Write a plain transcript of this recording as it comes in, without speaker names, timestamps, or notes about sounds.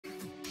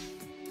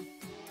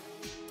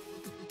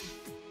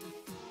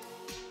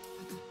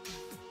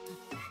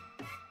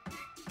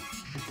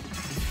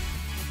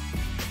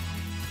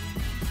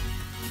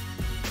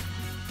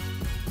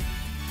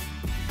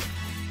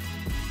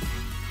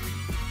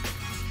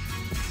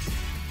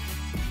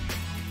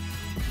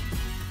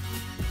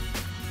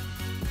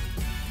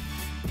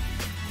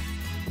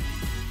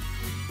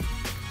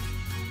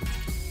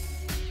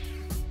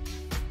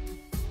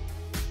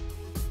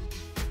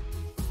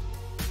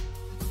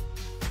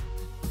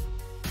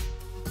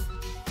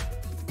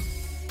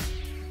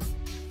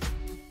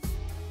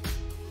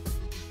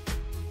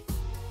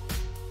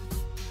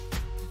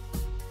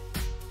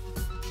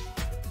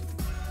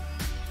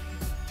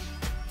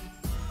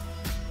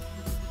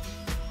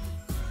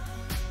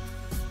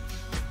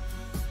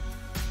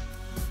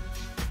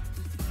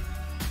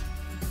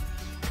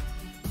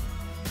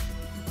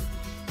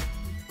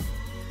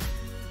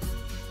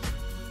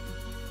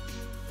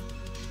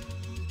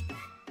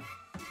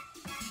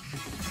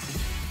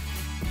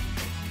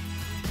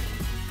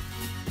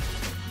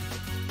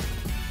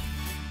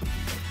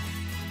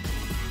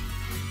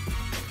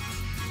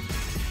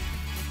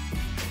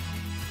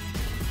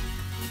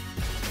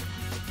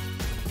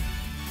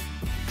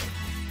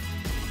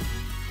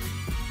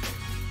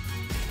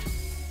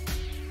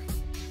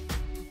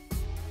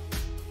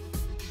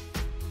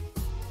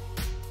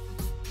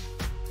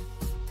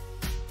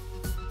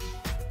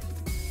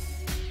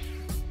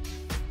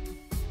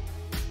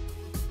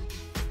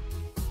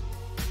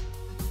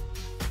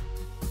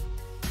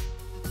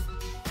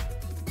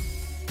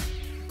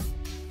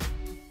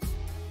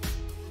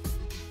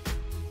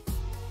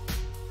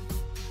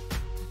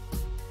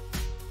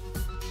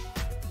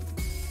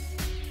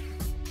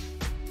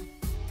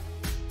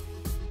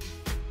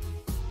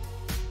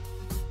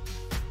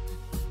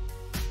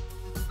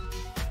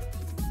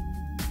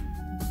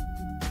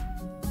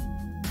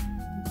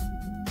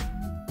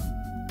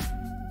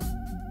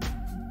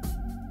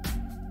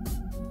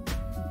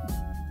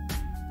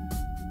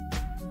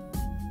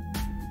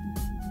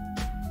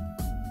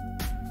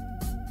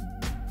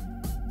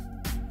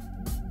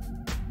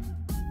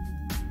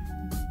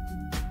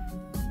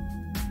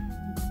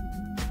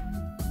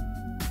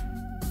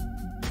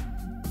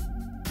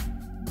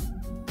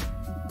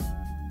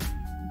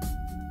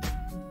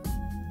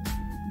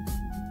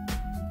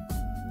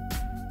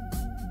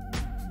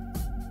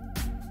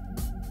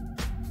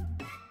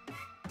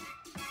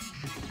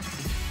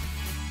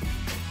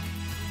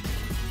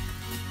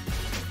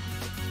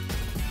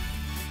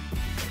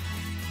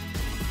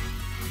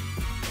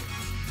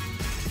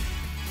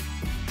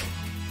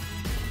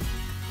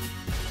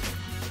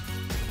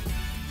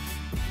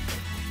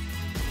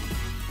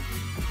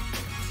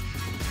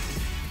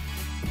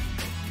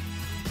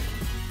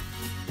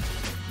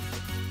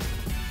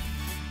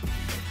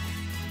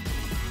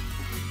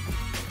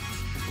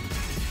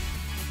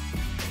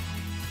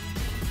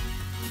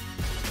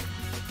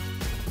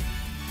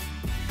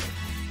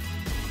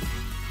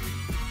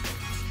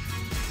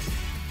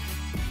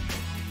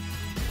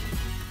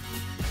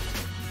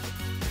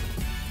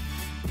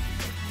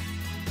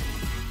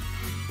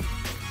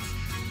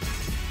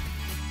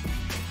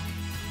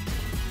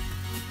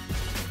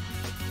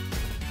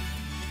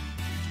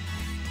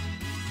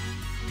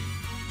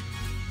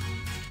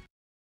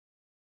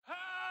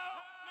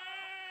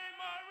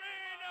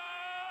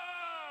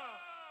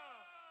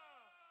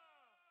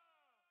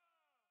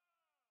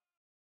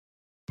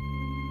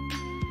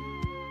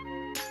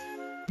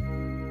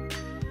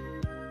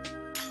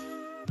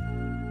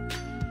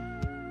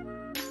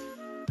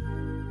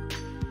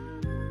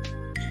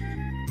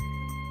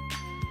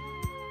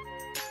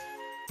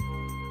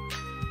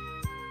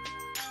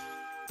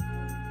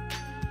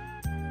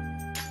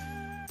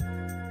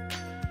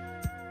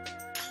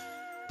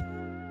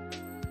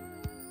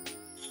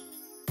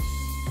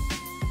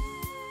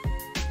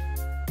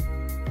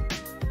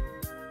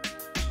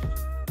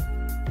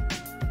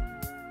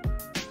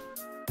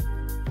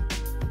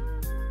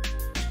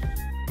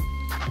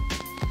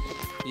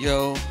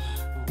Yo,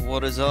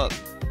 what is up?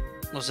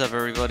 What's up,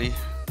 everybody?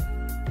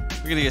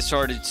 We're gonna get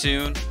started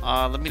soon.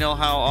 Let me know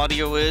how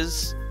audio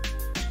is.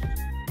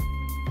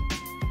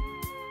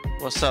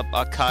 What's up,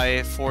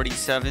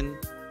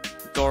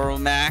 Akai47? Goro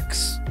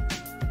Max.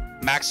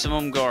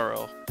 Maximum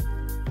Goro.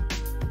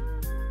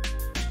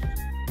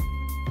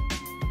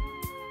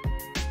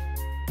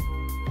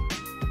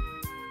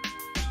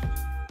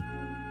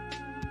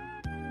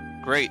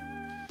 Great.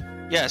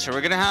 Yeah, so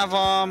we're gonna have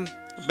a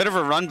bit of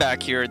a run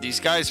back here. These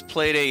guys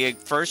played a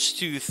first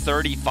to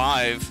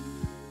 35.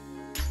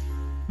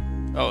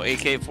 Oh,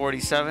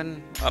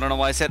 AK-47. I don't know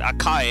why I said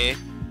Akai.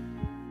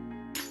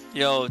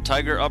 Yo,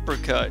 Tiger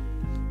Uppercut.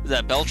 Is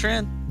that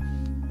Beltran?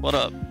 What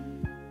up?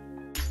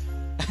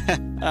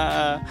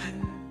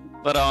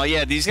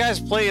 Yeah, these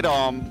guys played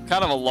kind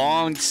of a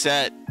long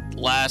set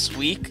last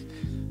week,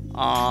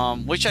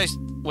 which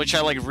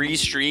I like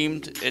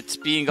restreamed. It's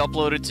being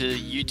uploaded to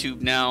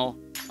YouTube now.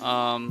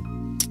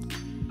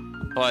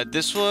 But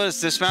this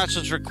match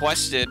was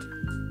requested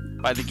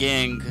by the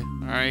gang.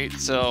 All right,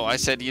 so I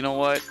said, you know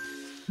what?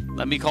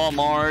 Let me call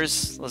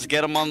Mars. Let's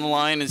get him on the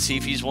line and see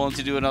if he's willing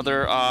to do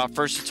another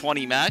first to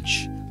 20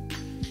 match.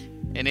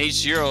 And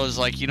H-Zero is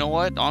like, you know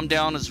what? I'm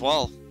down as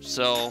well.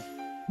 So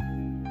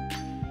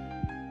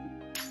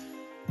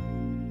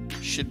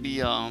should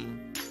be a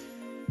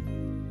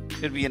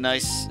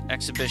nice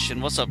exhibition.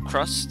 What's up,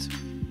 Crust?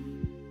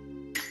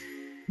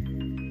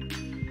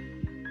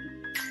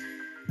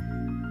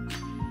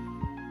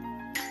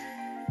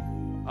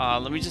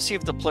 Let me just see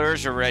if the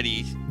players are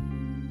ready.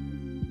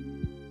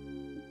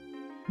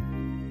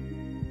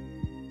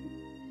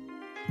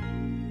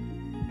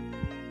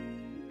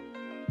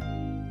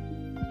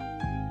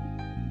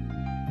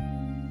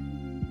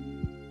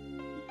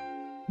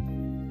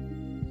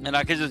 And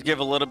I could just give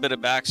a little bit of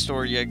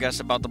backstory, I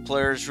guess, about the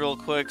players real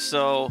quick.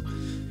 So,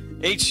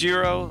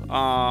 H-Zero,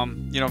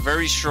 you know,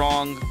 very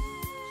strong.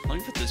 Let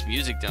me put this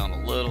music down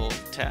a little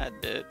tad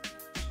bit.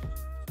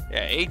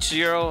 Yeah,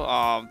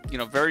 H-Zero, you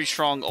know, very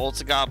strong ult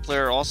Sagat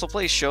player. Also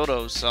plays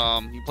Shotos.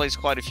 He plays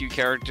quite a few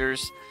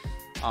characters.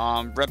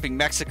 Repping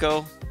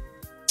Mexico.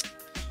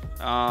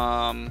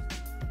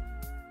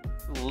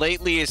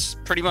 Lately, it's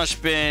pretty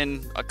much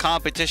been a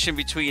competition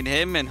between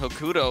him and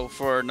Hokuto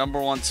for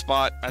 #1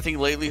 spot. I think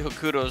lately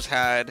Hokuto's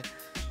had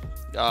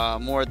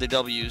more of the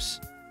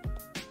W's.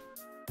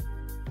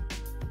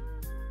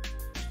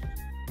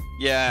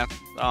 Yeah,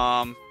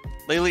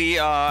 lately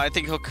I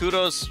think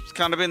Hokuto's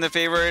kind of been the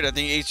favorite. I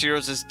think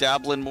H-Zero's is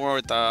dabbling more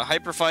with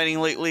hyper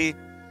fighting lately,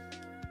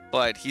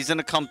 but he's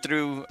gonna come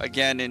through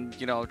again and,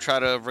 you know, try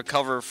to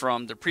recover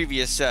from the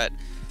previous set.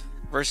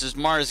 Versus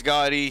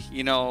MarsGatti,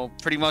 you know,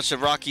 pretty much the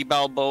Rocky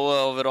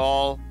Balboa of it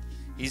all.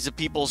 He's a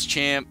people's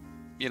champ.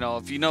 You know,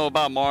 if you know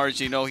about Mars,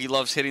 you know he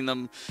loves hitting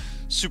them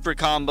super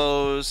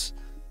combos.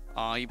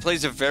 He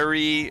plays a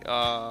very,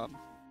 I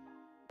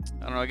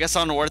don't know, I guess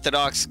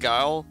unorthodox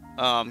Guile.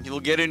 He'll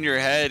get in your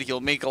head. He'll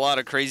make a lot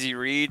of crazy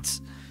reads.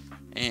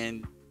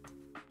 And,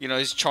 you know,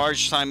 his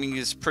charge timing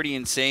is pretty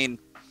insane.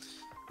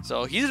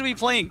 So he's going to be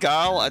playing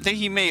Guile. I think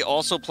he may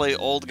also play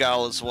old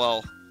Guile as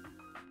well.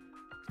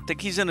 I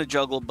think he's gonna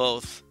juggle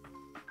both.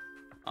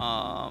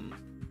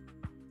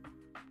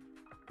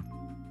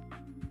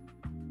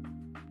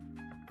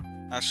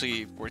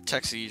 Actually, we're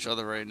texting each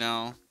other right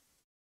now.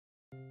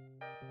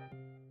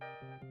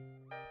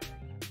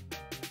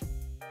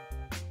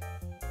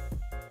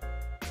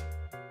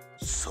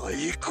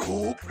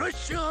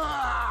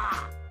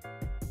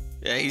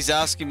 Yeah, he's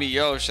asking me,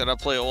 yo, should I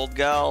play old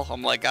Guile?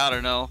 I'm like, I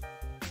don't know.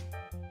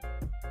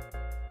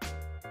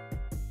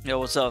 Yo,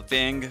 what's up,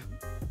 Ving?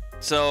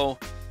 So,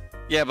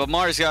 yeah, but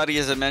MarsGatti,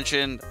 as I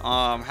mentioned,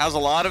 has a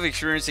lot of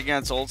experience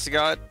against old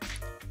Sagat.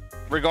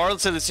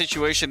 Regardless of the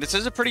situation, this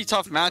is a pretty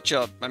tough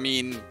matchup. I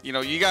mean, you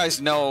know, you guys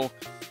know,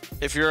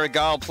 if you're a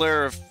Guile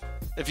player,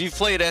 if you've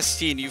played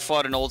ST and you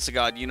fought an old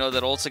Sagat, you know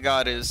that old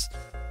Sagat is,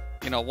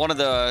 you know, one of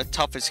the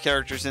toughest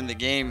characters in the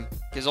game.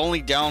 His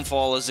only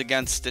downfall is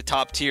against the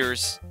top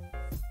tiers.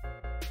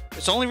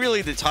 It's only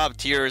really the top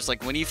tiers,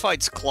 like when he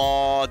fights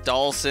Claw,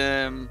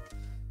 Dalsim,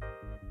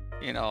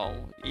 you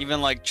know, even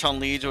like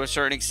Chun-Li to a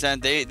certain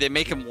extent, they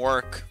make him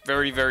work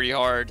very, very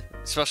hard,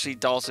 especially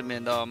Dalsim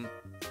and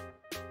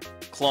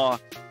Claw.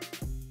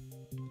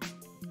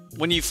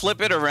 When you flip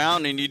it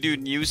around and you do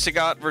new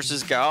Sagat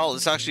versus Guile,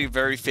 it's actually a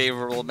very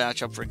favorable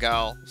matchup for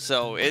Guile.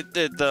 So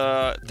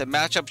the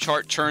matchup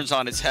chart turns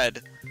on its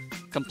head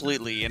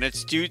completely, and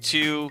it's due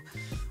to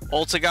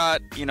old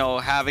Sagat, you know,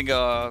 having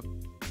a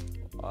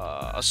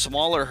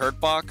smaller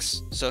hurt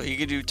box, so he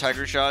can do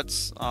Tiger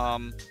shots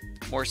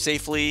more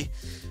safely.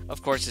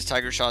 Of course, his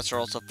Tiger shots are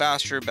also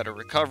faster, better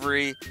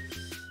recovery.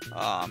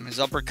 His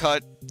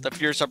uppercut, the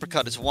fierce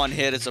uppercut, is 1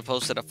 hit as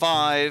opposed to the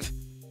 5.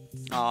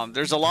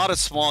 There's a lot of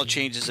small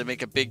changes that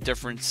make a big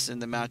difference in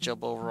the matchup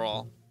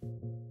overall.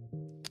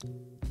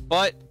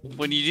 But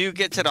when you do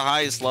get to the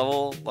highest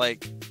level,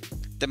 like,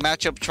 the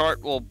matchup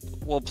chart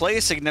will play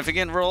a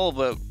significant role,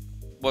 but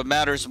what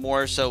matters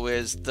more so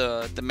is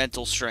the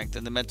mental strength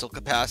and the mental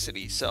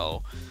capacity.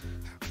 So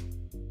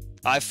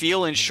I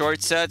feel in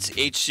short sets,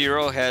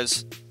 H-Zero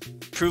has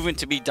proven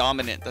to be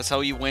dominant. That's how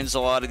he wins a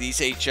lot of these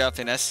HF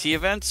and ST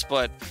events.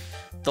 But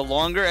the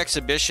longer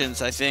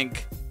exhibitions, I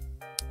think,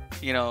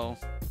 you know,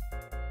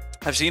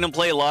 I've seen him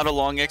play a lot of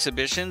long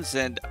exhibitions,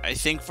 and I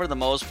think for the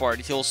most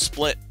part he'll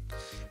split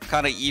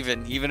kind of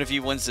even if he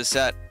wins the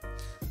set.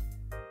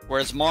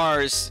 Whereas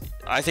Mars,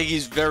 I think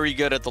he's very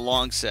good at the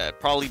long set,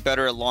 probably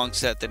better at long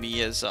set than he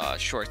is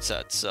short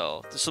set.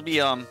 So this will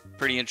be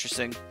pretty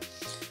interesting.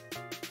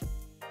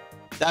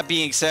 That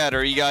being said,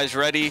 are you guys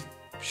ready?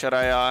 Should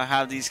I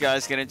have these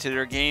guys get into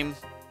their game?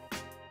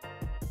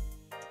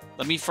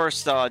 Let me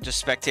first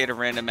just spectate a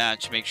random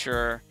match, make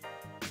sure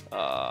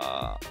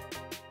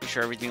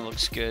everything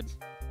looks good.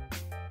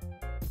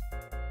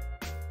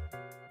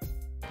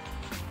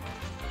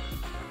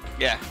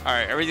 Yeah, all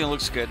right, everything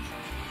looks good.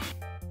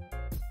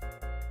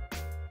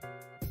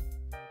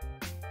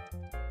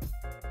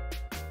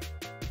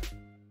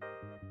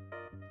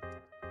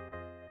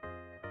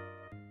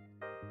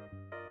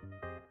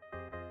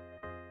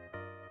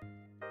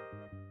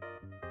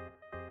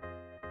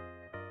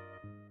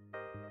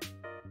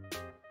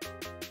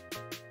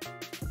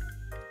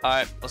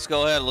 Alright, let's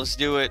go ahead. Let's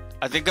do it.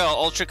 I think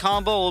Ultra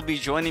Combo will be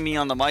joining me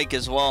on the mic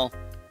as well.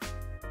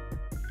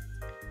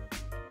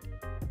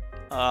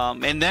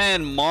 And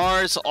then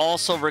Mars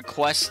also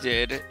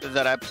requested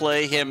that I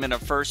play him in a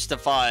 1st to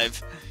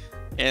 5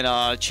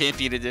 in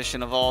Champion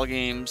Edition of all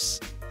games.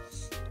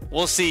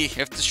 We'll see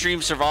if the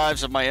stream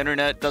survives, if my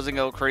internet doesn't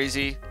go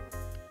crazy.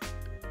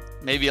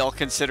 Maybe I'll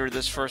consider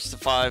this 1st to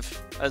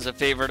 5 as a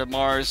favorite of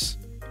Mars.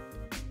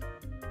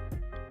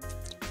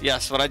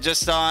 Yes, but I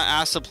just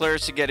asked the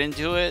players to get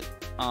into it.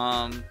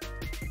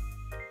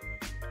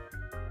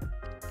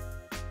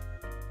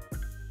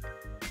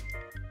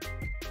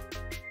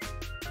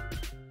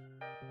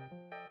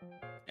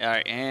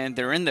 Alright, and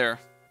they're in there.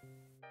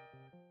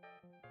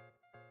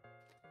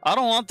 I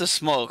don't want the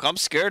smoke. I'm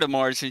scared of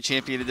Mars in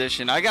Champion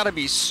Edition. I gotta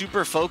be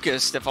super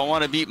focused if I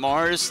want to beat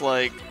Mars.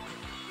 Like,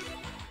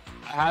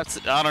 I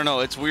don't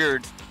know. It's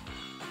weird.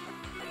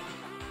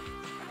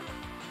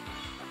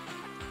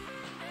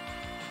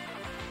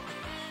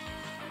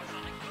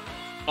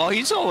 Oh,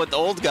 he's all with the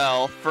old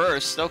Guile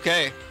first.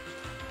 Okay.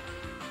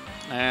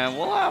 And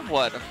we'll have,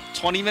 what, a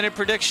 20-minute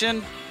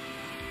prediction?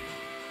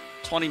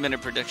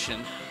 20-minute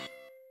prediction.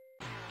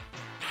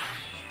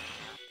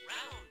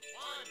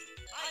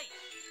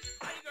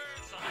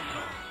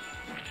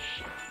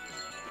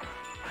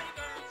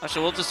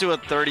 Actually, we'll just do a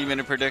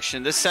 30-minute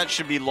prediction. This set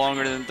should be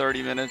longer than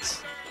 30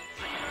 minutes.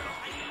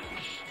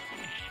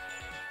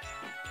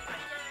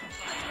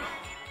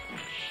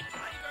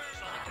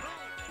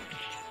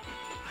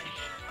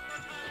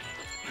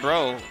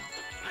 Bro.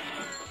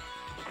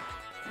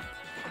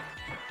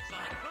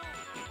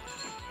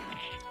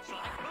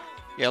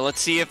 Yeah,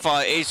 let's see if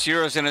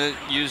H-Zero is going to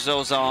use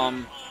those. It's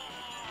going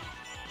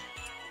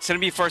to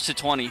be 1st to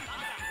 20.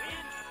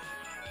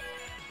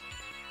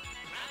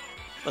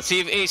 Let's see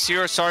if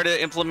H-Zero started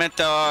to implement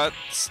the,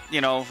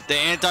 you know, the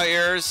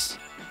anti-airs.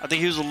 I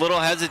think he was a little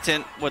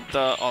hesitant with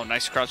the... Oh,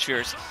 nice crouch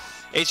fears.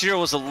 H-Zero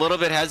was a little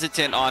bit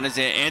hesitant on his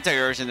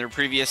anti-airs in their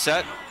previous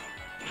set.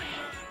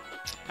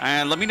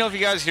 And let me know if you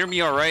guys hear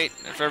me all right,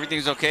 if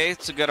everything's okay.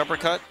 It's a good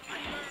uppercut.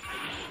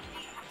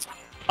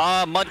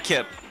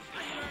 Mudkip.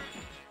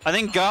 I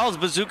think Guile's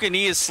bazooka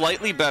knee is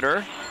slightly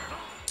better.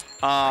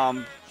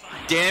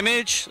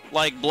 Damage,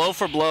 like blow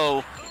for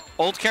blow,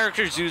 old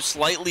characters do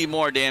slightly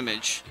more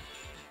damage.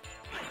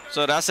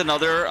 So that's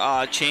another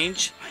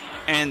change.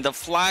 And the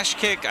flash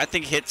kick, I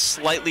think, hits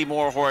slightly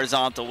more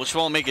horizontal, which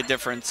won't make a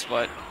difference,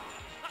 but...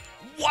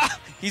 Wow!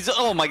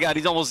 Oh my god,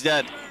 he's almost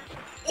dead.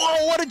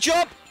 Whoa, what a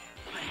jump!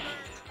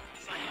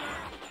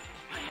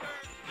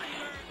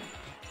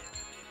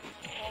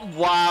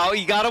 Wow,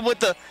 he got him with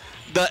the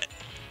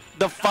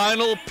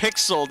final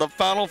pixel, the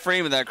final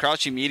frame of that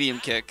crouching medium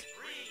kick.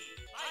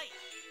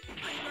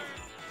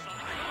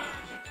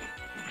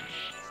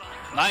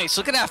 Nice,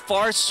 look at that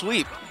far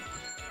sweep.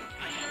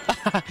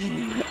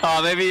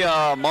 Maybe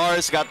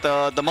Mars got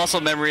the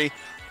muscle memory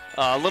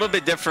a little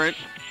bit different.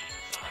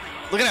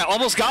 Look at that,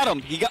 almost got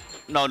him. He got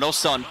no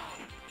stun.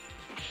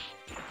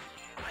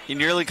 He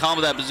nearly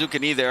comboed that bazooka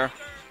knee there.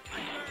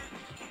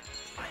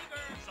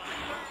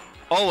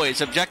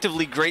 Always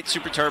objectively great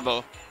super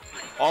turbo,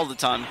 all the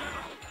time.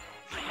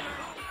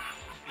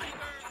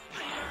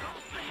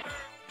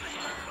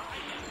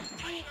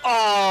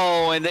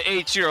 Oh, and the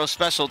H-Zero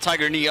special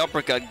Tiger knee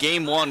uppercut.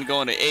 Game 1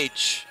 going to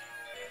H.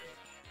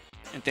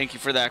 And thank you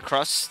for that,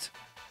 Crust.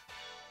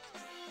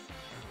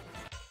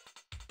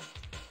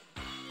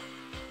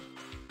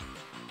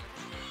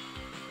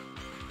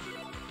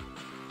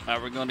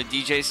 We're going to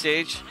DJ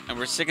stage, and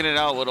we're sticking it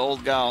out with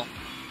old Guile.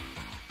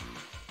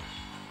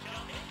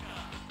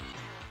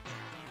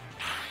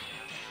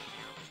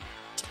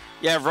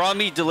 Yeah, raw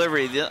meat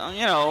delivery. You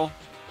know,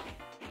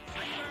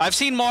 I've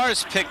seen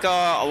Mars pick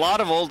a lot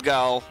of old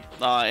Guile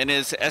in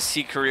his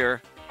SC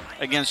career.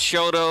 Against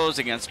Shotos,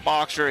 against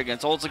Boxer,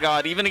 against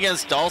Ulzagod, even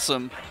against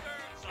Dulcim.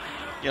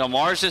 You know,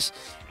 Mars just...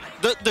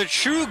 The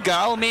true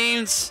Guile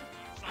mains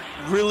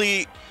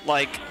really,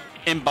 like,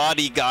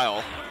 embody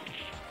Guile.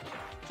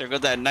 There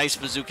goes that nice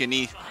bazooka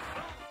knee.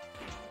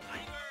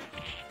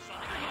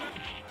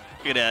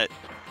 Look at that.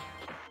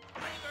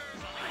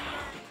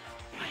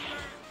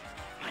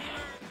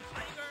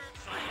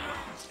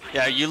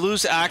 Yeah, you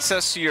lose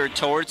access to your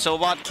toward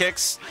Sobot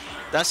kicks.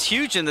 That's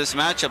huge in this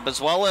matchup, as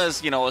well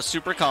as, you know, a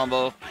super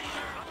combo.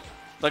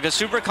 Like, a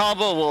super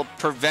combo will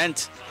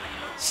prevent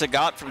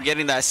Sagat from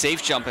getting that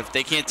safe jump if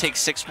they can't take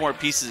 6 more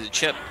pieces of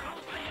chip.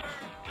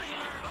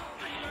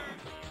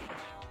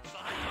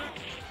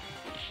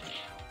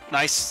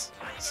 Nice.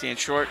 Stand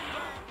short.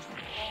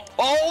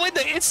 Oh, with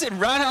the instant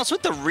roundhouse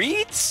with the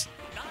reads?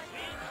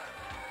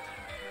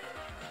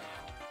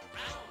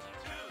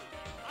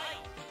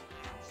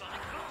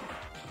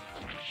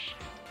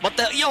 What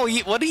the, yo,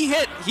 what did he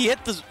hit?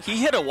 He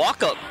hit a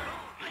walk up.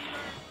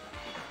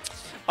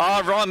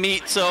 Raw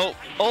meat. So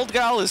Old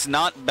Guile is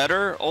not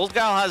better. Old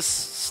Guile has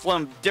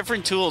some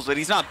different tools, but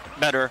he's not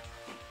better.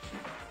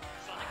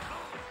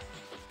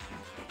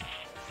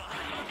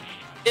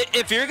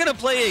 If you're gonna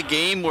play a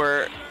game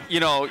where, you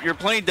know, you're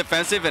playing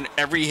defensive and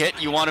every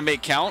hit you want to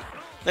make count,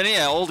 then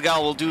yeah, Old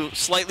Guile will do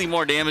slightly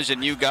more damage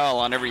than you Guile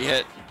on every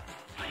hit.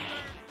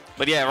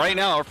 But yeah, right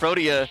now,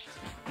 Frodia,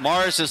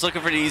 Mars is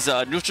looking for these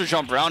neutral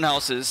jump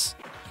roundhouses.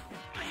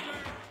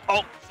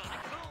 Oh!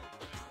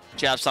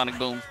 Jab Sonic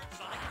Boom.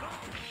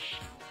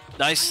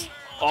 Nice.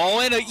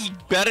 Oh, and he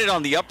betted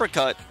on the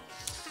uppercut.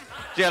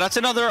 Yeah, that's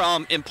another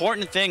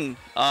important thing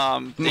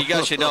that you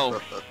guys should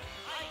know.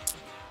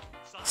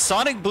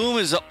 Sonic Boom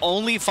is the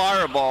only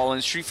fireball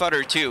in Street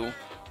Fighter 2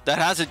 that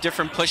has a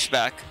different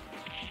pushback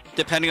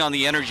depending on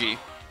the energy.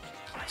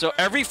 So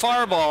every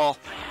fireball,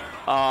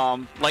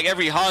 like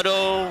every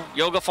Hado,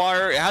 Yoga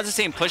Fire, it has the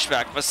same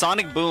pushback. But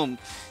Sonic Boom,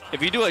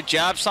 if you do a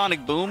jab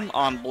Sonic Boom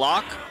on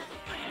block,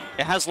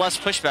 it has less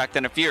pushback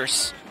than a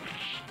Fierce.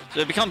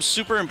 So it becomes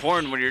super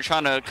important when you're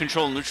trying to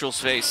control neutral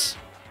space.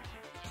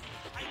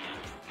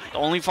 The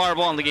only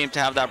fireball in the game to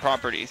have that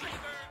property.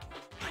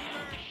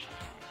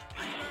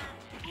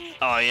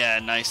 Oh yeah,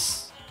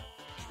 nice.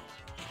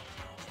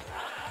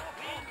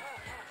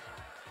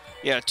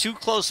 Yeah, 2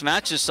 close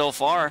matches so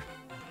far.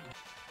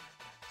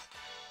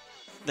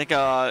 I think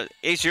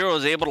H-Zero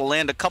was able to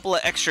land a couple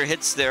of extra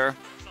hits there.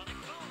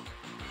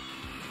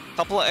 A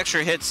couple of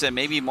extra hits that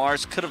maybe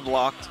Mars could have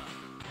blocked.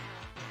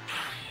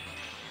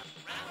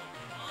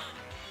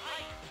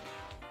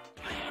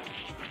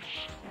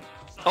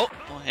 Oh,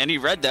 and he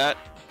read that.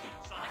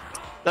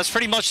 That's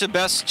pretty much the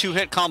best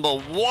 2-hit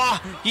combo. Wow,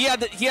 he had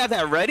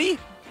that ready?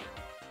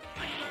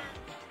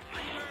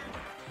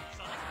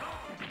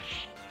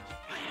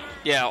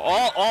 Yeah,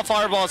 all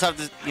fireballs have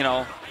the, you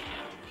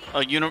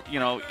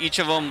know,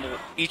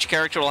 each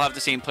character will have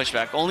the same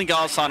pushback. Only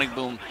Guile Sonic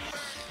Boom.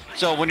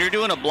 So when you're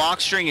doing a block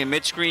string in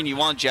mid screen, you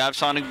want jab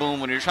Sonic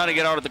Boom. When you're trying to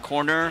get out of the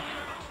corner,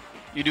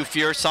 you do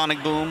Fierce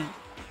Sonic Boom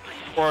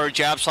or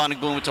jab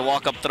Sonic Boom with a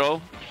walk up throw.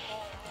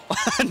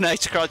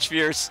 Nice crouch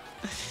Fierce.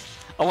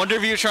 I wonder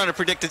if you're trying to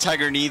predict the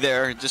Tiger knee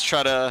there. Just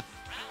try to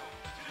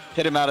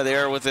hit him out of the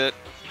air with it.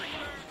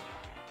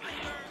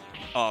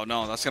 Oh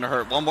no, that's gonna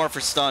hurt. One more for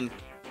stun.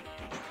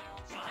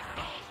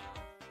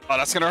 Oh,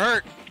 that's gonna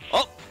hurt.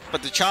 Oh,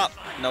 but the chop,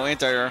 no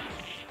anti-air.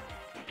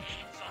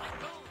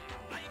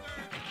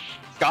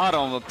 Got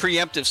him, a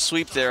preemptive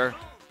sweep there.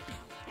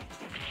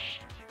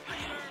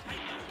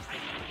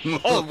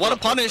 Oh, what a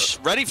punish.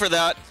 Ready for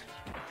that.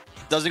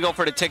 Doesn't go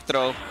for the tick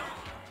throw.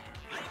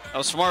 That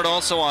was smart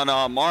also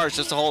on Mars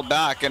just to hold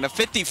back. And a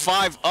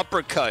 55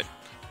 uppercut.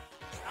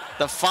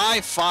 The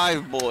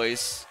 5-5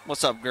 boys.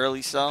 What's up,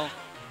 girly style?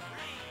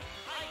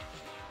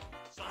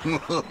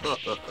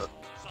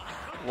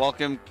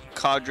 Welcome,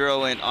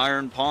 Cadro and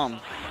Iron Palm.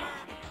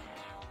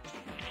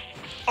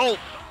 Oh!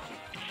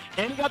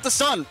 And he got the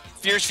stun.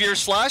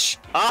 Fierce Flash.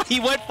 Ah, he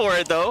went for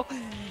it, though.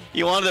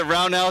 He wanted the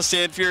roundhouse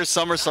Sand Fierce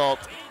somersault.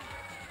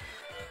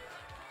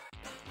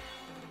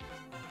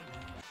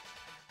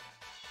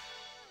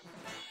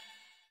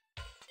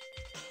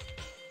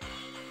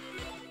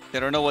 They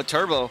don't know what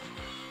Turbo.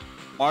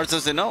 Mars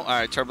doesn't know. All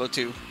right, Turbo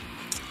 2.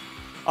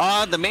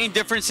 The main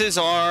differences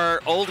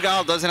are Old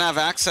Guile doesn't have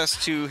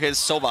access to his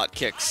Sobot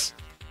kicks.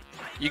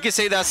 You can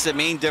say that's the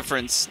main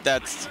difference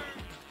that's,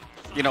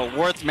 you know,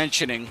 worth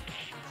mentioning.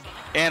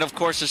 And of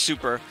course the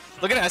super.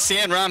 Look at that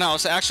sand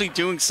roundhouse actually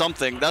doing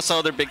something. That's the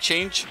other big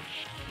change.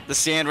 The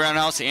sand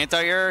roundhouse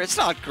anti-air. It's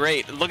not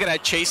great. Look at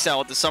that chase out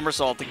with the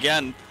somersault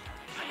again.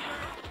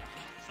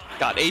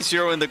 Got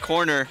H-Zero in the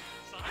corner.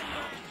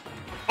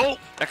 Oh,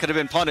 that could have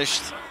been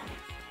punished.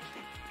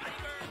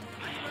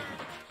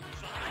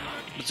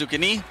 Bazooka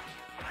knee.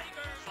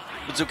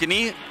 Bazooka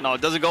knee. No,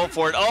 it doesn't go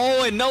for it.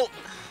 Oh, and no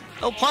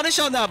punish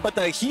on that, but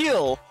the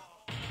heel.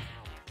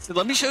 So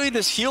let me show you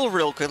this heel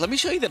real quick. Let me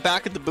show you the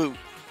back of the boot.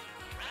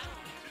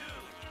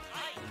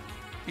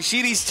 You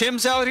see these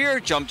Tims out here?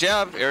 Jump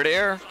jab, air to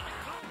air.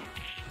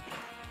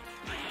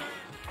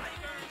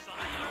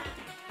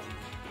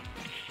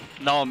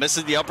 No,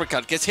 misses the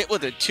uppercut. Gets hit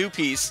with a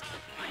 2-piece.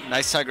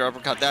 Nice Tiger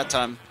uppercut that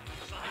time.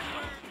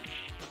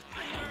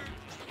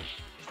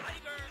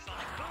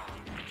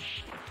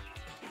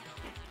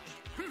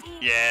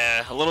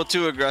 Yeah, a little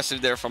too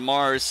aggressive there from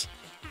Mars.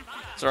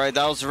 It's alright,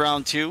 that was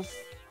round 2.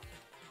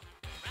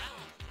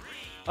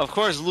 Of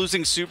course,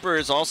 losing super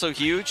is also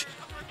huge.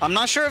 I'm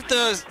not sure if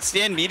the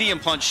stand medium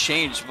punch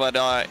changed,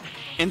 but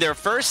in their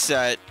first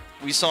set,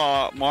 we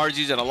saw Mars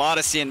using a lot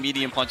of stand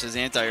medium punches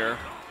anti-air.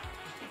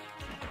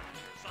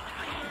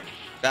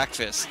 Back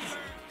fist.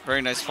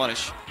 Very nice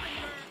punish.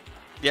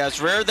 Yeah, it's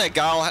rare that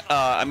Guile,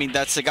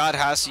 that Sagat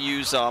has to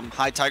use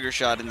high Tiger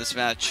shot in this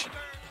match.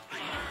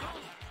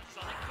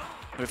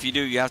 But if you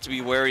do, you have to be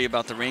wary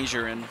about the range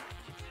you're in.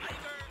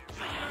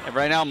 And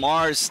right now,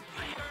 Mars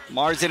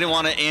didn't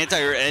want to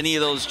anti-air any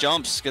of those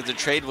jumps because the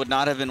trade would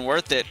not have been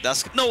worth it.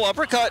 That's no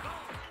uppercut.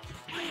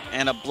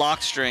 And a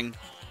block string.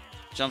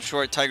 Jump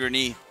short, Tiger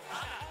knee.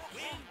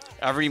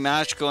 Every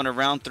match going to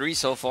round 3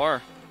 so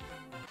far.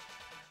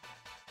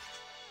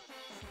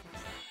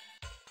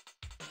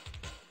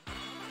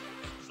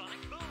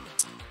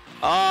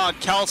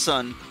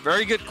 Kalsun,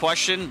 very good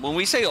question. When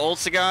we say old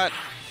Sagat,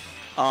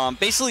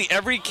 basically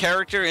every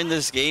character in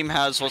this game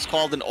has what's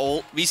called an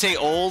old. We say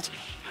old.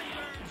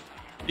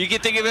 You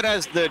can think of it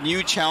as the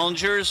new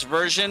challengers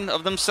version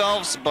of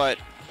themselves, but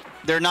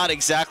they're not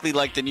exactly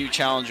like the new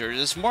challengers.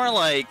 It's more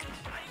like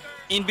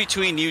in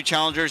between new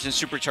challengers and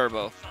super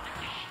turbo.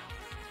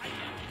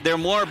 They're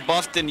more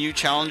buffed than new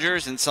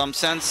challengers in some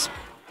sense.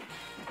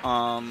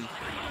 The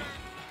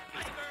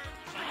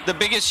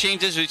biggest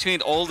changes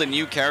between old and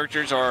new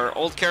characters are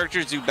old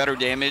characters do better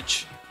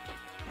damage.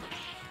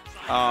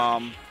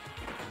 And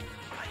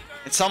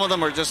some of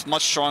them are just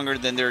much stronger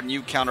than their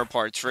new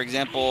counterparts. For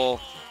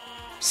example,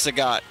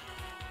 Sagat.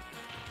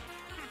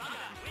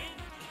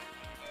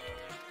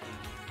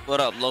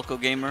 What up, local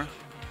gamer?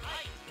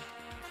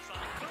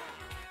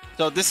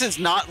 So this is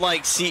not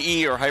like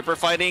CE or hyper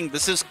fighting.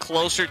 This is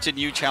closer to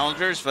new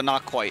challengers, but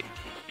not quite.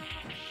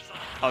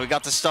 Oh, we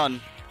got the stun.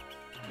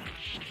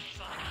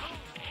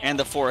 And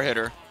the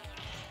 4-hitter.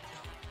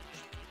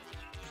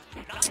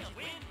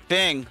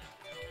 Bang.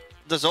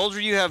 Does old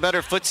Ryu have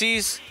better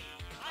footsies?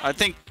 I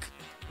think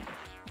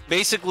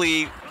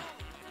basically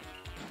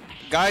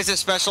guys that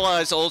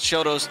specialize old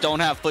Shotos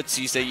don't have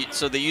footsies,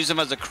 so they use them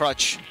as a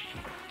crutch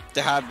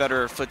to have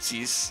better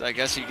footsies, I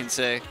guess you can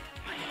say.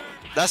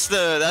 That's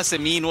the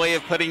mean way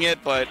of putting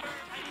it, but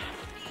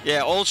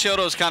yeah, old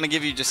Shotos kind of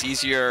give you just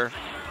easier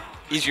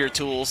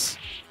tools.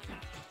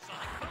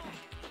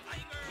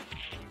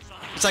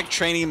 It's like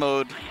training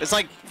mode. It's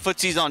like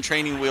footsies on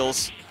training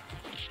wheels.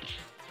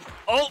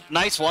 Oh,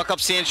 nice walk up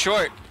stand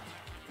short.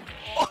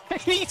 Oh,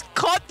 he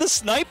caught the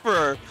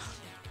sniper.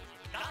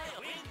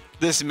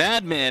 This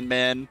madman,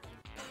 man.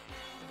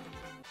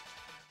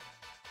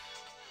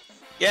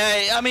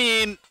 Yeah, I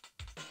mean,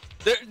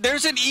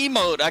 there's an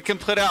emote I can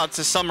put out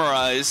to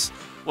summarize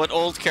what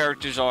old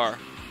characters are.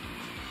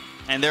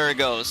 And there it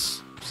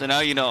goes. So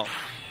now you know.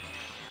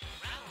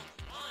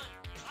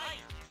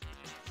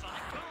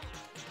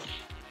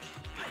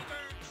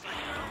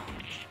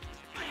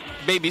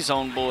 Baby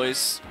zone,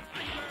 boys.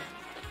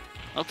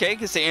 Okay,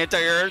 gets the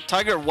anti-air.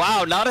 Tiger,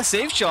 wow, not a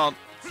safe jump.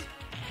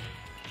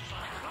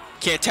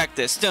 Can't tech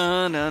this.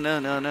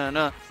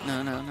 No.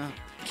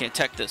 Can't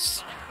tech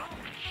this.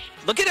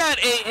 Look at that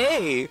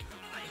AA.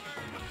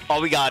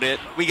 Oh, we got it.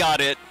 We got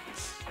it.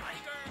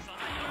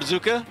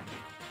 Bazooka.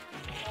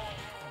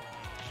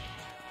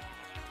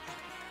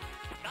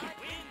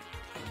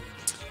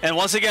 And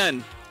once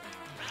again,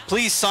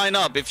 please sign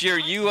up. If you're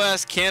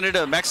US,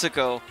 Canada,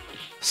 Mexico,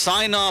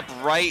 sign up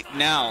right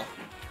now.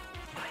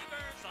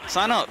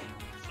 Sign up.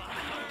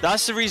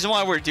 That's the reason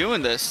why we're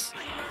doing this.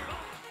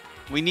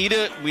 We need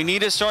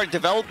to start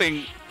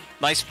developing.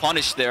 Nice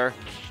punish there.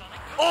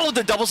 Oh,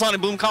 the double sonic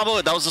boom combo.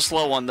 That was a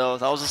slow one, though.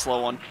 That was a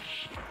slow one.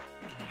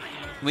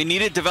 We need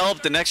to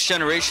develop the next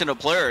generation of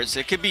players.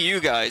 It could be you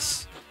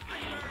guys.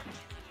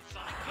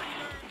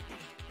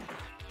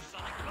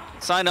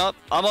 Sign up.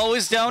 I'm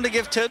always down to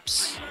give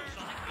tips.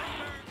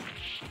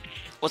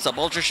 What's up,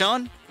 Ultra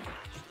Sean?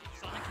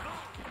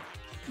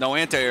 No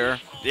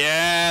anti-air.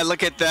 Yeah,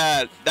 look at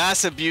that.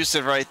 That's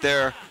abusive right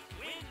there.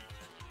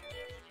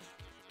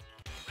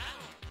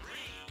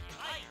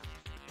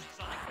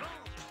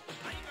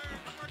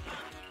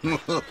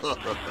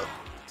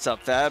 What's up,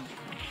 Fab?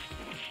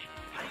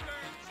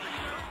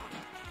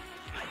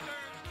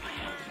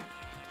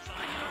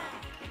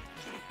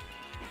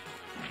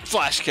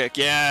 Flash kick,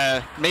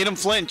 yeah. Made him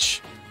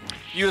flinch.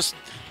 You just...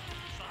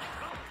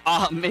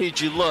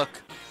 made you look.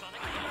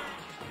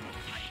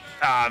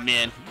 Ah,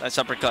 man. That's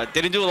uppercut.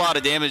 Didn't do a lot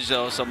of damage,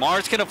 though. So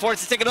Mars can afford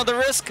to take another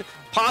risk.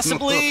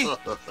 Possibly.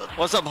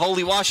 What's up,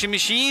 holy washing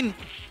machine?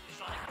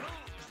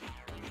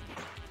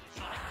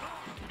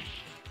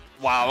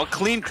 Wow, a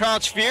clean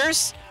crouch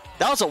fierce?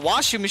 That was a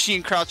washing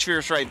machine crouch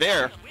fierce right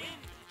there.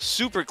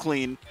 Super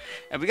clean.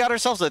 And we got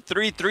ourselves a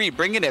 3-3,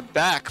 bringing it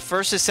back.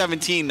 First to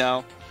 17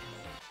 now.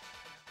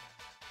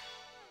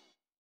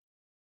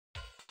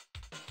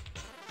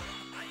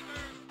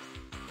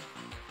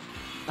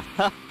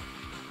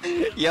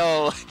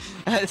 Yo,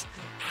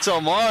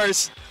 so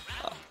Mars,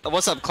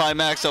 what's up,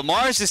 Climax? So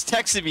Mars just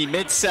texted me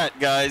mid-set,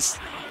 guys.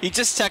 He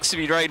just texted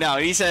me right now.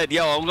 He said,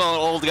 yo, I'm going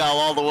old Guile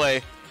all the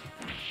way.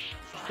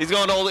 He's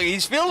going old.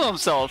 He's feeling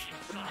himself.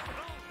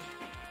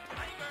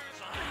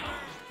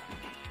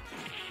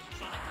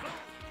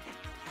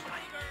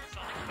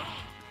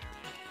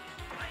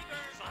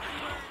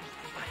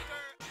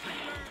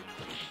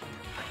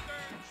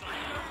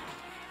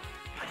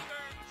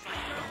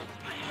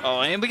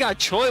 Oh, and we got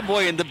Choi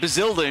Boy in the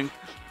building.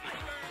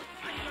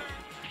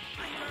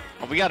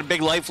 Oh, we got a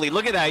big life lead.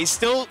 Look at that. He's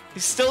still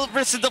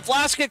risking the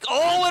flash kick.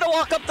 Oh, and a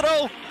walk-up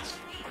throw.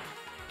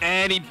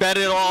 And he bet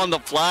it all on the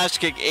flash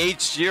kick.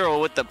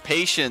 H-Zero with the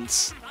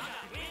patience.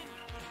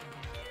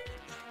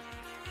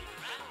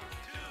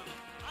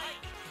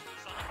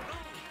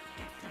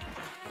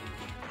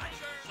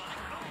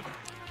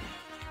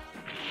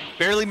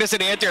 Barely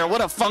missing anti-air.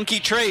 What a funky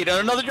trade.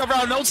 Another jump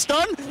around. No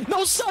stun?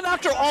 No stun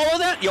after all of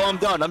that? Yo, I'm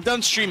done. I'm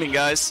done streaming,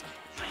 guys.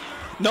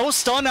 No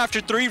stun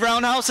after 3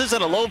 roundhouses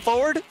and a low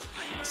forward.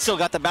 Still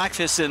got the back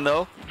fist in,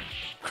 though.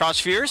 Cross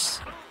fierce.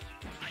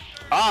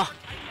 Ah,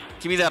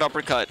 give me that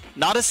uppercut.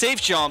 Not a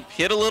safe jump.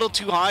 Hit a little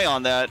too high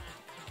on that.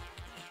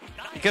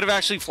 He could have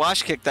actually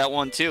flash kicked that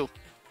one, too.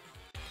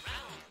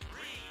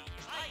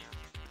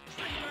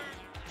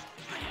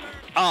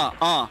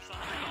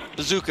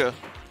 Bazooka.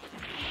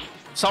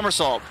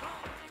 Somersault.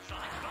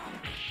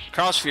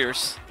 Cross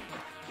fierce.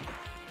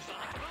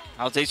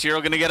 How's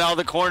H-Zero gonna get out of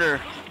the corner?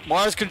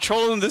 Mars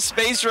controlling the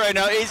space right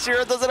now.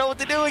 H-Zero doesn't know what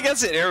to do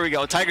against it. Here we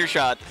go. Tiger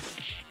shot.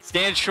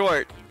 Stand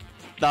short.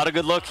 Not a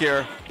good look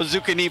here.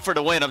 Bazooka knee for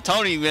the win. I'm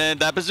telling you, man,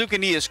 that bazooka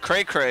knee is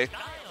cray-cray.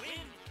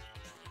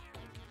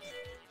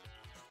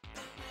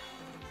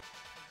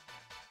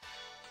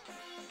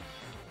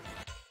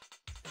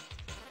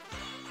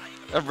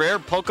 A rare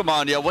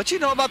Pokemon. Yeah, what you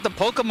know about the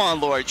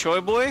Pokemon lore, Choi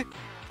Boy?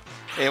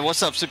 Hey,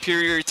 what's up,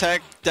 Superior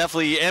Tech?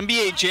 Definitely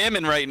NBA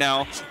jamming right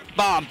now.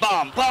 Bomb,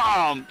 bomb,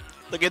 bomb.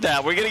 Look at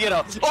that. We're going to get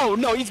up. Oh,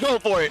 no, he's going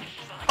for it.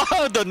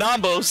 Oh, the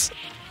Nambos.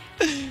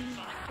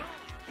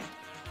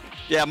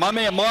 Yeah, my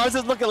man Mars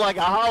is looking like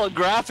a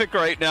holographic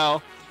right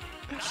now.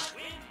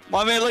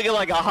 My man looking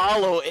like a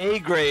hollow A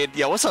grade.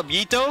 Yeah, what's up,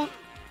 Yito?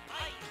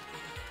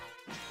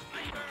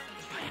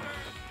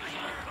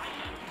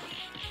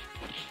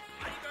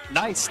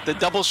 Nice, the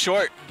double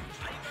short.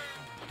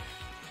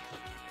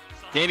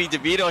 Danny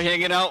DeVito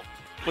hanging out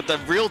with the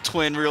real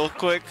twin real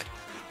quick.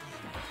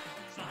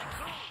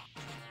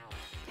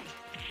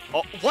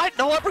 Oh, what?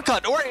 No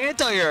uppercut or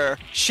anti-air.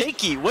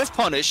 Shaky, whiff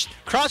punish.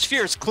 Cross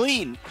fierce,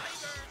 clean.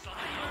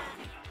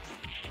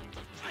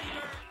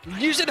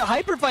 Using the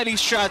hyper fighting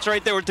strats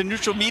right there with the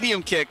neutral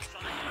medium kick.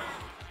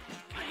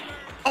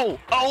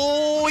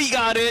 Oh, he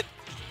got it.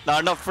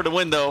 Not enough for the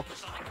win though.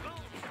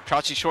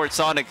 Crouchy short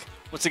Sonic.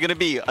 What's it gonna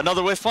be?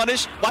 Another whiff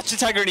punish? Watch the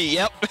Tiger knee.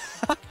 Yep.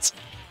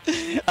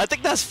 I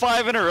think that's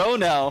 5 in a row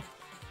now.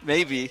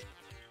 Maybe.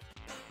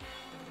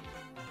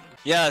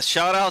 Yeah,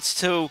 shout outs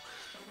to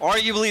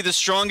arguably the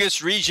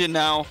strongest region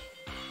now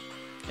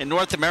in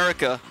North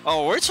America.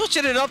 Oh, we're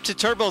switching it up to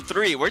Turbo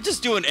 3. We're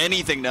just doing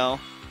anything now.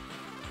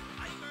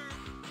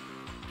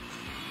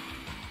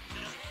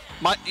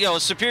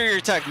 Superior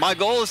Tech, my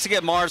goal is to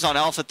get Mars on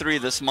Alpha 3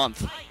 this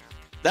month.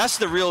 That's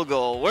the real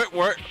goal.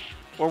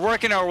 We're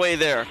working our way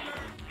there.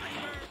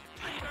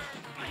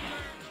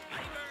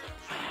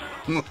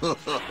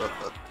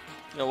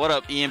 Yo, what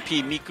up, EMP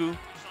Miku?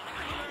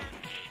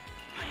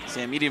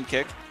 Sam medium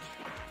kick.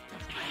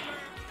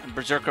 And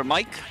Berserker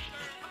Mike.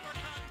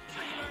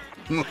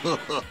 No,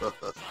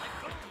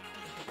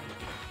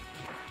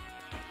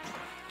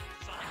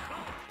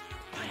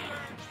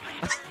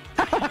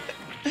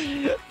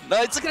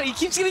 it's okay. He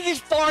keeps getting these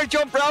far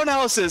jump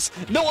roundhouses.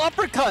 No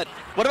uppercut.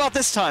 What about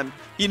this time?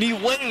 You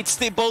need weights.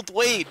 They both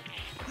wait.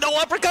 No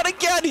uppercut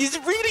again. He's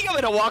reading him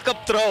in a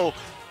walk-up throw.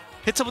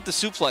 Hits him with the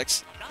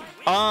suplex.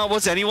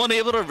 Was anyone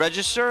able to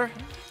register?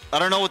 I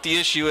don't know what the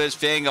issue is,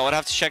 Fang. I would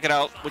have to check it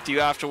out with you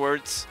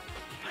afterwards.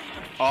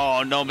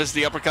 Oh, no. Missed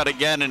the uppercut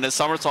again and a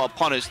somersault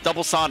punish.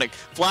 Double Sonic.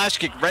 Flash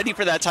kick. Ready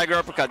for that Tiger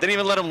uppercut. Didn't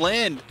even let him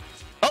land.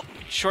 Oh,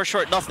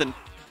 short, nothing.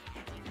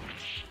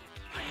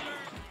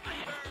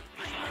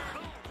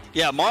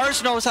 Yeah,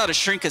 Mars knows how to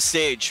shrink a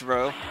stage,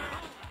 bro.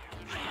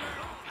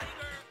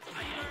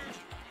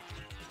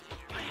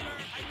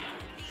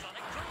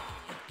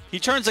 He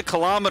turns a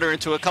kilometer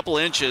into a couple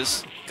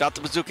inches. Got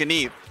the bazooka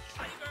knee.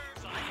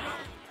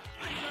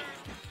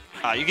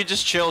 You can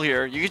just chill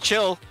here. You can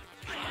chill.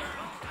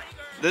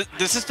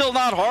 This is still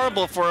not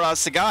horrible for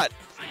Sagat.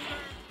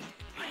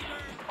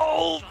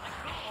 Oh!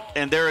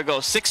 And there it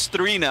goes.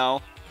 6-3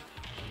 now.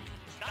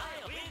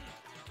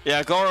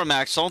 Yeah,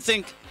 Goromax.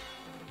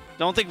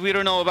 Don't think we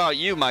don't know about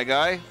you, my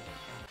guy.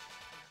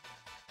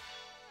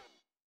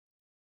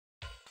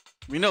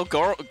 We know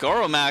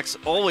Goromax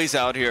always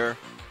out here.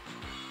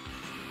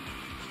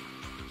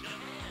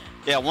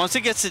 Yeah, once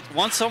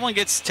someone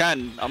gets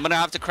 10, I'm gonna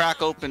have to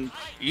crack open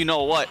you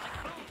know what.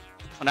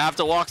 I'm gonna have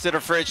to walk to the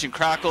fridge and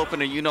crack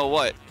open a you know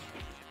what.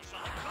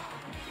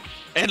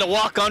 And a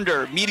walk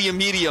under,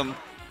 medium.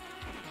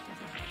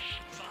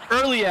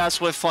 Early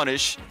ass whiff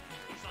punish.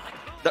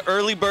 The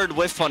early bird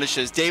whiff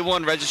punishes, day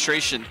 1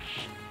 registration.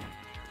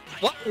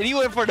 What? And he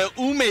went for the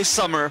Ume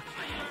Summer.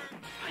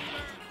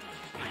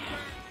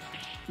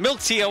 Milk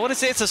tea, I want to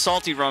say it's a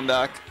salty run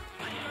back.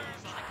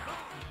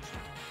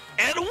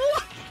 And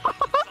what?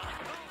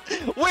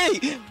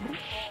 Wait,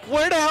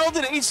 where the hell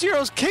did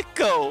H-Zero's kick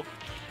go?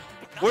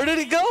 Where did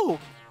it go?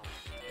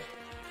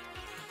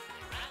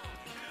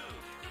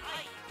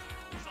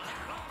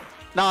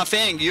 Nah,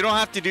 Fang, you don't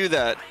have to do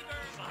that.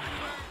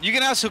 You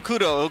can ask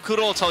Hokuto. Hokuto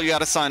will tell you how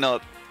to sign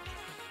up.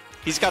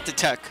 He's got the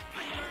tech.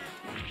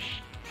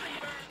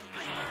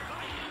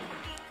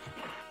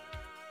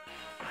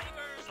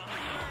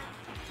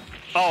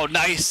 Oh,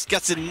 nice.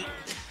 Gets in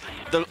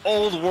the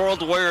old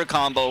World Warrior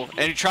combo.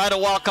 And he tried to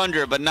walk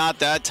under, but not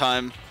that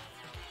time.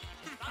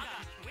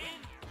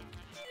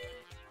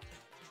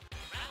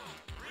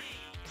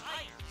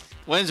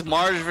 Wins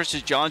Mars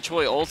versus John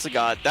Choi old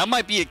Sagat. That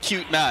might be a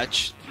cute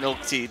match,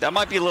 Milk Tea. That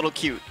might be a little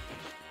cute.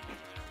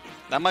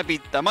 That might be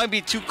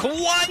too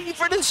kawaii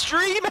for the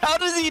stream. How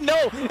does he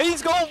know? And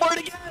he's going for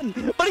it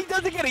again. But he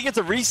doesn't get it. He gets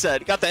a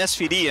reset. Got the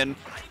SVD in.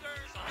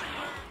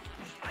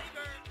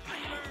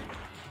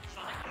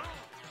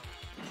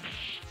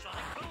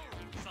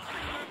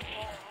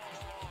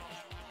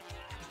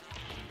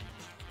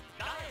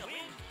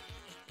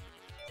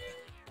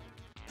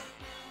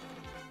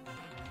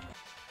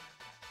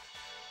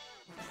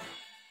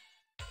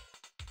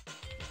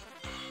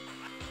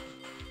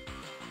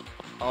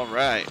 All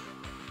right.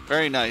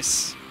 Very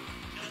nice.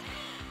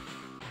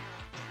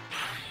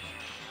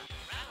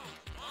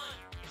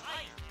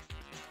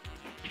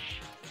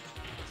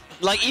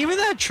 Like, even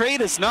that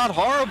trade is not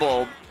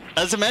horrible.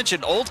 As I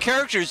mentioned, old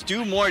characters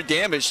do more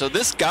damage, so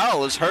this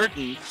Guile is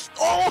hurting.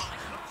 Oh!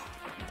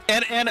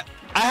 And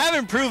I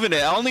haven't proven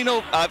it. I only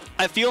know,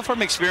 I feel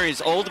from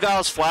experience, old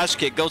Guile's flash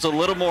kick goes a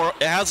little more,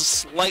 it has a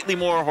slightly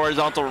more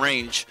horizontal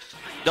range.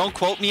 Don't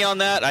quote me on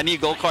that. I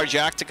need Gold Card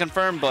Jack to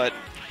confirm, but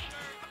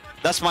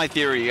that's my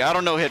theory. I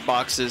don't know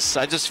hitboxes.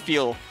 I just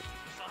feel.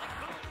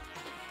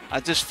 I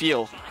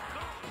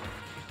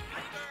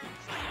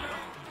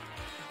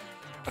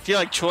feel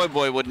like Choi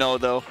Boy would know,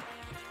 though.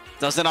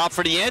 Doesn't opt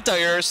for the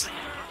anti-airs.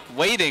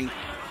 Waiting.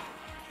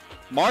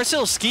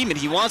 Marcel's scheming.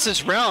 He wants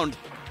this round.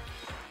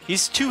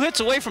 He's 2 hits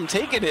away from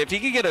taking it. If he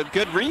can get a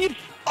good read.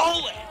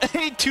 Oh,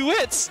 hey, 2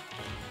 hits.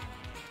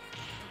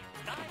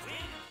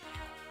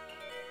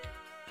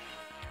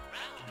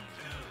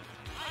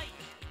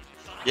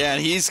 Yeah,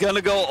 and he's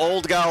gonna go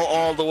old Guile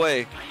all the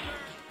way.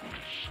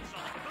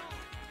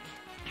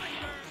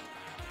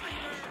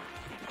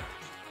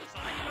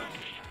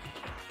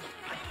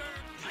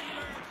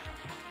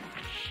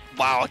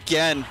 Wow,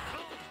 again.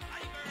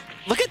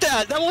 Look at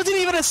that. That wasn't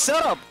even a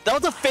setup. That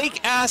was a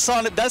fake ass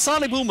Sonic. That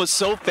Sonic Boom was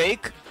so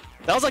fake.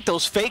 That was like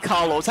those fake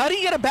hollows. How do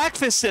you get a back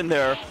fist in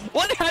there?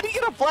 What? How do you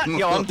get a flat?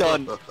 Yo, I'm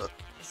done.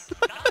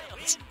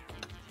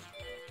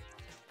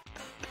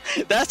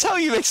 That's how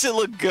he makes it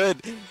look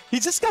good. He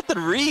just got the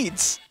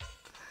reads.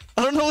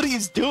 I don't know what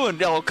he's doing.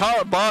 Yo,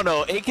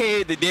 Carabano,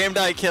 a.k.a. the Damned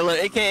Eye Killer,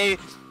 a.k.a.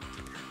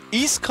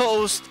 East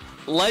Coast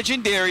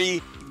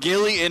legendary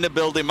Guile in the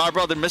building. My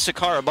brother, Mr.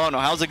 Carabano.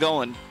 How's it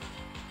going?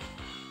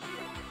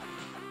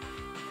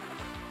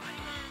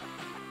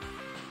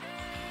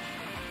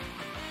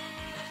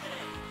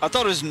 I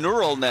thought it was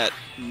neural net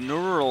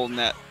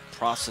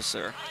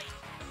processor.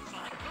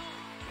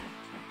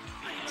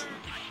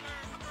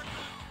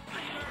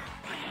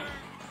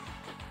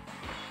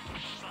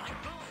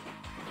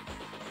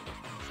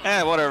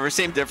 Whatever,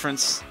 same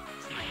difference.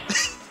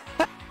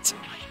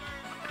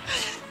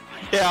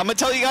 Yeah, I'm gonna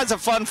tell you guys a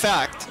fun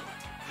fact.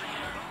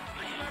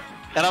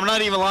 And I'm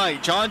not even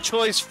lying. John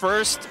Choi's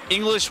first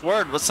English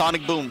word was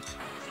Sonic Boom.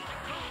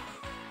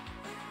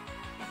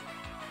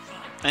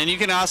 And you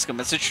can ask him.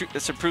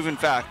 It's a proven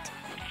fact.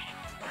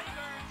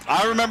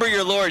 I remember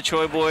your lore,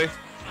 Choi Boy.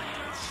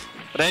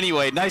 But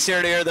anyway, nice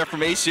air-to-air there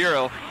from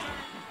H-Zero.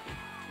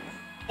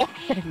 Oh,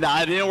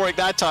 nah, it didn't work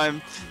that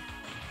time.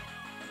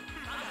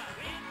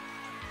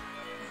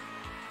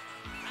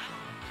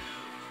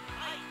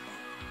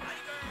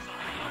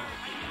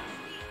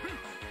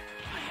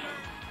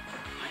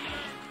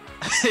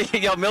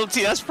 Yo, Milk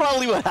Tea, that's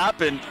probably what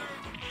happened.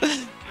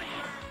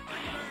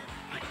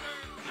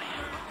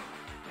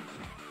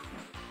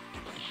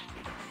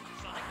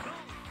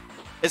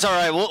 It's all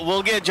right.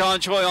 We'll get John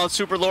Choi on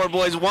Super Lord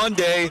Boys one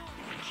day.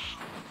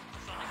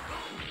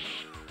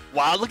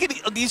 Wow, look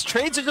at these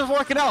trades are just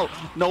working out.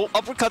 No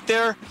uppercut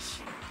there.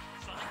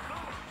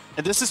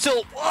 And this is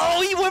still.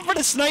 Oh, he went for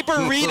the sniper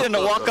read and the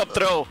walk-up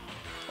throw.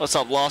 What's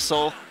up,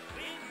 Lasso?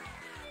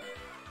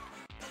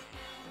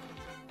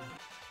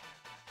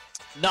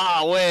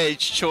 Nah, way,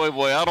 Choi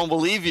Boy. I don't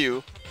believe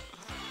you.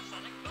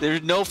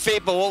 There's no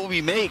fate but what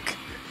we make.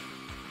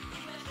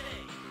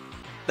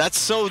 That's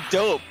so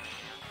dope.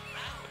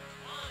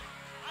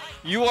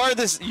 You are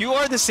the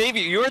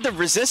savior. You are the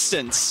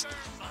resistance.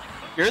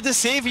 You're the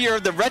savior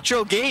of the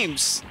retro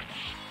games.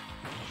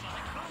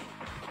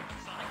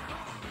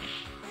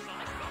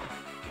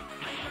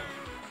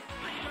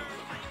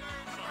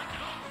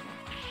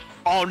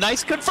 Oh,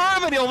 nice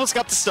confirm, and he almost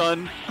got the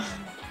stun.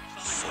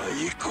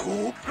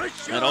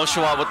 And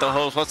Oshawott with the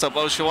host. What's up,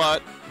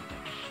 Oshawott?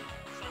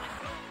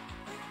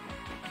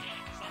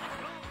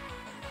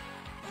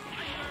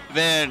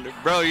 Man,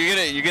 bro,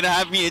 you're gonna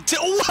have me into.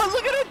 Oh, wow,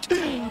 look at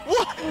it!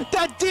 What?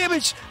 That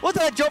damage! What,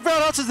 that jump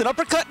roundhouse is an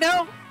uppercut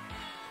now?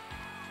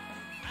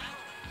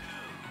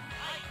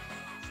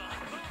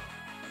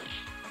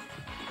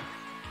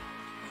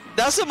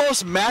 That's the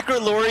most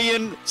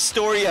Macrolorian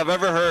story I've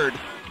ever heard.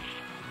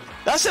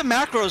 That's a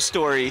macro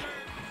story.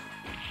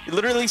 He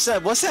literally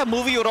said, what's that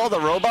movie with all the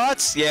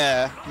robots?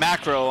 Yeah,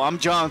 Macro. I'm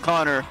John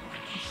Connor.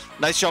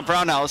 Nice jump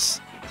roundhouse.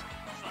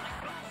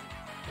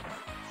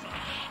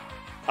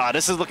 Ah,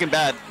 this is looking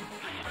bad.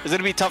 It's going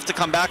to be tough to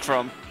come back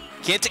from.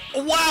 Can't take...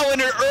 Wow,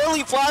 and an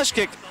early flash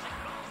kick.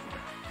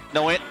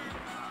 No, it...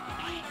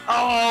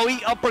 Oh,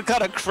 he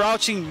uppercut a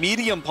crouching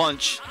medium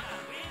punch.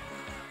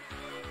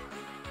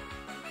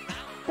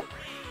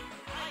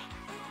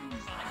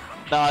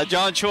 Nah,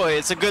 John Choi,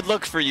 it's a good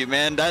look for you,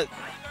 man.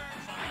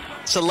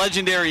 It's a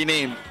legendary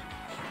name.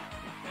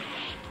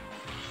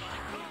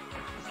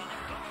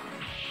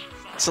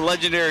 It's a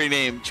legendary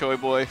name, Choi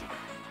boy.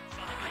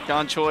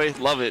 John Choi,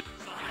 love it.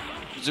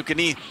 Bazooka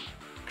knee.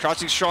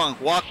 Crouching strong,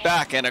 walk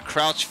back, and a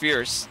crouch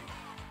fierce.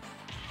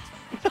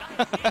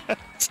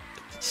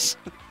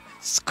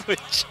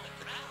 Squidge.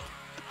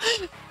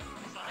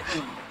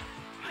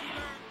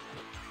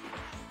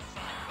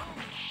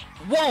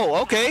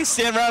 Whoa, okay,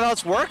 stand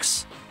roundhouse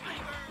works.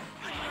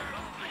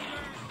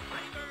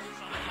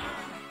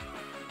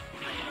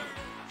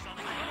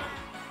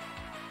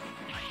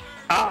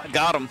 Ah,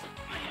 got him.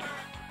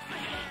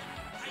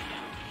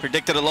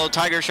 Predicted a low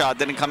tiger shot,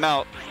 didn't come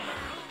out.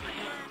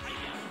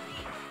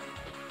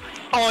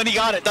 Oh, and he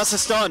got it. That's a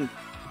stun.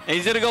 And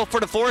he's gonna go for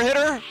the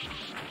 4-hitter?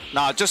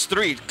 Nah, just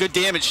 3. Good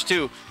damage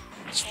too.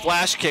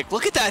 Flash kick.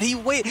 Look at that.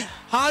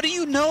 How do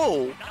you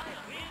know?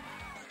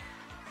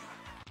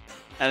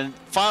 And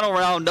final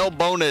round, no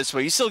bonus,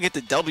 but you still get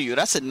the W.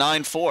 That's a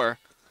 9-4.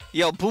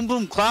 Yo, boom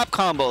boom clap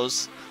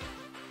combos.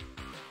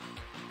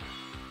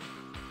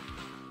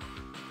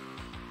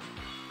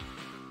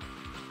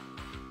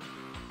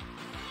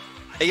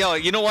 Hey, yo,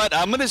 you know what?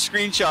 I'm gonna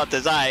screenshot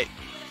this. I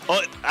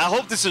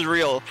hope this is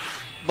real.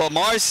 But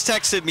Mars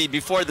texted me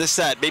before the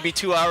set, maybe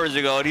 2 hours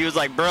ago, and he was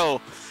like,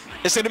 bro,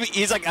 it's gonna be,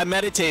 he's like, I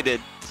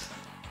meditated.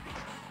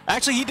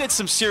 Actually, he did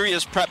some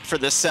serious prep for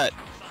this set.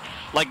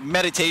 Like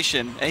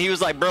meditation. And he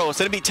was like, bro, it's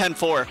gonna be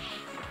 10-4.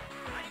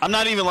 I'm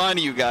not even lying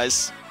to you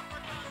guys.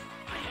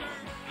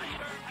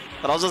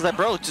 But I was just like,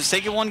 bro, just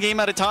take it one game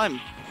at a time.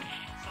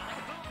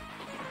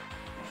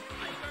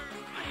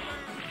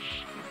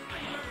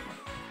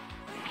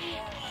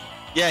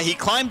 Yeah, he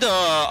climbed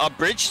a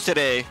bridge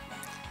today.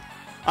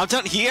 I'm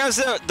telling you, he has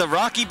the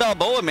Rocky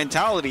Balboa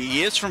mentality.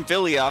 He is from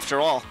Philly after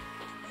all.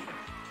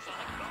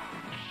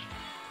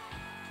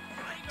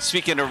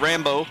 Speaking of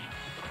Rambo,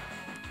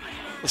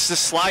 this is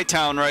Sly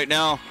Town right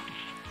now.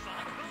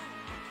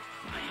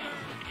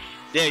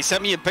 Yeah, he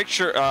sent me a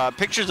picture,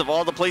 pictures of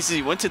all the places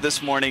he went to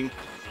this morning,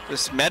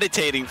 just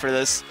meditating for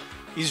this.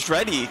 He's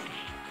ready.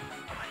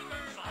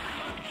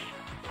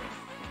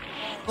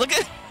 Look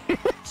at.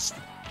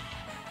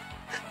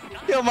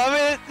 Yo,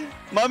 my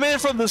man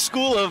from the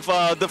school of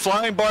the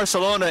Flying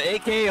Barcelona,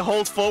 aka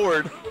Hold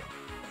Forward.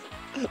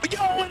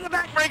 Yo, with the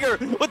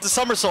backbreaker with the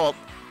somersault,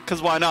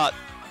 cause why not?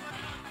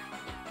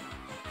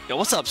 Yo,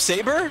 what's up,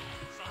 Saber?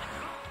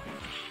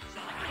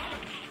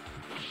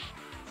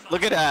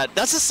 Look at that.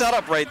 That's a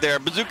setup right there.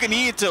 Bazooka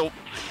knee to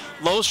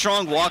low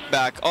strong walk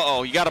back.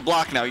 Uh-oh, you gotta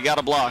block now. You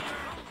gotta block.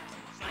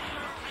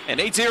 And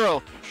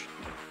 8-0.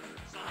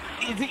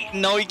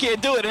 No, he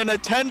can't do it. And a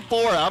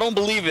 10-4. I don't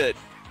believe it.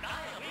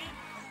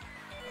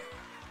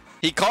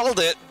 He called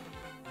it.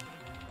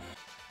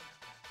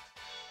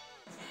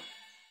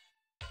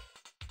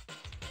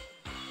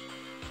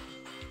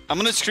 I'm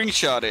gonna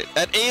screenshot it.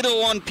 At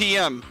 8:01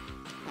 p.m.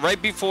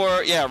 Right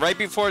before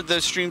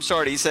the stream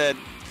started, he said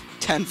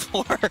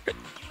 10-4.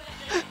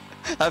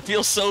 I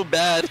feel so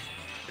bad.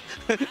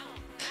 Because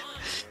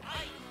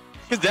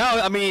now,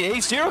 I mean,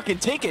 H-Zero can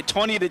take it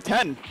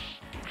 20-10.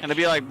 And I'd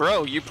be like,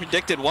 bro, you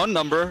predicted one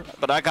number,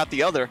 but I got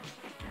the other.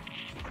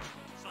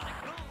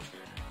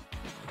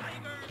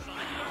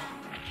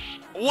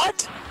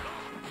 What?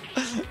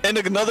 And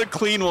another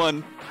clean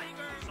one.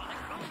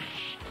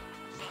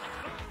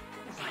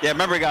 Yeah,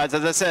 remember guys,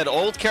 as I said,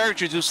 old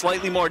characters do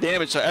slightly more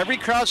damage, so every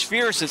crouch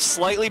fierce is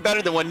slightly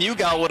better than what new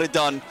Guile would have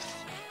done.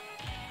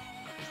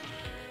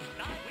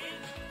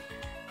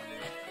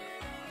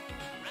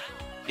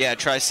 Yeah,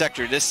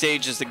 Trisector, this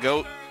stage is the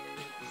GOAT.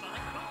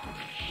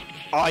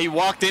 Oh, he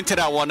walked into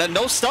that one.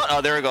 No stun. Oh,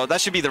 there we go.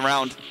 That should be the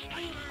round.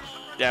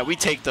 Yeah, we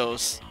take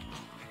those.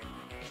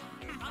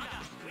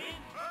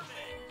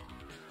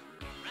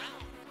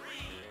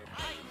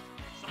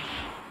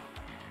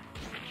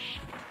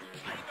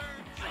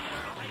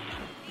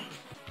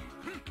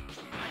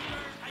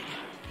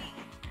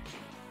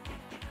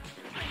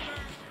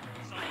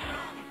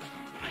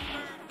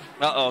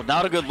 Uh-oh,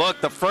 not a good look.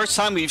 The first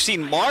time we've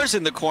seen Mars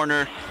in the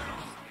corner.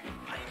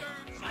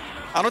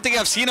 I don't think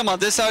I've seen him on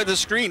this side of the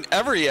screen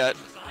ever yet.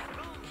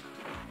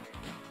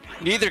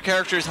 Neither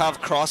characters have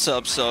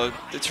cross-ups, so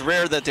it's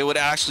rare that they would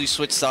actually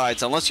switch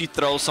sides, unless you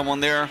throw someone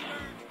there.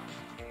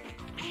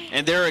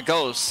 And there it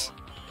goes.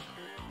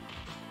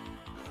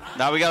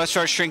 Now we gotta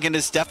start shrinking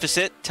this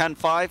deficit.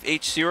 10-5,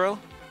 H-Zero.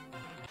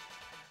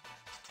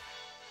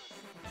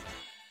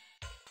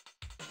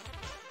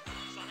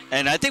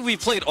 And I think we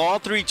played all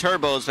three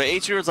turbos, but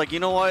H-Zero's like, you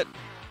know what?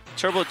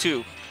 Turbo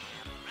 2.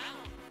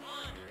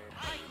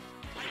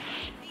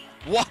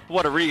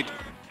 What a read.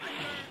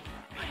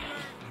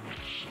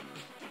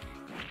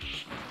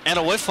 And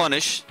a whiff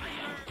punish.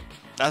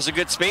 That was a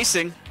good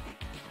spacing.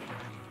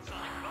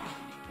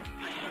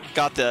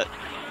 Got that.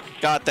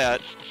 Got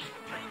that.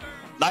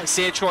 Nice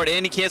sand short,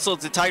 and he canceled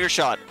the Tiger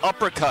shot.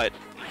 Uppercut.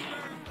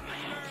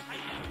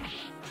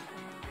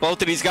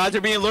 Both of these guys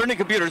are being learning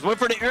computers. Went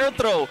for the air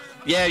throw.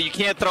 Yeah, you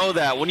can't throw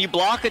that. When you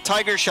block a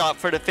Tiger shot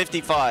for the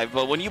 55,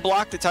 but when you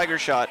block the Tiger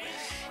shot,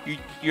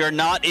 you're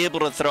not able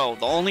to throw.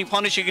 The only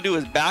punish you can do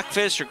is back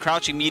fist or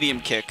crouching medium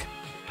kick.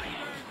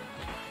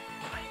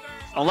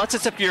 Unless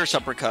it's a fierce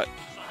uppercut.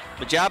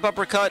 The jab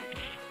uppercut,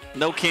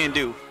 no can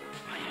do.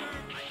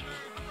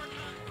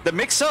 The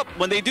mix-up,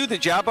 when they do the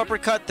jab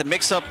uppercut, the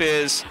mix-up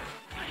is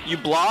you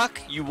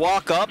block, you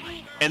walk up,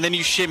 and then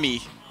you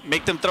shimmy.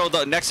 Make them throw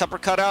the next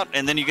uppercut out,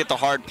 and then you get the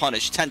hard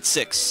punish.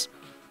 10-6.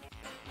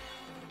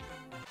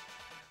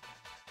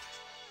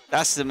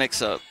 That's the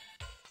mix-up.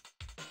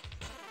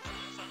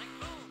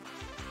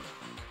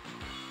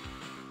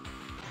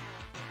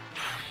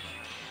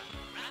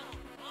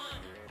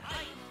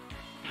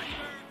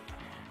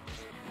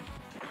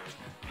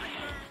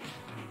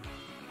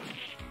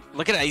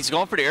 Look at that. He's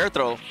going for the air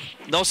throw.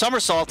 No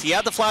somersault. He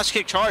had the flash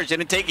kick charge.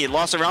 Didn't take it. He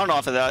lost a round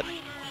off of that.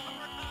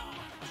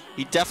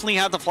 He definitely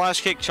had the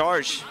flash kick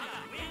charge.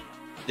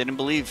 Didn't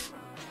believe.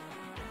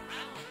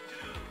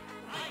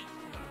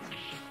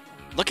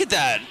 Look at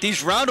that.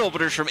 These round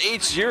openers from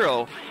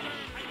H-Zero.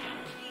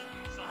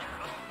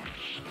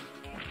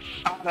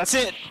 Oh, that's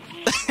it.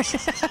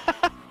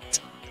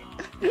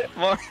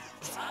 More.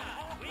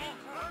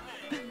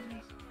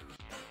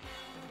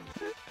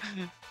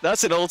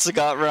 That's an old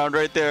Sagat round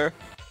right there.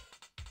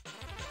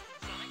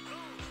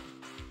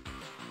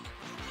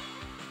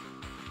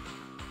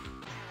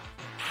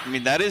 I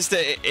mean, that is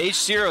the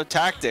H-Zero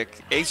tactic.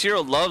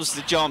 H-Zero loves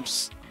the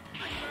jumps.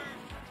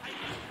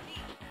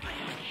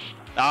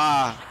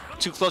 Ah,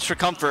 too close for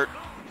comfort.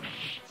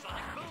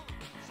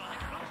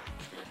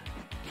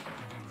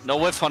 No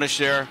whiff punish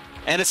there.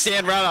 And a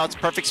stand round out. It's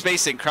perfect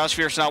spacing. Crouch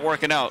fierce not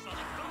working out.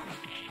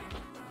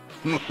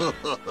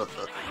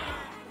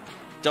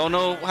 Don't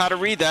know how to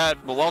read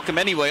that, but welcome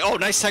anyway. Oh,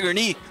 nice Tiger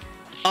knee.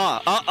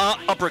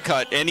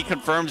 Uppercut. And he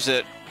confirms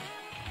it.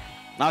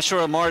 Not sure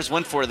what Mars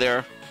went for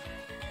there.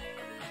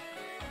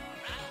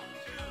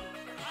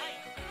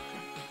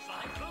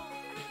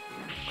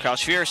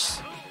 Crouch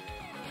fierce.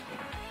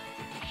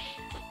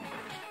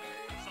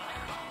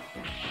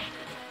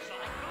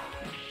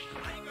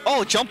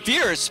 Oh, jump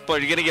fierce, but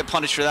you're gonna get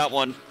punished for that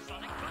one.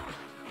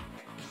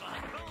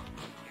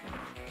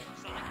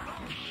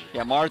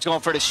 Yeah, Mars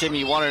going for the shimmy.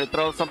 You wanted to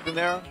throw something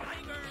there?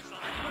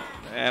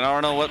 And I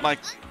don't know what my...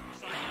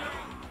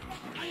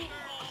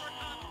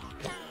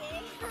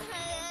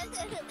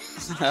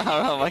 I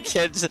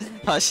don't know,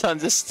 my son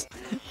just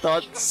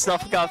thought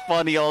stuff got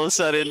funny all of a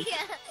sudden.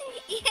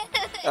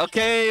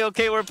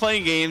 Okay, we're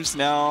playing games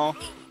now.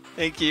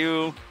 Thank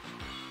you.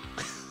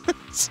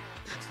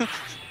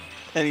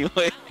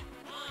 Anyway.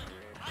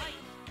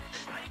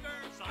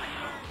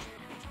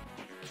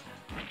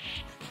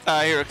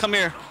 Here, come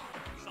here.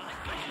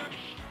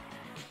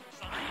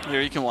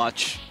 Here, you can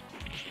watch.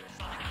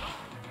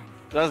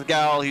 That's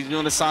Guile. He's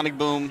doing a sonic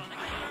boom.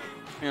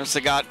 You know,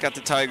 Sagat got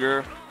the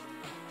Tiger.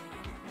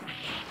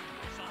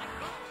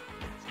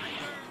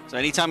 So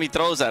anytime he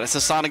throws that, it's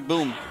a sonic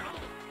boom.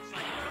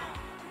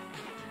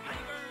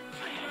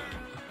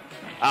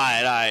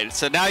 Alright.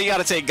 So now you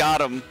gotta say got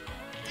him.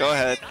 Go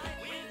ahead.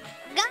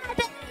 Got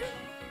him.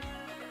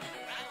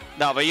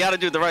 No, but you gotta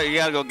do the right. You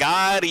gotta go,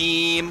 got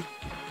him.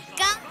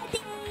 Got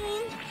him.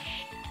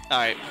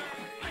 Alright.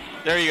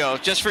 There you go.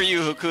 Just for you,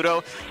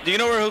 Hokuto. Do you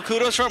know where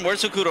Hokuto's from?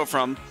 Where's Hokuto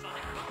from?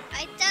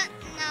 I don't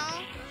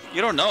know.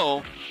 You don't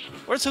know?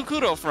 Where's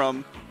Hokuto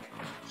from?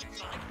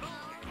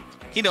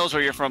 He knows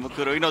where you're from,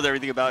 Hokuto. He knows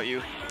everything about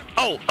you.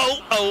 Oh!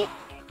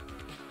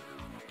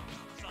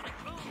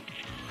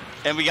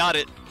 And we got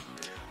it.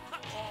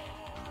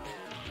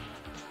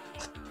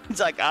 He's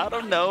like, I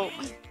don't know.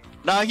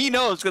 Nah, he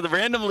knows, because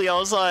randomly I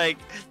was like,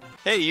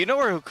 hey, you know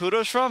where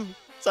Hokuto's from?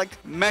 It's like,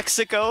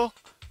 Mexico.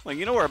 Like,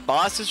 you know where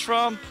Boss is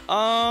from?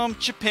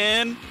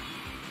 Japan.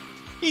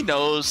 He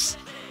knows.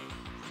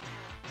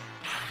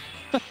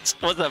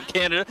 What's up,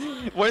 Canada?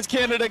 Where's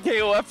Canada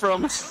KOF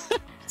from?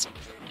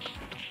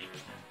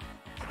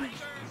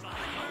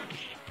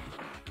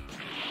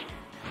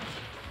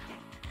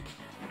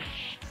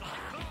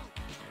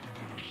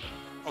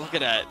 Look at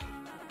that.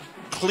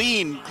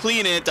 Clean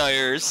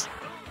anti-airs.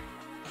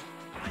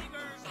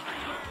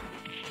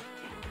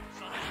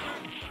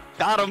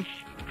 Got him.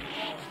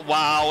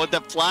 Wow, with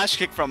the flash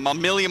kick from a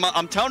million.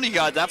 I'm telling you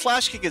guys, that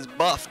flash kick is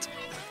buffed.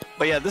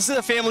 But yeah, this is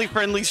a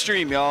family-friendly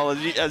stream, y'all.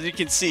 As you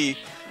can see.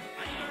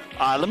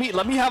 Let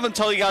me have him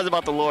tell you guys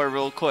about the lore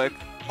real quick.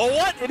 Oh,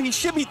 what? Did he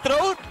shimmy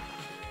throat?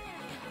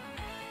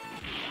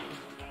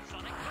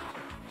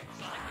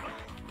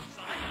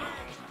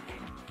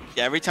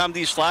 Yeah, every time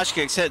these flash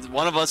kicks hit,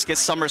 one of us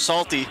gets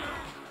somersaulty.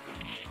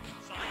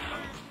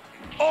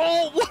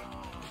 Oh, what?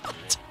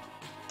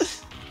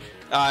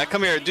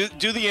 Come here.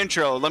 Do the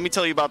intro. Let me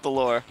tell you about the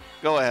lore.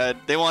 Go ahead.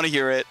 They want to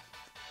hear it.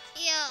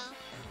 Yo,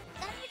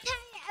 let me tell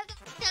you about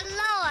the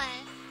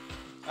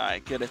Lord. All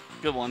right, get it.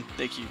 Good one.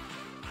 Thank you.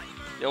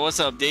 Yo, what's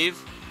up,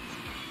 Dave?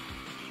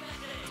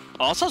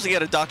 Oh, I'm supposed to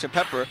get a Dr.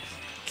 Pepper.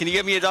 Can you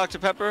get me a Dr.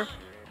 Pepper?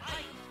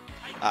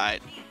 All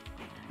right.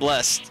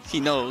 Blessed. He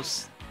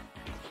knows.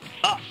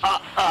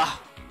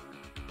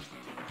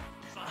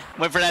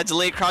 Went for that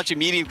delayed crouching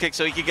medium kick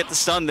so he could get the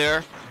stun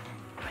there.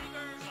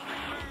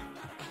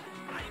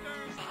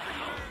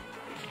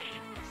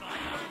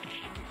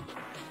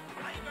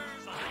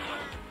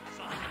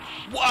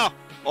 Wow!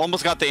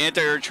 Almost got the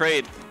anti-air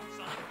trade.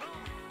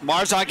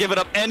 Mars not giving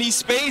up any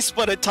space,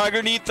 but a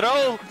Tiger knee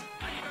throw.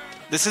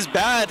 This is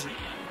bad.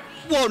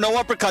 Whoa, no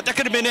uppercut. That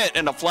could have been it.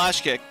 And a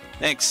flash kick.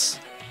 Thanks.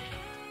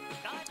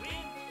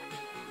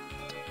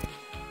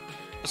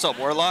 What's up,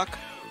 Warlock?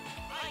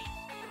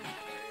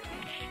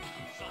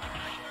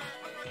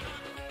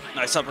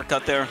 Nice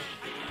uppercut there.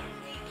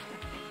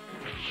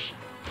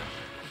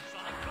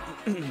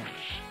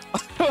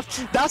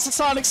 That's a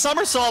Sonic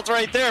somersault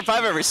right there if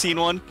I've ever seen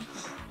one.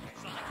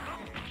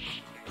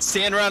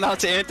 Stand around out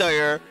to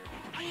anti-air.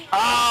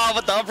 Ah,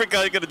 but the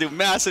uppercut is gonna do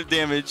massive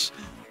damage.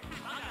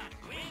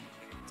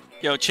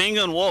 Yo, Chang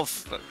and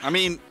Wolf. I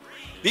mean,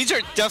 these are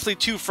definitely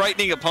two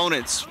frightening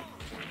opponents.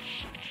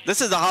 This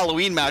is a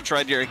Halloween match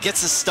right here. It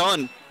gets a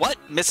stun. What?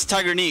 Missed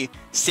Tiger knee.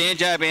 Stand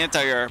jab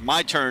anti-air.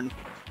 My turn.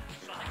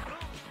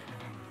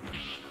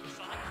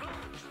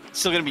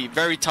 Still gonna be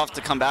very tough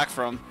to come back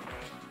from.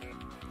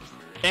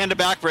 And a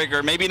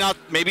backbreaker. Maybe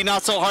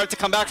not so hard to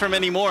come back from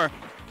anymore.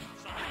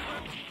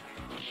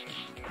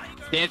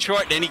 Stand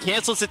short, and he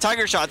cancels the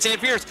Tiger shot.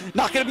 Stand fierce.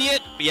 Not gonna be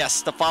it.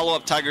 Yes, the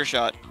follow-up Tiger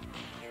shot.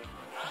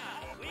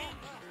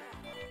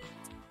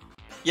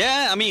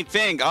 Yeah, I mean,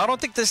 Fang, I don't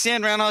think the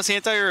stand roundhouse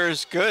anti-air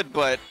is good,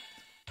 but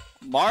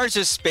Mars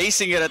is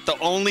spacing it at the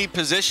only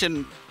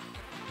position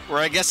where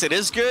I guess it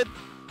is good.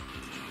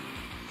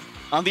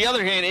 On the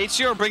other hand,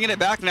 H-Zero bringing it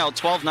back now,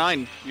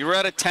 12-9. You were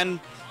at a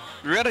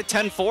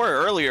 10-4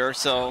 earlier,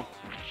 so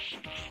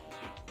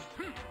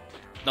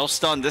no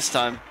stun this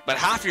time. But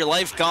half your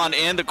life gone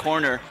and a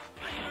corner.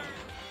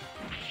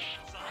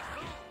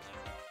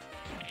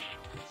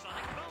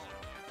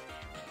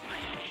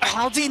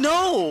 How'd he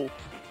know?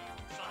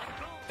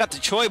 Got the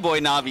Choi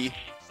Boy Navi. He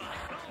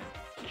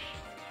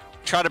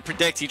tried to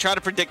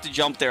predict the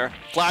jump there.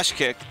 Flash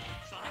kick.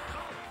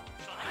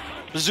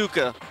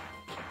 Bazooka.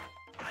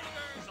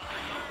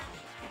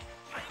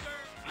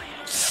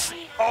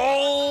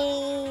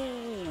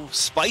 Oh,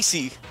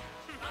 spicy.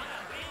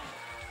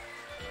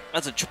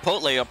 That's a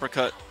Chipotle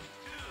uppercut.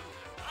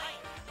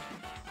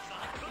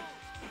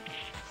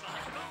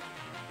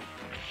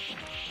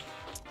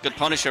 Good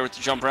punish there with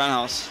the jump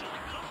roundhouse.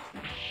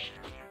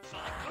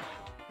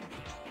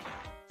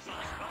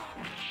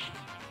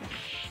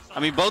 I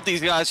mean, both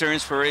these guys are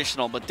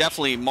inspirational, but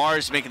definitely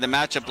Mars making the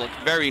matchup look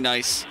very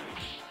nice.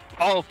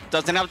 Oh,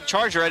 doesn't have the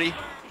charge ready.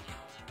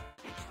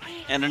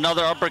 And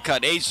another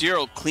uppercut.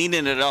 H-Zero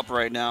cleaning it up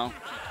right now.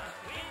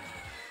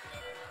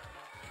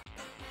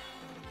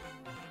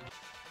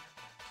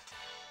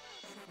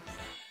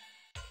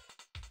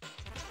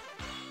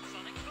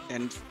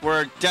 And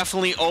we're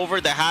definitely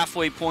over the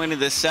halfway point of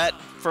this set.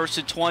 First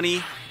to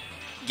 20.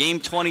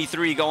 Game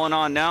 23 going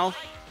on now.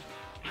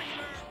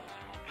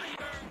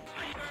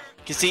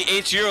 You can see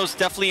H-Zero's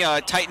definitely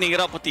tightening it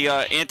up with the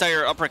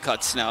anti-air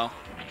uppercuts now.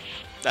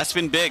 That's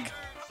been big.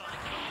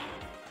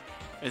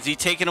 Is he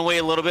taking away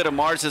a little bit of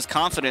Mars's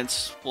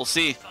confidence? We'll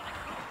see.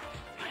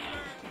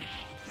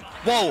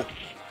 Whoa!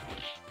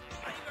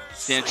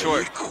 Stand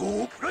short.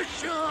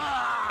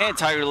 And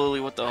Tiger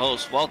Lily with the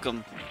host.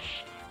 Welcome.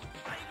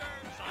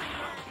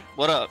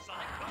 What up?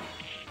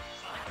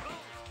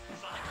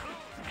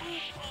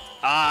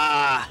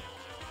 Ah!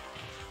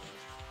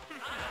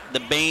 The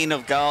bane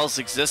of Guile's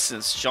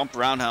existence. Jump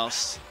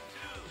roundhouse.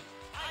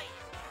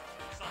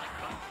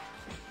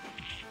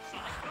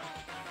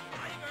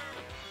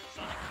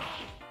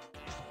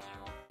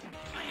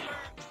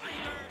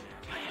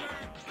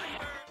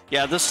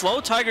 Yeah, the slow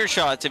Tiger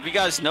shots, if you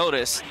guys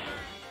notice,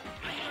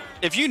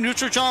 if you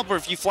neutral jump or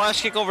if you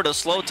flash kick over the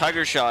slow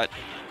Tiger shot,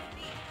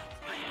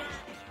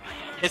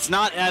 it's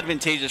not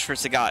advantageous for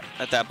Sagat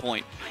at that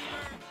point.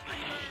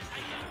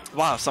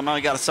 Wow, somehow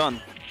he got a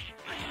stun.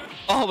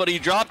 Oh, but he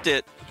dropped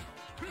it.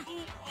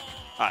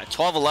 All right,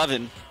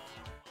 12-11.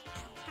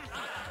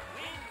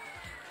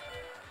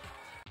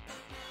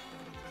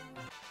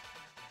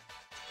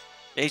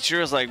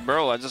 H-Zero's like,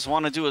 bro, I just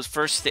want to do his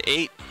first to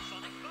 8.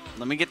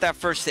 Let me get that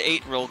first to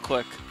 8 real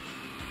quick.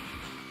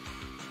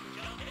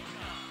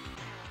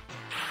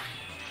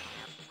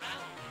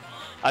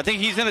 I think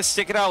he's going to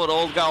stick it out with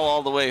old Guile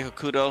all the way,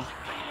 Hakuto.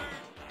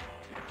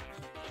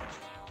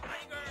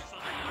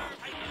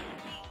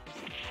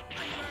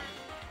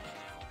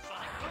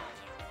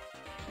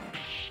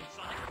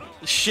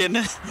 Shin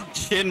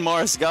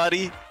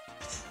MarsGatti.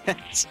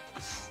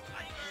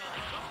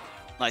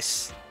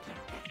 Nice.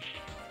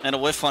 And a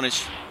whiff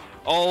punish.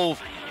 Oh,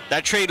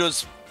 that trade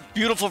was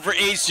beautiful for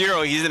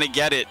H-Zero. He's going to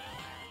get it.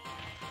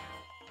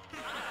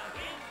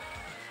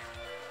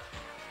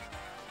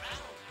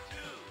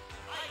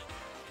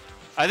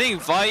 I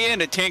think Vaya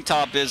in a tank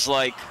top is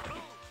like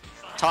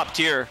top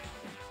tier.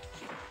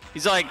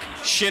 He's like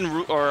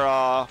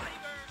or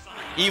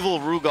Evil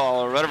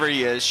Rugal or whatever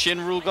he is. Shin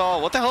Rugal.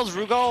 What the hell is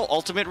Rugal?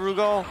 Ultimate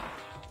Rugal?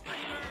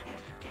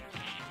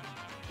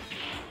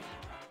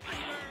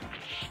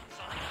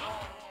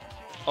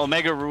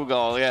 Omega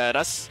Rugal. Yeah,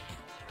 that's...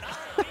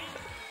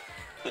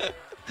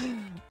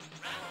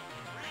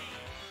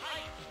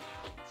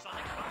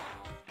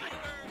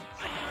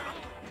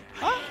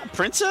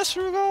 Princess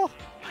Rugal?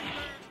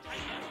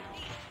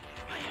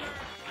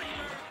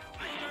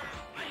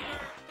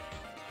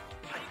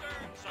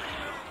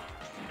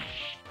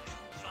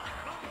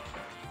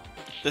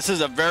 This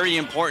is a very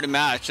important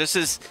match. This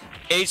is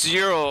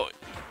H-Zero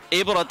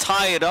able to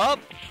tie it up,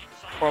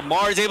 or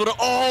Mars able to...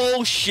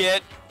 Oh,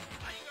 shit.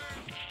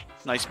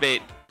 Nice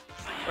bait.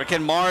 Or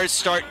can Mars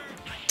start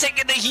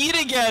taking the heat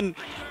again?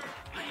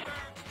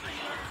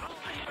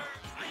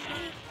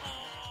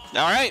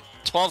 All right,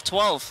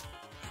 12-12.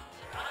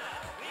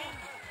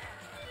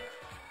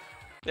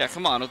 Yeah,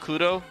 come on,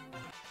 Okudo.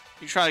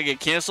 You trying to get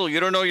canceled?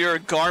 You don't know your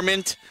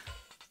garment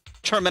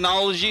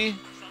terminology?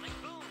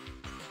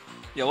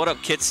 Yo, what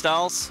up, Kit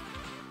Styles?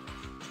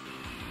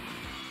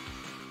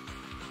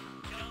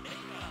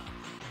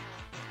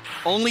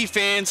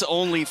 OnlyFans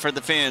only for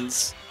the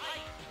fans.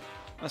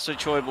 That's what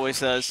Choi Boy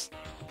says.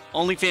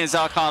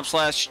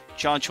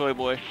 OnlyFans.com/John Choi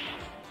Boy.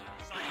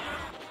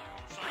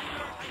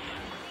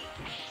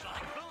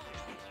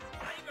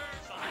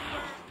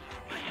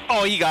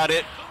 Oh, he got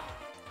it.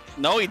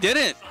 No, he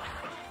didn't.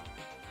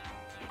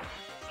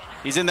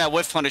 He's in that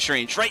whiff punish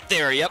range. Right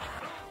there, yep.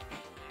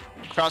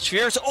 Crouch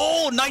Fierce.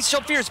 Oh, nice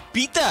jump Fierce.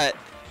 Beat that.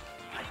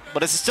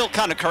 But it's still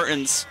kind of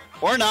curtains.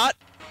 Or not.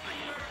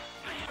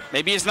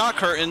 Maybe it's not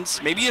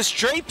curtains. Maybe it's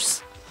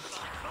drapes.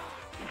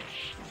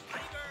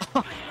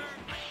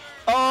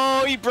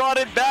 Oh, he brought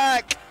it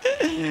back.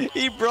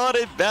 He brought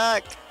it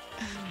back.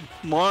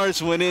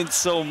 Mars went in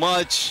so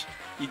much.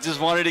 He just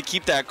wanted to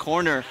keep that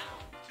corner.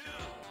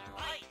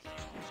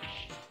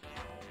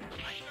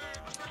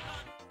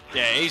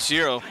 Yeah,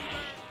 H-Zero.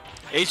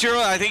 H-Zero,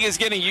 I think, is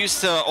getting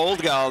used to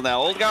Old Guile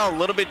now. Old Guile, a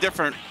little bit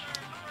different.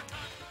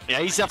 Yeah,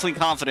 he's definitely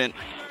confident.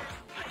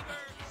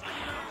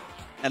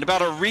 And about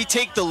to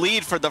retake the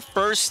lead for the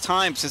first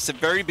time since the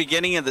very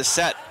beginning of the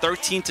set,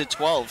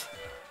 13-12.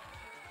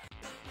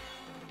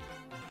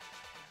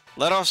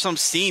 Let off some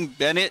steam,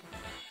 Bennett.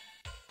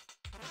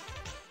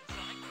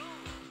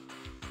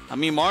 I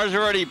mean, Mars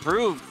already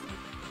proved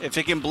if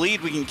it can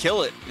bleed, we can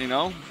kill it, you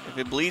know? If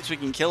it bleeds, we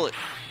can kill it.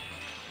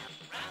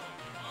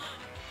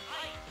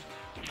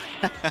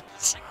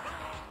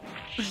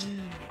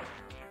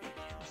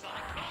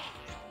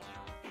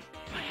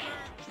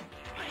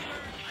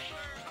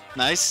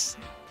 Nice.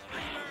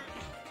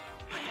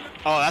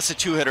 Oh, that's a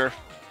two-hitter.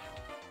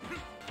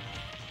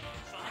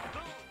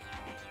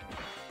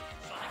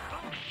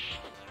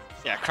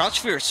 Yeah, Crouch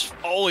Fierce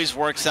always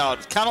works out.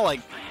 It's kind of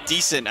like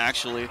decent,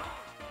 actually.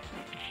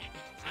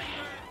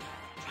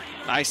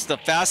 Nice, the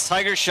fast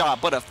Tiger shot,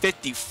 but a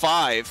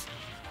 55.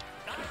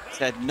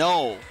 Said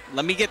no.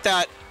 Let me get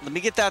that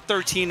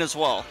 13 as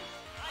well.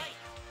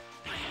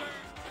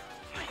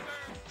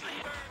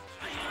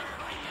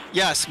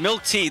 Yes,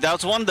 Milk Tea. That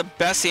was one of the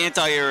best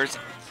anti-airs.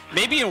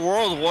 Maybe in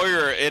World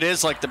Warrior, it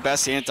is like the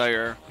best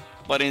anti-air.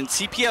 But in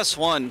CPS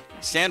 1,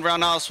 Sand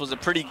Roundhouse was a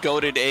pretty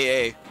goated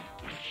AA.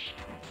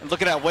 And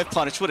look at that whip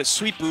punish. What a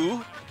sweet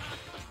boo.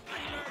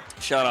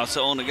 Shout out to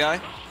Ona guy.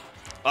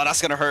 Oh,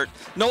 that's going to hurt.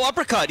 No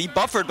uppercut. He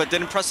buffered but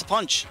didn't press the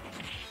punch.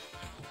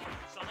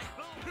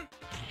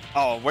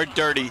 Oh, we're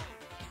dirty.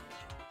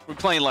 We're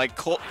playing like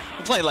Cole.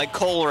 We're playing like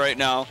Cole right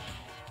now.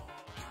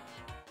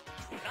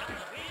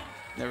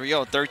 There we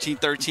go,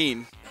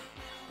 13-13.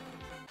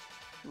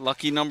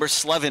 Lucky number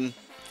Slevin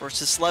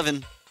versus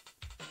Slevin.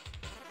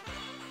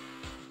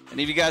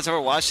 Any of you guys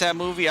ever watched that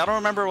movie? I don't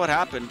remember what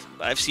happened.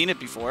 I've seen it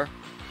before.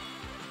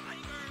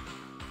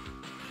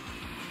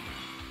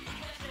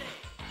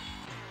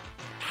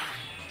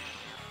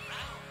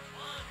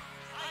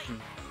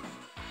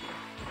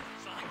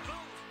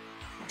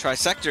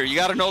 Trisector, you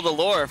gotta know the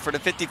lore for the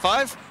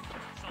 55.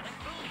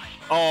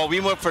 Oh, we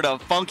went for the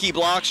funky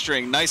block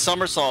string. Nice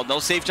somersault. No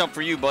safe jump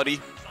for you, buddy.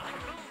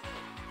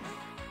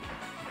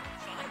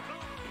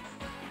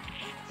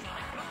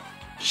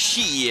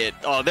 Shit.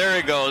 Oh, there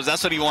it goes.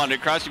 That's what he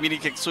wanted. Crouch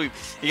immediate kick sweep.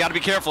 You gotta be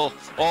careful.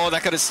 Oh,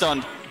 that could have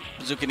stunned.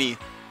 Bazooka knee.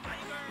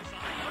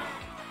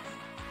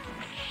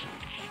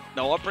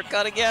 No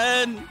uppercut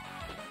again.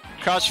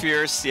 Crouch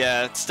Fierce.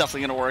 Yeah, it's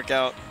definitely gonna work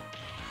out.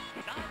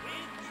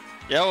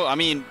 Yo, I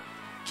mean,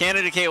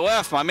 Canada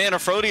KOF, my man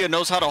Aphrodia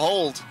knows how to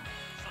hold.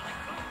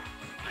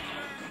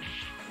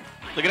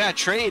 Look at that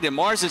trade. In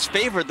Mars'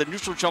 favor, the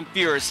neutral jump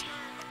Fierce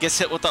gets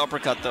hit with the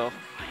uppercut, though.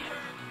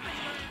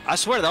 I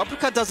swear, the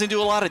uppercut doesn't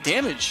do a lot of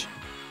damage.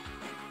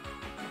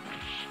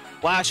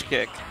 Flash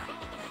kick.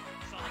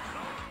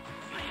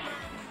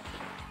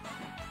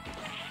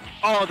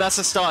 Oh, that's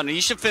a stun.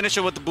 You should finish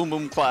it with the boom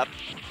boom clap.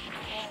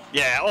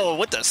 Yeah, oh,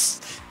 with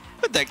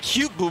that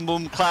cute boom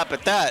boom clap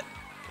at that.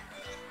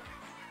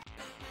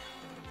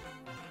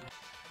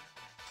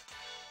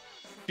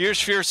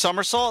 Fierce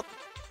somersault.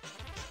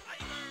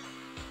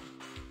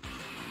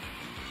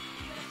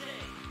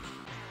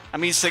 I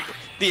mean,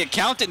 the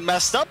accountant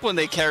messed up when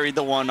they carried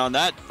the one on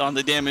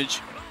the damage.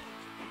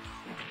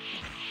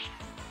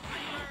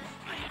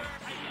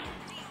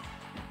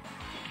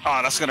 Oh,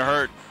 that's gonna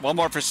hurt. One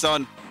more for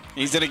stun.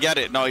 He's gonna get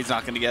it. No, he's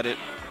not gonna get it.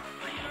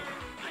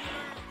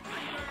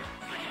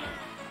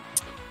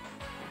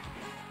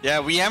 Yeah,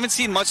 we haven't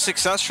seen much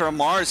success from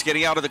Mars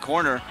getting out of the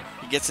corner.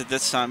 He gets it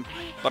this time,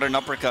 but an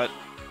uppercut.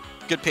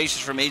 Good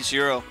patience from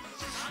H-Zero.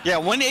 Yeah,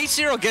 when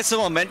H-Zero gets the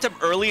momentum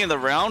early in the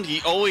round,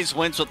 he always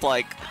wins with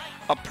like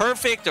a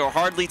perfect or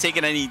hardly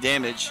taking any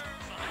damage.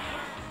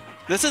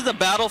 This is the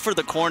battle for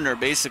the corner,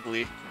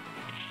 basically.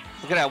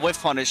 Look at that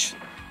whiff punish.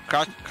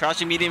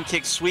 Crouching medium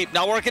kick sweep,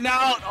 not working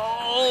out.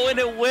 Oh, and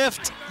it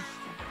whiffed.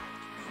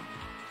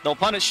 No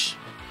punish.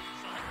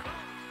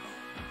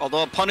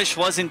 Although a punish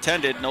was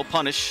intended, no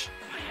punish.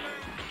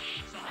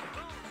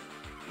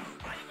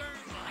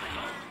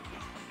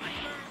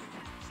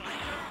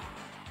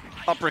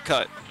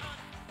 Uppercut.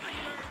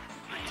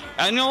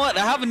 And you know what?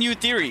 I have a new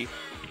theory.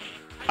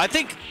 I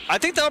think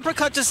the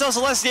uppercut just does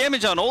less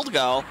damage on old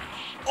Guile.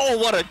 Oh,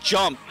 what a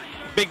jump.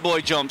 Big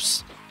boy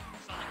jumps.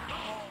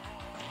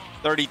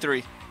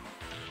 33.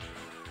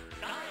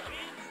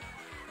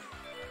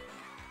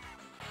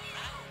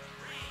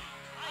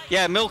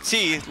 Yeah, milk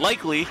tea,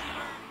 likely.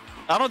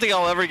 I don't think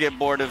I'll ever get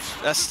bored of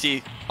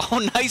ST.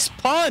 Oh, nice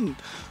pun.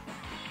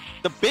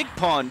 The big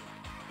pun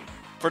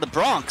for the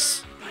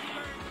Bronx.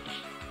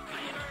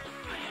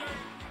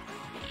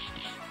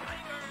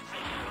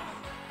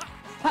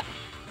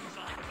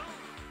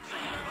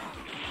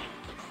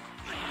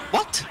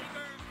 What?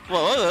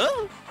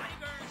 Whoa.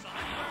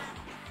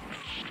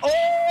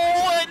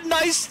 Oh,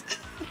 nice.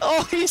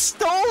 Oh, he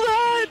stole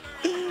that.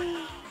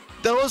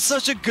 That was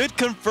such a good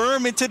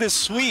confirm into the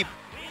sweep.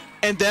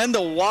 And then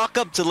the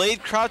walk-up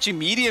delayed crouching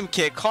medium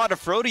kick caught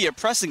Afrodia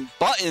pressing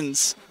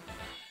buttons.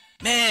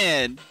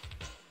 Man.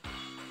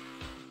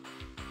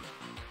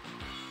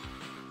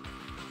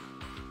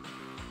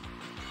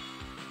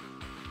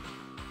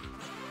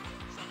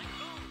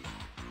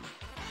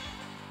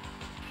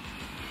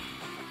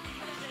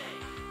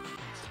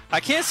 I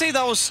can't say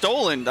that was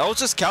stolen. That was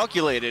just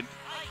calculated.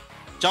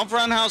 Jump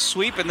roundhouse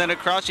sweep and then a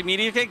crouching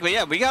medium kick. But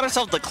yeah, we got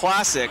ourselves the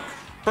classic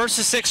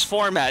versus 6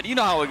 format. You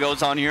know how it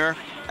goes on here.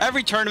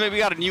 Every tournament we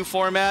got a new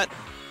format.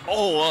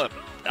 Oh,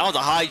 that was a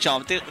high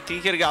jump. I think he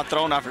could have got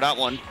thrown after that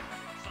one.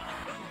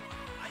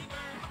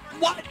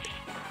 What?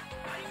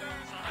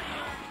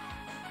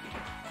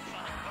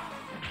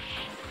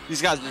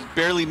 These guys just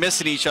barely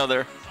missing each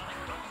other.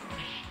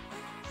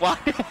 Why?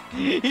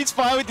 He's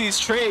fine with these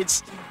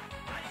trades.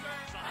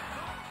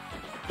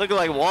 Looking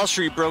like Wall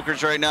Street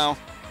brokers right now.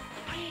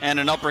 And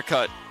an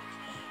uppercut.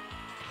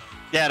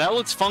 Yeah, that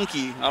looks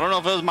funky. I don't know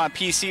if it was my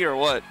PC or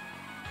what.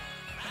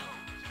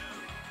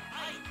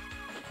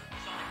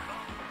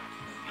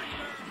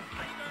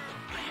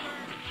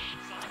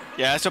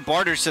 Yeah, it's a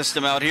barter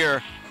system out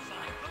here.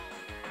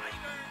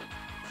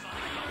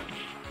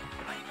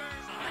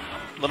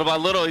 Little by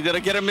little, you gotta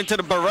get him into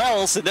the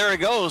barrels, and there it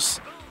goes.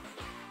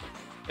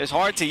 It's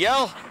hard to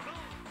yell.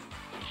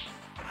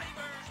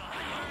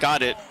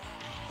 Got it.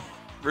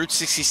 Route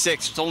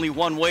 66. It's only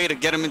one way to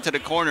get him into the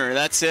corner.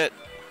 That's it.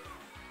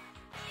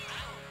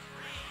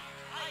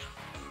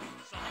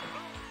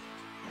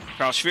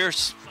 Crouch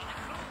fierce.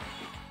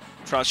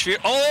 Crouch fierce.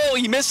 Oh,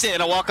 he missed it,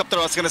 and a walk-up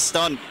throw. It's gonna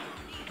stun.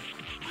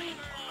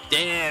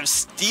 Damn,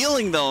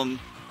 stealing them.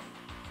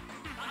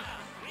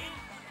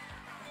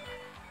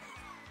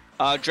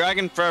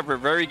 Dragon Forever,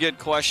 very good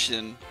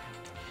question.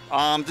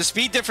 The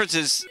speed difference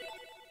is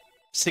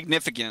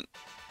significant.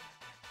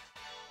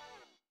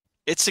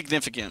 It's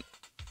significant.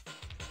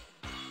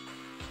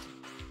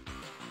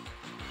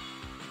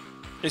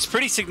 It's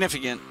pretty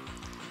significant.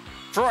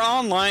 For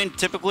online,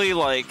 typically,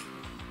 like,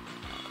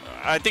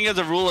 I think as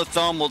a rule of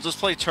thumb, we'll just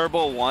play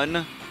Turbo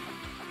 1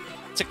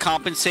 to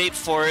compensate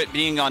for it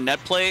being on net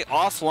play.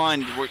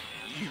 Offline,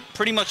 you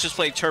pretty much just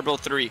play Turbo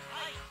 3.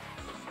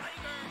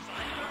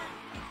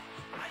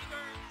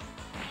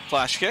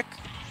 Flash kick.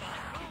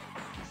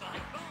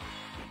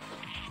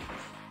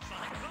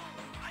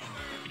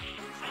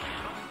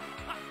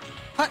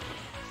 What?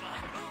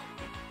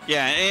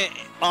 Yeah,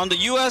 on the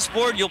US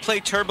board, you'll play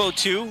Turbo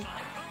 2.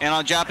 And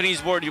on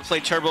Japanese board, you play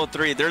Turbo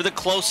 3. They're the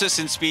closest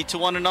in speed to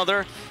one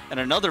another. And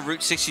another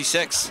Route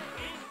 66.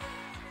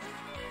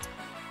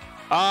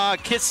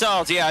 Kit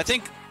styles, yeah, I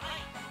think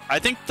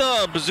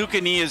the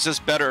bazooka knee is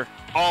just better.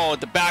 Oh,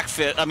 the back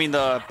fit, I mean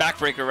the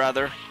backbreaker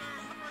rather.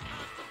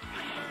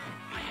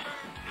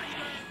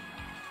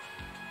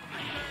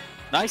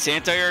 Nice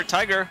anti-air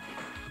Tiger.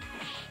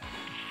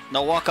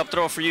 No walk-up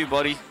throw for you,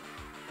 buddy.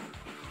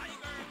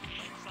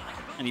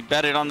 And he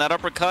bet it on that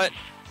uppercut.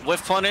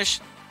 Whiff punish.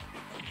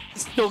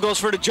 Still goes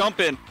for the jump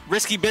in.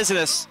 Risky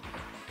business.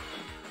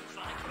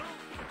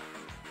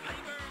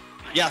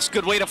 Yes,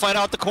 good way to fight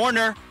out the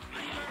corner.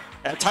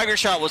 That Tiger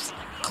shot was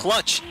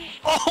clutch.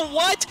 Oh,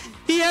 what?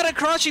 He had a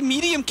crouching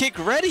medium kick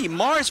ready.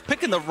 Mars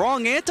picking the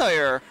wrong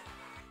anti-air.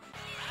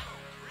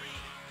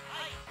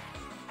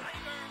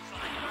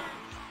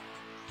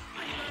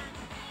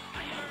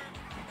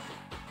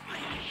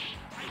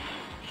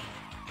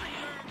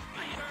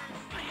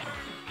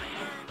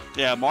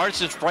 Yeah,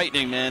 Mars is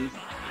frightening, man.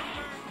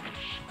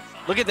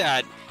 Look at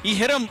that. He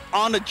hit him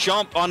on a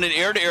jump, on an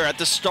air-to-air at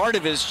the start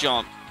of his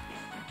jump.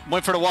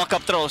 Went for the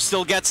walk-up throw,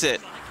 still gets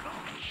it.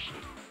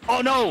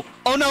 Oh, no!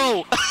 Oh,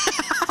 no!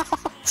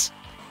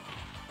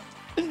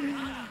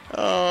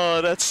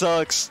 Oh, that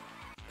sucks.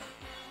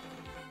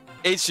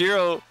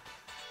 H-Zero.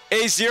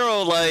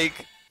 H-Zero,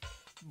 like,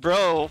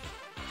 bro.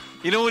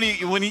 You know when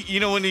you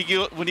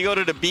go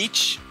to the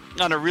beach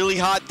on a really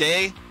hot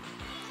day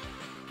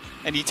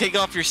and you take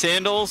off your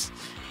sandals,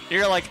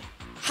 you're like,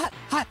 hot,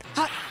 hot,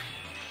 hot.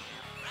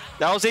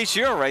 That was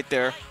H-Zero right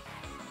there.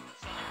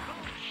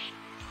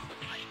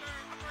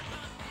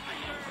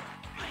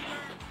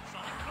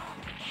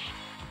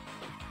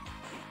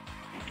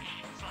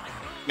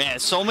 Man,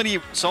 so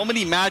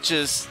many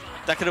matches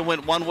that could have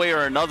went one way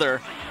or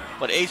another,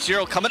 but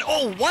H-Zero coming.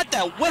 Oh, what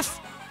that whiff!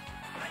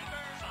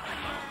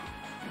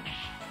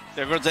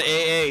 There goes the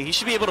AA. He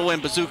should be able to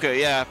win Bazooka.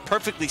 Yeah,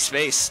 perfectly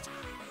spaced.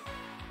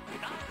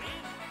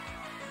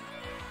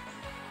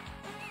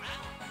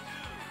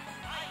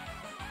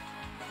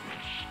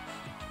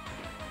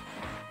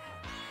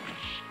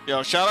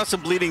 Yo, shout out to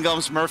Bleeding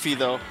Gums Murphy,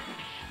 though.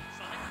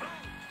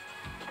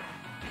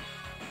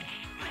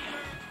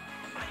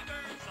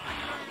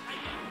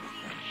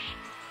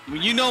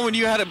 You know when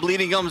you had a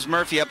Bleeding Gums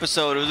Murphy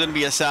episode, it was going to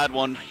be a sad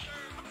one.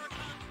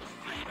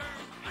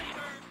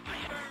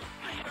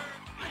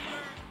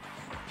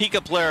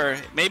 Pika player,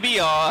 maybe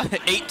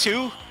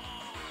 8-2?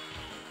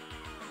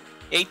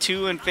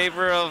 8-2 in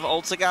favor of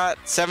Old Sagat,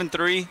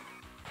 7-3.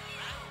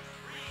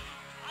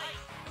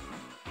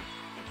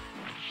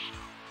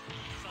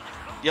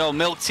 Yo,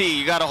 Milk Tea,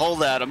 you gotta hold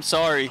that. I'm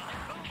sorry.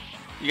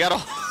 You gotta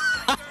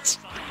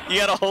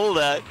hold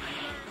that.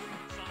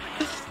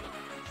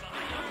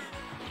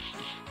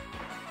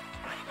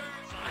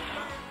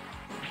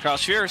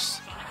 Crouch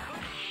fierce.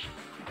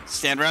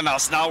 Stand around now.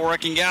 It's not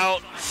working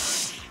out.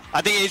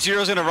 I think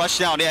H-Zero's gonna rush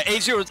down. Yeah,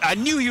 H-Zero. I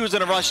knew he was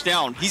gonna rush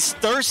down. He's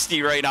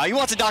thirsty right now. He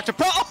wants a Dr.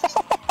 Pepper.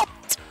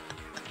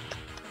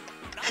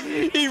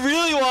 He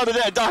really wanted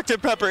that Dr.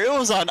 Pepper. It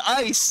was on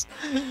ice.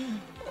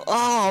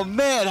 Oh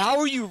man, how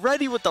are you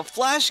ready with the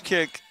flash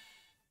kick?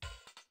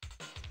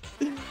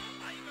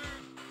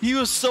 He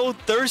was so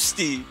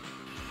thirsty.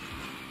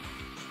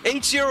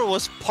 H-Zero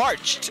was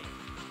parched.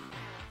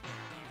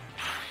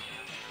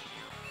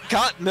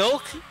 Got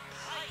milk?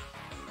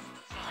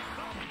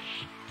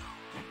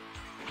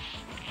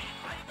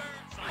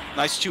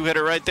 Nice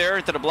two-hitter right there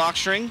into the block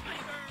string.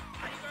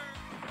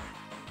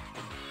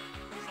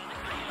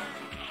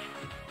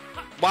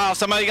 Wow,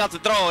 somebody got the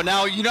throw.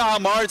 Now you know how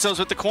Mars does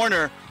with the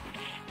corner.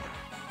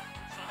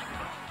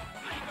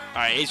 All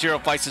right, H-Zero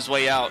fights his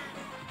way out.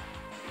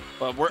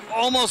 But we're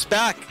almost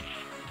back. All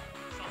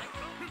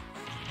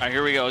right,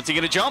 here we go. Is he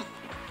going to jump?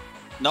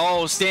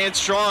 No, stand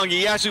strong.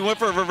 He actually went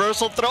for a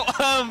reversal throw.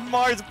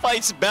 Mars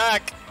fights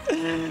back.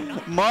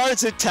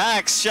 Mars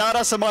attacks. Shout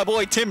out to my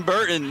boy Tim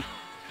Burton.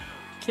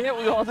 Can't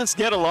we all just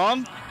get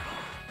along?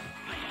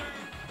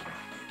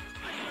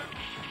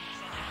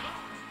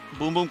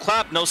 Boom, boom,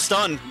 clap. No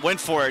stun. Went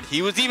for it.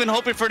 He was even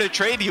hoping for the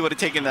trade. He would have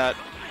taken that.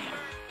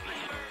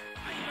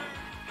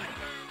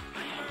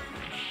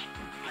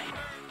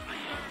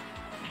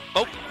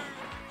 Oh.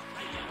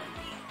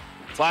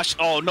 Flash.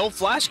 Oh, no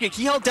flash kick.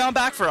 He held down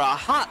back for a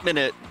hot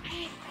minute.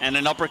 And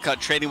an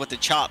uppercut trading with the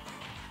chop.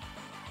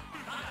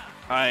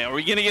 All right, are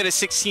we going to get a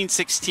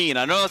 16-16?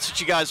 I know that's what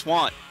you guys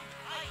want.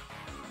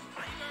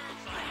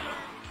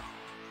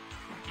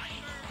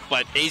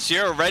 But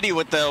H-Zero ready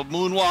with the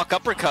moonwalk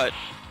uppercut.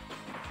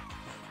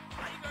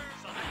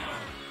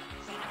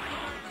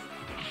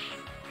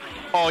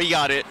 Oh, he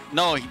got it.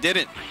 No, he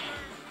didn't.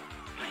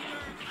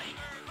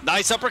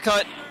 Nice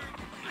uppercut.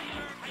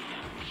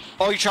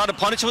 Oh, he tried to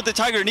punish it with the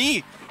Tiger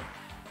knee.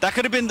 That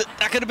could have been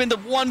the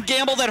one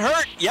gamble that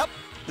hurt. Yep,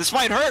 this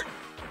might hurt.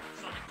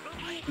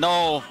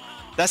 No,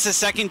 that's the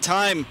second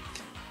time.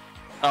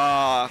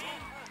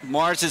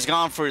 Mars has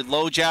gone for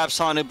low jab,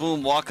 sonic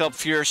boom, walk up,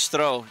 fierce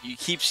throw. You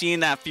keep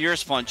seeing that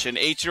fierce punch, and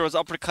H-Zero's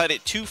uppercut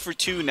at 2 for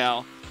 2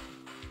 now.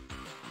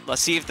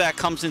 Let's see if that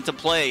comes into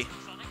play.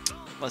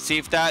 Let's see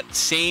if that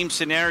same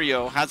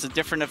scenario has a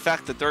different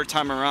effect the third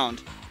time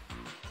around.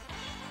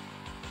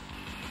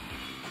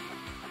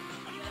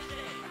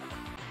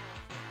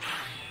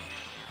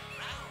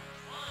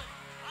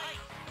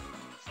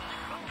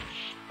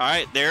 All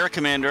right, there,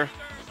 Commander.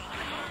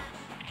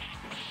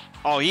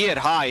 Oh, he hit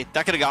high.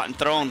 That could have gotten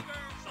thrown.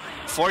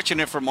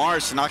 Fortunate for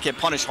Mars to not get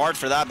punished hard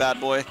for that bad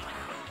boy.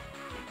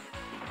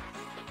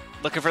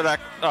 Looking for that,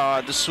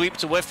 the sweep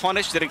to whiff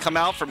punish. Didn't come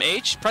out from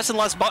H. Pressing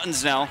less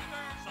buttons now.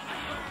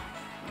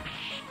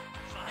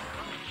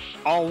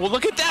 Oh, well,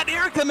 look at that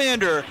Air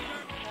Commander.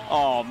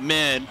 Oh,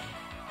 man.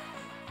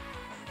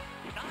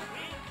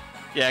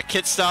 Yeah,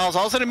 Kit Styles.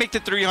 I was going to make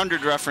the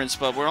 300 reference,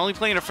 but we're only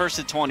playing a first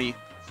to 20.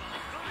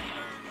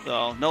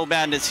 So, no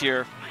madness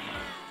here.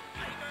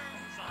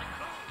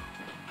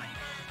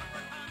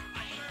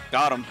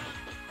 Got him.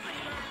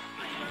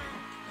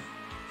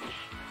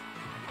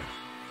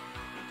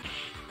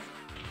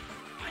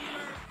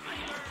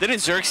 Didn't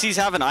Xerxes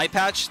have an eye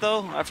patch,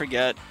 though? I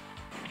forget.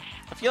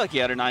 feel like he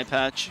had an eye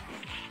patch.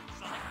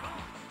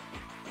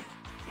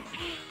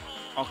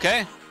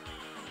 Okay.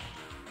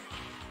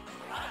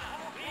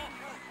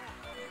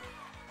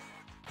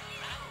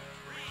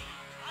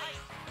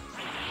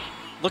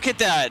 Look at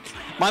that.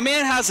 My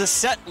man has a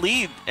set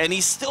lead, and he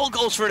still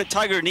goes for the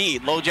Tiger knee.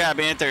 Low jab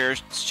anti-air.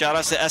 Shout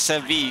out to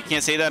SFV. You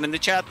can't say that in the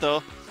chat,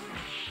 though.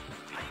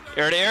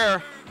 Air to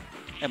air.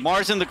 And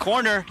Mars in the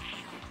corner.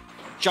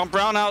 Jump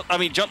round out. I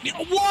mean, jump.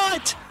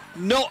 What?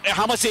 No.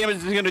 How much damage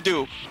is he going to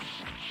do?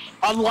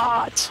 A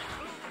lot.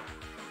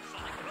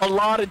 A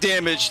lot of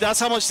damage.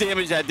 That's how much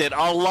damage that did.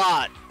 A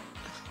lot.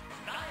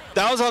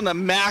 That was on the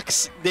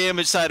max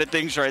damage side of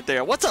things right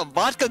there. What's a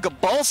vodka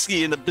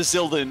Gabalski in the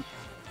Bazildan?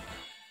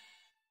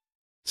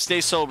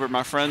 Stay sober,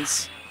 my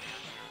friends.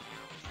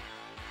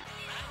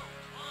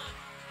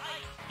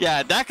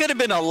 Yeah, that could have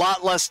been a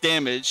lot less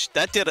damage.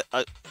 That did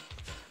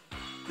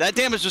that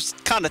damage was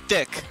kind of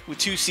thick with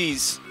 2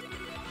 C's.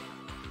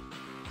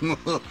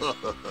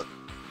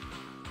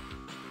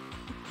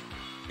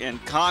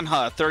 And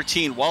Kanha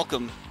 13,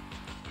 welcome.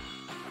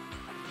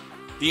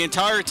 The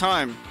entire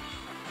time,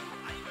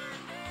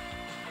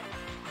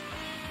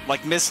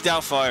 like Miss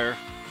Doubtfire.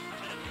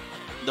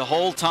 The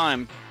whole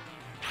time.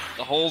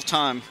 The whole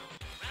time.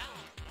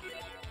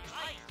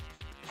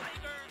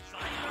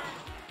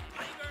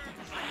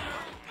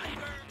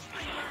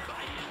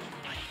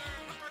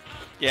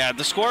 Yeah,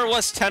 the score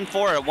was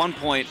 10-4 at one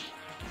point.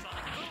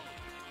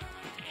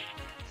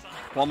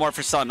 One more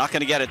for Sun. Not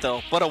going to get it,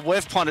 though. But a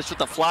whiff punish with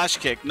a flash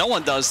kick. No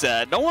one does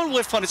that. No one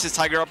whiff punishes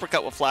Tiger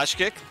Uppercut with flash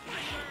kick.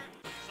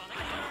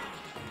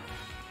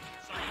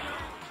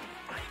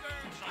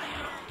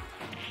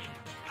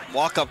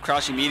 Walk up,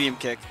 crouching medium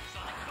kick.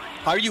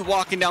 How are you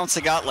walking down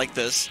Sagat like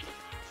this?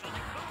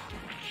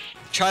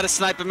 Try to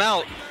snipe him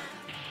out.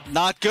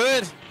 Not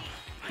good.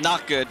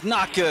 Not good.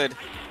 Not good.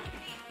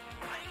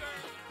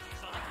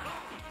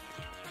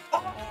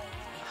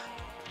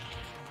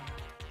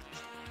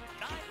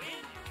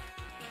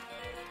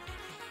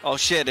 Oh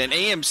shit, an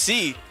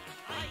AMC.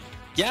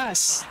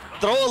 Yes.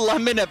 Throw a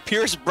lemon at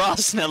Pierce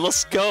Brosnan.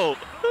 Let's go.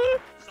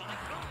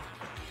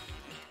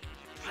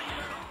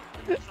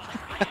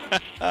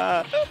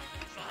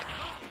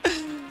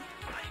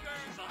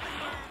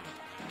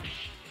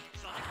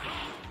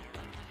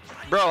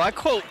 Bro, I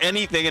quote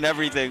anything and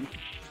everything.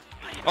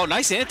 Oh,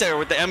 nice anti-air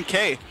with the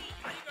MK.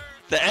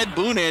 The Ed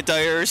Boon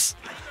anti-airs.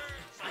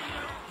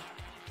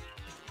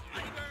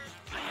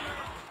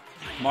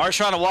 Mars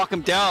trying to walk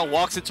him down,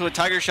 walks into a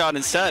Tiger shot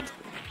instead.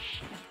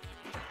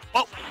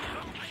 Oh!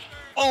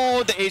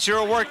 Oh, the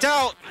H-Zero worked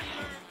out!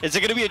 Is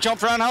it going to be a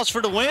jump roundhouse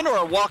for the win or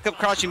a walk-up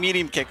crouching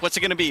medium kick? What's it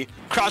going to be?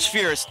 Crouch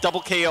Fierce,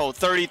 double KO,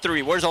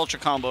 33. Where's Ultra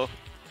Combo?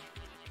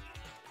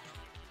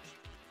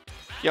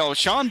 Yo,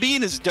 Sean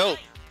Bean is dope.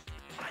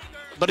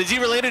 But is he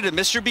related to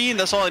Mr. Bean?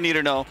 That's all I need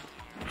to know.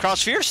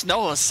 Crouch Fierce?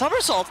 No, a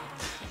somersault.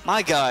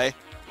 My guy.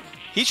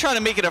 He's trying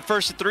to make it a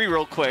 1st to 3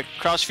 real quick.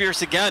 Crouch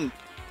Fierce again.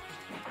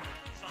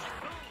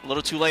 A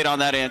little too late on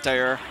that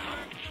anti-air.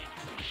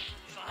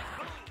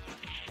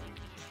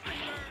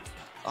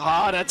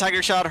 Ah, that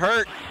Tiger shot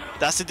hurt.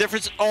 That's the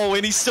difference. Oh,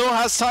 and he still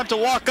has time to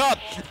walk up.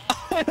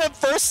 And a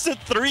 1st to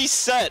 3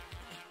 set.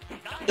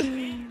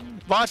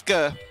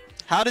 Vodka.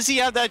 How does he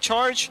have that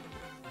charge?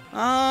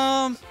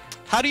 How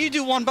do you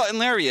do 1-button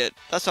lariat?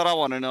 That's what I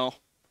want to know.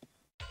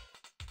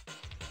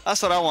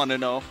 That's what I want to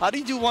know. How do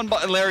you do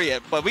 1-button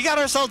lariat? But we got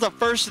ourselves a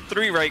 1st to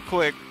 3 right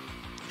quick.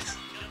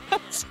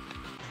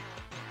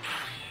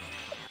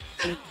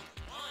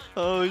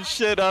 Oh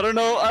shit, I don't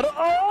know.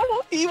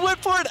 Oh, he went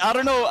for it. I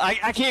don't know.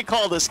 I can't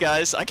call this,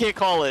 guys. I can't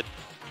call it.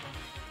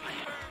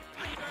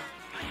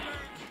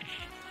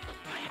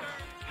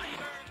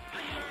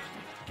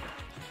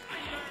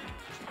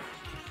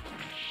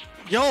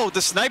 Yo,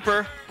 the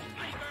sniper.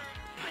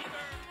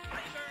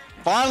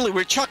 Finally,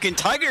 we're chucking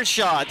Tiger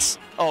shots.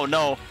 Oh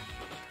no.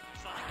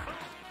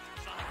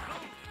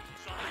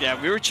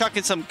 Yeah, we were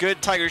chucking some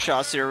good Tiger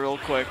shots here real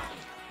quick.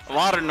 A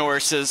lot of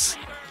Norses.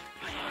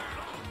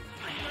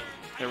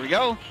 There we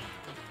go.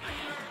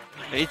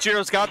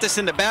 H-Zero's got this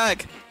in the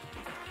bag.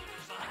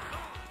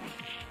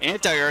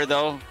 Anti-air,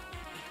 though.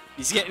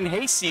 He's getting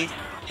hasty.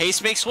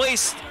 Haste makes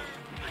waste.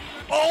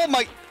 Oh,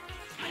 my.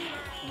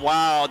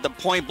 Wow, the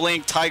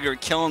point-blank Tiger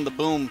killing the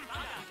boom.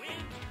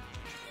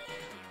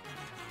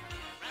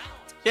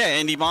 Yeah,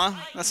 Andy Ma.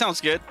 That sounds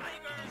good.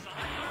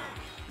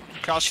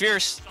 Crouch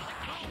Fierce.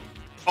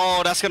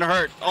 Oh, that's going to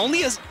hurt.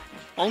 Only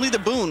the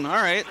boon. All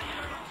right.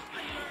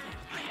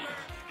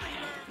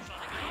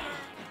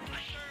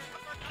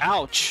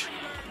 Ouch.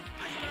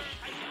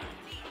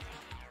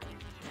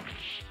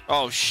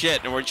 Oh,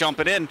 shit. And we're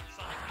jumping in.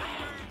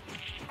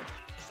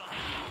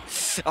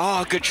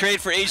 Oh, good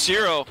trade for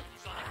H-Zero.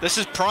 This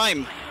is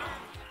prime.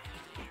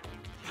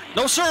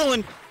 No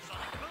Serlin.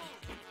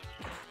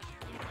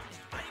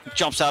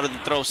 Jumps out of the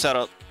throw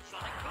setup.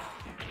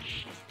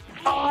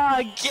 Oh,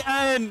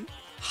 again.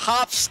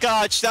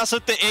 Hopscotch. That's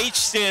what the H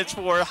stands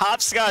for.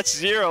 Hopscotch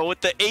 0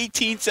 with the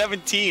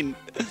 1817.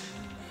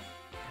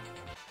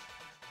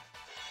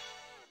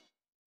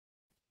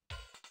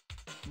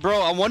 Bro,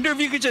 I wonder if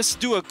you could just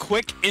do a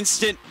quick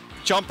instant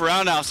jump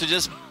roundhouse to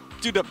just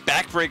do the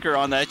backbreaker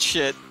on that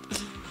shit.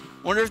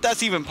 Wonder if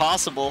that's even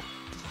possible.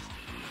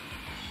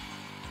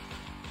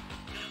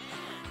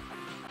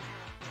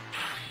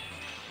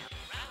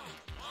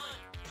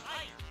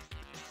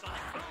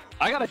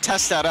 I gotta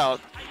test that out.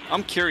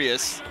 I'm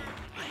curious.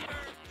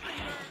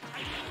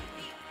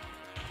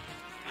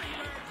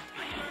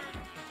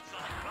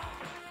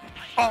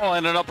 Oh,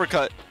 and an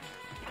uppercut.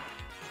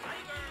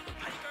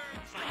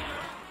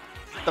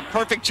 The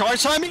perfect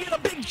charge timing and a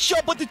big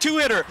jump with the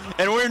two-hitter.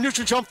 And we're in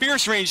neutral jump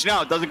fierce range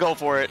now. Doesn't go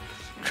for it.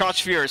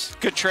 Crouch fierce.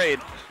 Good trade.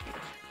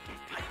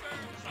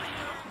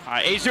 All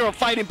right, H-Zero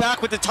fighting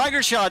back with the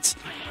tiger shots.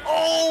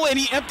 Oh, and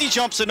he empty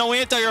jumps, so no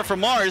anti-air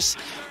from Mars.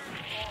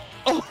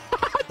 Oh.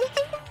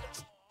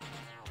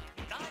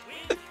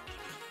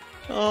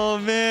 Oh,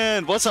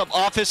 man. What's up,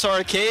 Office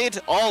Arcade?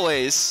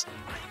 Always.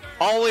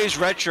 Always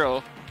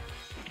retro.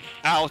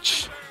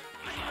 Ouch.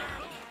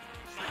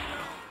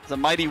 It's a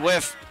mighty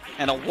whiff.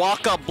 And a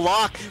walk-up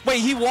block. Wait,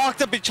 he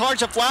walked up and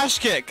charged a flash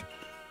kick.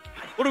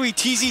 What are we,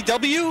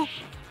 TZW?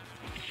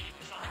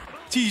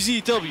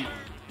 TZW.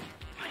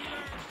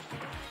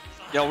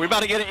 Yo, we're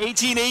about to get an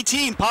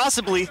 18-18,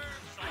 possibly.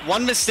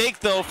 One mistake,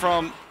 though,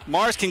 from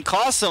Mars can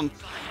cost him.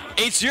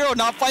 H-Zero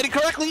not fighting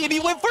correctly, and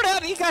he went for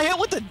that. He got hit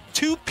with the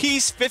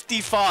two-piece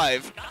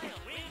 55.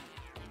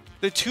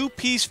 The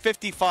two-piece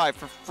 55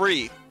 for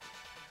free.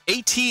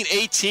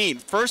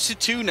 18-18. First to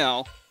two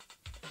now.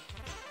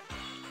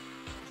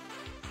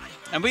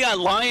 And we got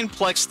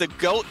Lionplex, the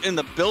GOAT, in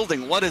the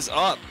building. What is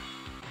up?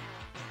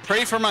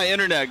 Pray for my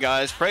internet,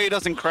 guys. Pray it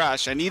doesn't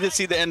crash. I need to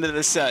see the end of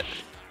the set.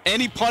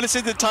 And he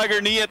punishes the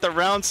Tiger knee at the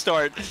round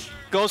start.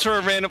 Goes for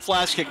a random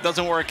flash kick.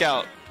 Doesn't work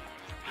out.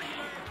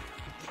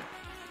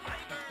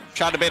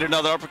 Tried to bait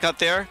another uppercut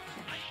there.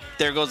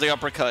 There goes the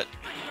uppercut.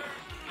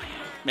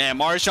 Man,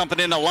 Mars jumping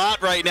in a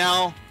lot right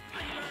now.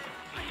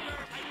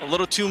 A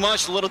little too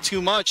much, a little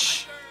too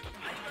much.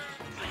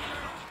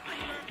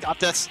 Got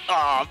this.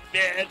 Oh,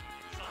 man.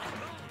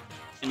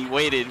 And he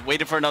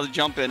waited for another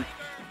jump in.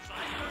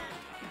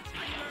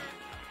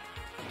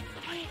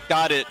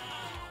 Got it.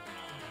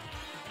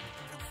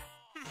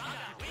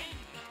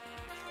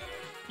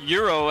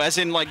 Euro, as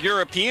in like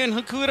European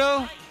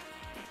Hakuto?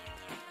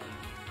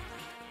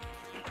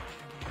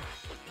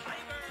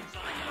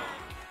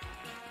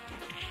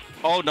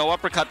 Oh, no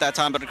uppercut that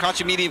time, but a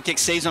crouching medium kick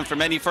saves him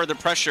from any further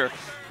pressure.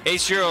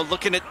 H-Zero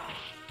looking to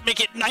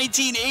make it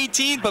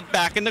 19-18, but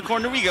back in the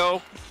corner we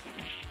go.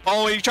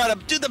 Oh, you try to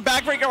do the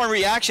backbreaker on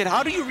reaction.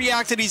 How do you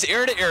react to these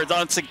air-to-airs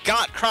on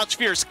Sagat? Crouch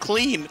fierce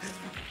clean.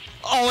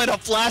 Oh, and a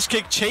flash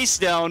kick chase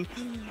down.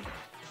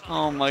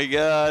 Oh my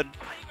god.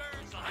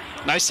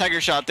 Nice tiger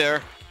shot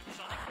there.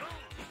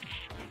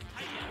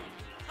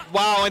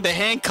 Wow, and the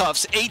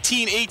handcuffs.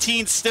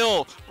 18-18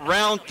 still.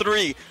 Round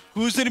 3.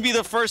 Who's going to be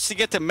the first to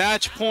get to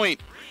match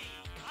point?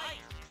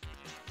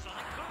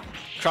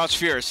 Crouch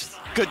fierce.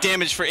 Good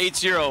damage for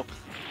H-Zero.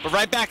 But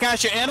right back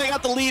at you, and I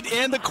got the lead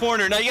in the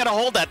corner. Now you got to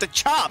hold that. The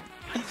chop.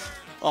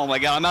 Oh my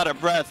god, I'm out of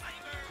breath.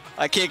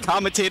 I can't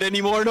commentate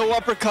anymore. No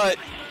uppercut.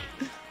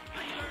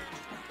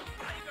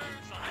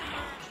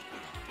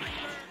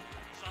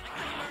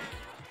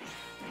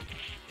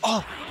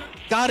 Oh,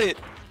 got it.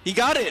 He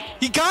got it.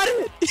 He got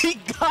it. He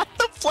got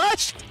the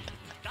flash.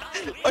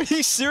 Are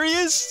you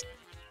serious?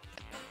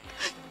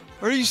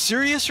 Are you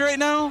serious right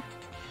now?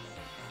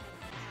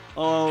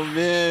 Oh,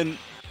 man.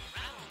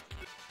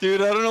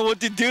 Dude, I don't know what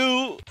to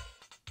do.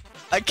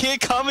 I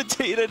can't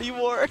commentate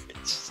anymore.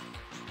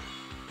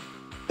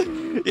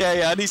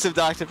 Yeah, I need some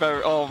Dr.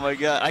 Pepper. Oh, my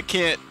God. I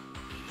can't.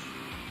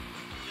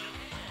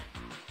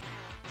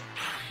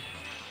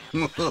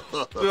 Dude,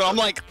 I'm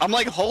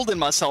like holding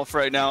myself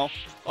right now.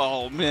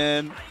 Oh,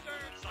 man.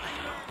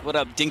 What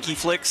up, Dinky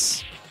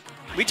Flicks?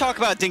 We talk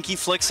about Dinky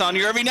Flicks on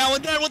here every now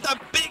and then with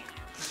that big...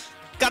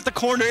 Got the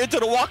corner into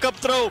the walk-up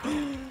throw.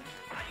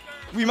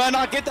 We might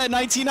not get that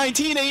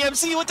 1919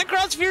 AMC with the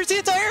crouch fierce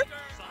anti-air.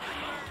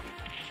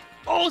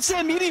 Oh,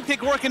 Sam medium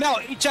kick working out.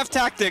 HF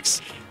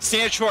tactics.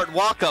 Stand short,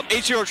 walk up.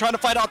 H-Zero trying to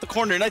fight out the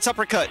corner. Nice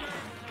uppercut.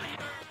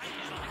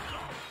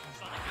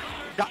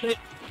 Got it.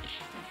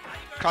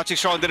 Crouching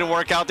strong didn't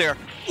work out there.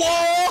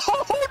 Whoa!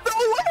 No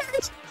way!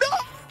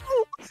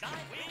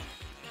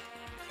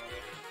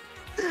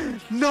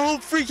 No! No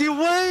freaking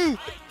way!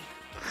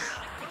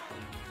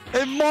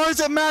 And Mars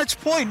at match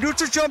point.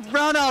 Neutral jump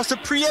roundhouse, a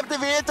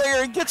preemptive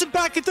anti-air, and gets it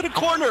back into the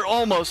corner.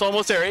 Almost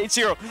there.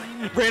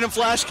 8-0. Random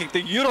flash kick.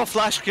 The Euro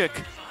flash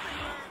kick.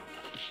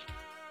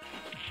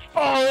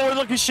 Oh, we're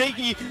looking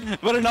shaky.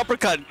 But an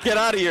uppercut. Get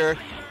out of here.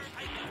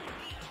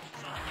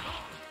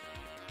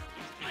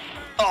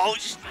 Oh,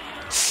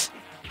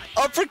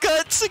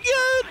 uppercuts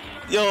again.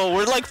 Yo,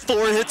 we're like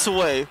 4 hits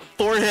away.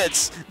 4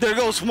 hits. There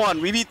goes 1.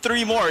 We need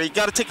 3 more. You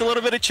got to take a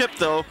little bit of chip,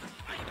 though.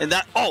 And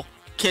that... Oh.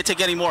 Can't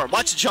take any more.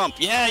 Watch the jump.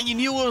 Yeah, you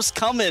knew it was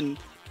coming.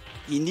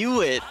 You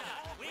knew it.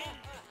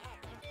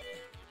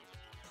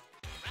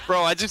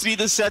 Bro, I just need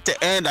this set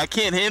to end. I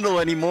can't handle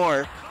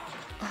anymore.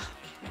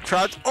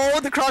 Crouch. Oh,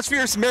 the cross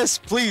fierce miss.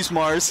 Please,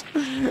 Mars.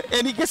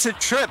 And he gets a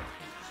trip.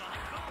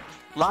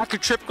 Lock a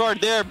trip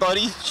guard there,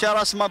 buddy. Shout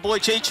out to my boy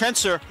Jay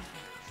Chenser.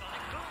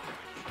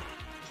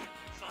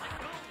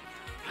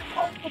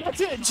 Oh, that's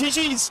it.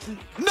 GG's.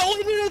 No,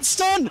 he didn't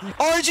stun.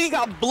 RNG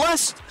got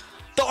blessed.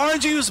 The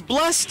RNG was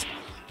blessed.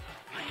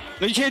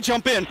 No, you can't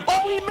jump in.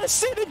 Oh, he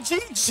missed it.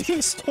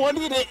 GG's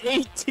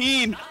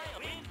 20-18.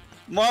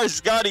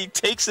 MarsGatti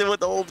takes it with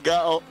the old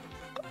Guile.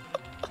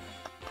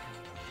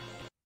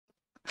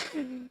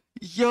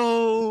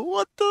 Yo,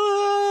 what the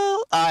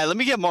hell? Alright, let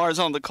me get Mars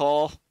on the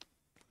call.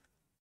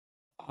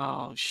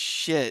 Oh,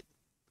 shit.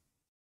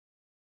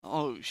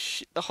 Oh,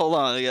 shit. Hold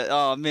on.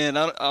 Oh, man.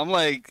 I'm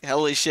like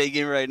hella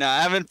shaking right now.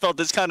 I haven't felt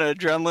this kind of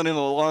adrenaline in a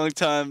long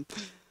time.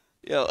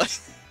 Yo.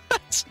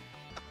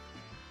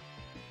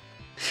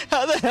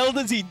 How the hell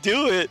does he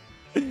do it?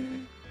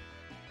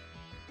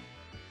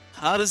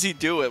 How does he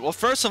do it? Well,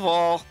 first of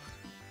all,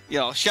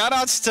 shout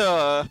outs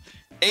to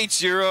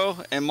H-Zero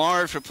and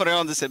Mars for putting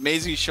on this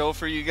amazing show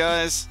for you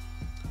guys.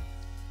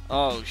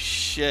 Oh,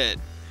 shit.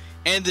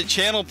 And the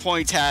channel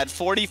points had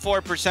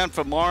 44%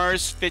 for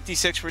Mars,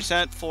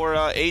 56%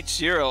 for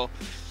H-Zero.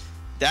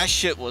 That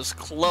shit was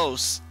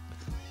close.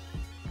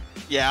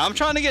 Yeah, I'm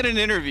trying to get an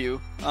interview.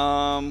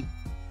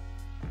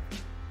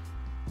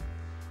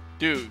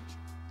 Dude.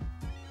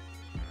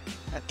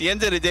 At the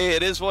end of the day,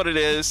 it is what it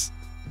is.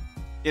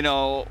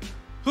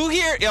 Who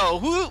here,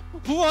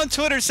 who on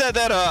Twitter said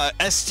that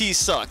ST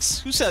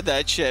sucks? Who said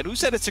that shit? Who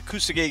said it's a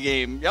Kusage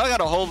game? Y'all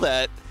gotta hold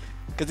that.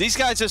 Because these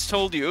guys just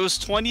told you it was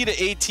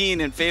 20-18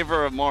 in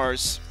favor of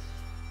Mars.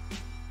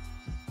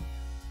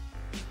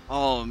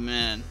 Oh,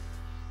 man.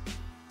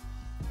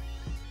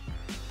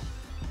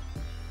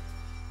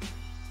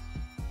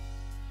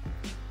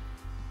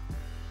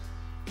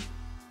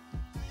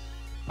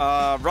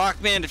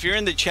 Rockman, if you're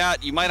in the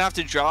chat, you might have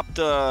to drop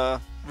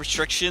the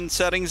restriction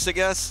settings, I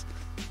guess.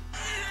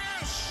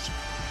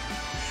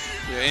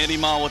 Yeah, Andy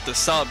Mon with the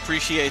sub,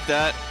 appreciate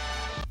that.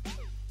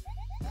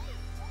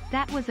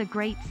 That was a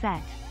great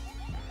set.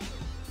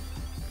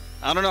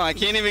 I don't know, I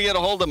can't even get a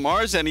hold of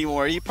Mars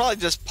anymore. He probably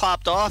just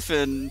popped off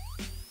and,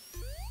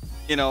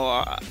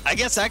 I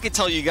guess I could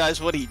tell you guys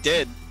what he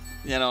did.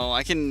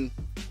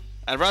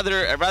 I'd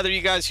rather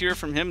you guys hear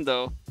from him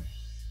though.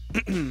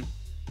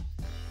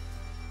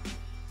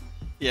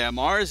 Yeah,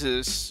 Mars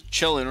is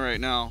chilling right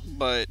now,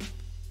 but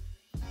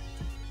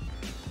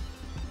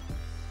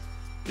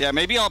yeah,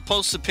 maybe I'll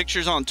post the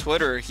pictures on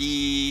Twitter.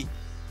 He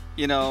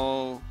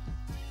climbed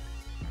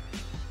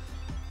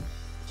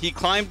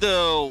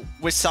the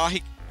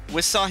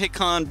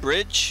Wissahickon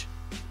Bridge,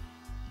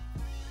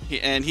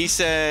 and he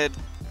said,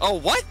 "Oh,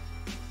 what?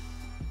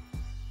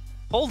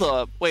 Hold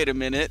up, wait a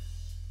minute.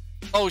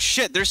 Oh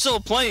shit, they're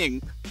still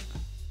playing."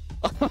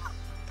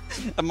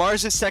 And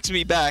Mars just texted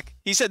me back.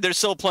 He said they're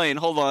still playing.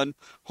 Hold on.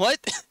 What?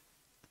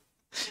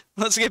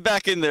 Let's get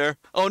back in there.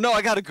 Oh no,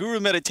 I got a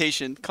guru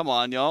meditation. Come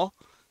on, y'all.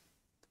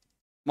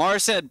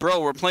 Mars said, bro,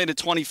 we're playing at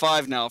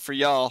 25 now for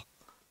y'all.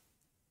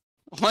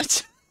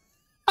 What?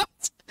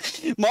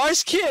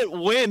 Mars can't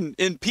win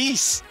in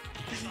peace.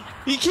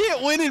 He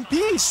can't win in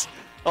peace.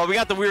 Oh, we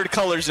got the weird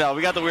colors now.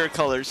 We got the weird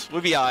colors.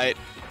 We'll be alright.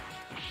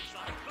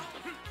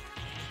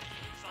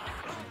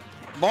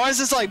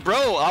 Mars is like,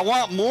 bro, I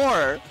want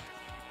more.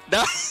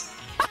 No,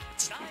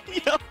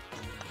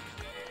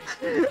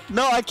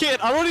 no, I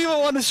can't. I don't even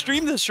want to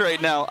stream this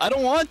right now. I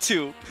don't want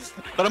to,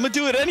 but I'm gonna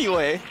do it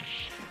anyway.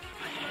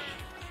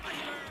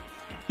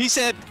 He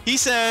said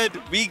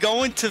we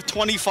going to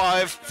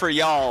 25 for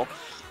y'all,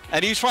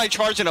 and he was probably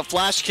charging a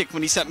flash kick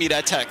when he sent me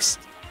that text.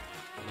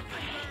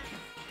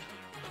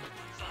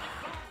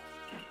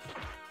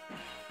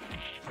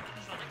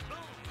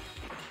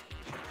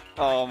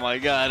 Oh my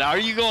god, how are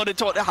you going to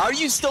 20? How are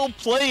you still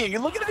playing?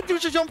 And look at that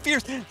dude just jump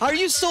fierce. How are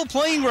you still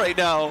playing right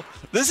now?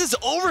 This is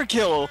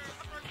overkill.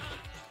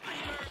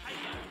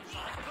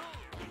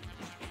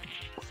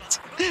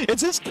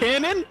 Is this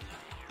canon?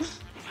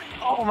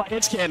 Oh my,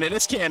 it's canon,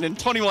 it's canon.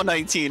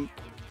 21-19.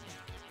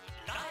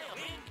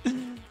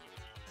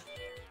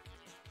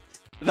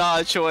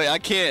 Nah, Choi, I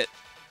can't.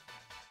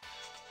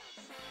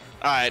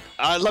 Alright,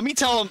 let me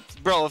tell him,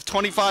 bro, if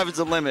 25 is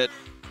the limit.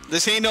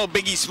 This ain't no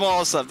Biggie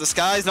Small stuff. The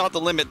sky's not the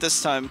limit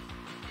this time.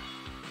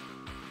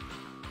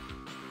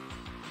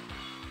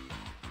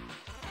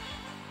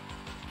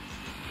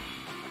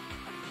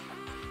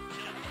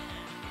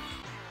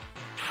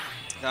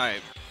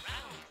 Alright.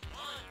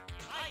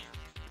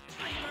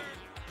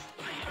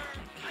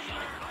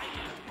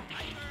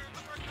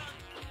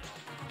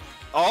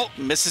 Oh,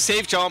 missed a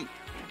safe jump.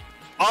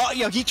 Oh,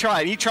 yeah, he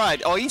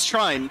tried. Oh, he's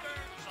trying.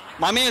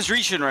 My man's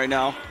reaching right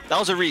now. That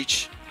was a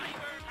reach.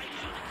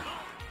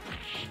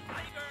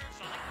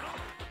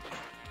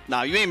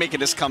 Nah, you ain't making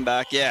this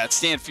comeback. Yeah, it's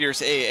Stand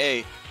Fierce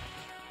AA.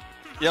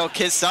 Yo,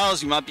 Kid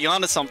Styles, you might be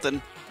onto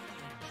something.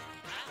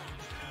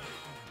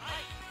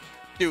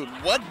 Dude,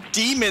 what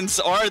demons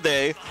are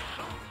they?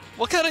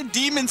 What kind of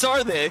demons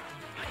are they?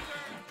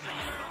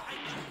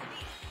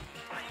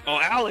 Oh,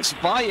 Alex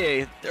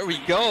Valle. There we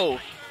go.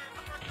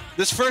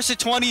 This first at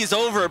 20 is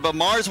over, but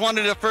Mars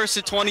wanted a first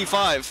at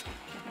 25.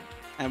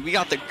 And we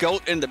got the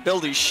GOAT in the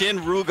building. Shin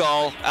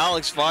Rugal,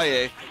 Alex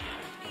Valle.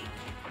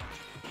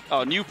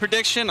 Oh, new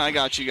prediction? I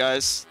got you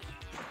guys.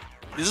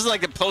 This is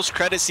like the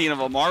post-credit scene of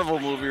a Marvel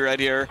movie right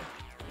here.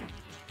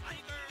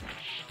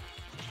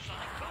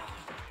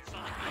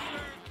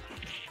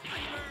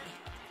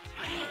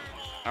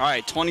 All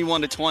right,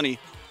 21-20.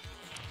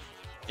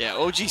 Yeah,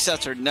 OG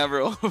sets are never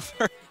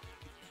over.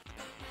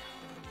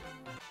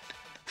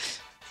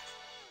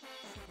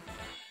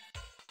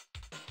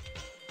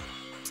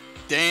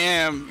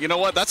 Damn, you know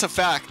what? That's a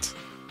fact.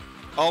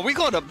 Oh, we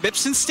go to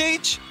Bipson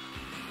stage?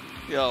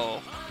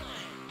 Yo.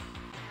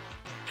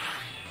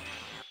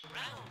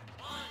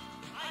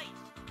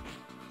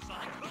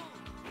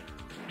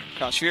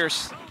 Gosh,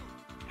 fierce.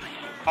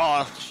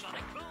 Oh.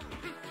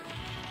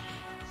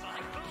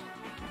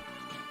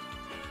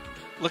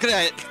 Look at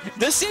that.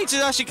 This stage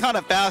is actually kind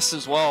of fast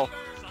as well.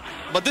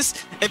 But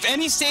this, if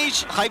any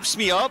stage hypes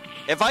me up,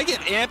 if I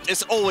get amped,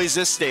 it's always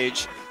this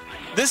stage.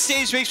 This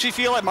stage makes me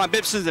feel like my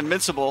Bipson's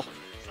invincible.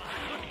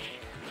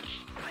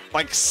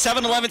 Like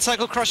 7-11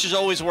 Cycle Crushers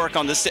always work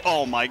on this.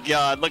 Oh my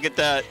god, look at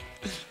that.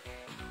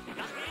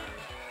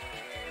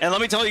 And let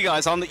me tell you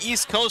guys, on the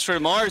East Coast for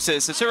Mars,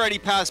 it's already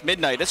past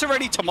midnight. It's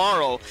already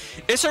tomorrow.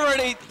 It's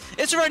already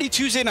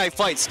Tuesday night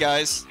fights,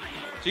 guys.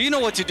 So you know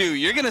what to do.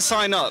 You're gonna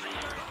sign up.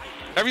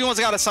 Everyone's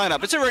got to sign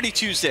up. It's already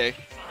Tuesday.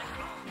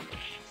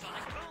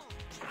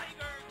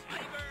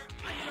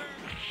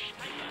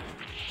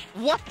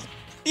 What?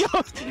 Yo,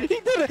 he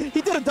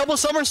did a double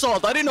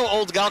somersault. I didn't know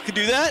old Guile could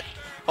do that.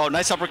 Oh,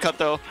 nice uppercut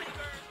though.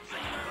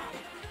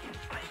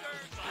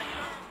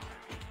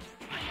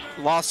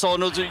 Lost Soul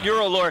knows a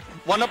Euro lore.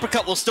 One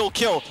uppercut will still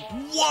kill.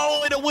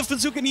 Whoa, and a whiff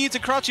bazooka knee into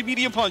crouching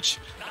medium punch.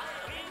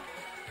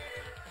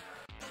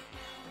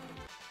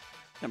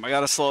 Damn, I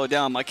gotta slow it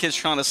down. My kid's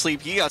trying to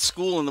sleep. He got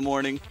school in the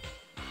morning.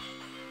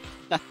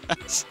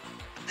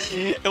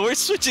 And we're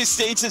switching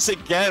stages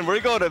again. We're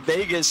going to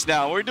Vegas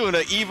now. We're doing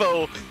an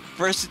Evo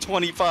versus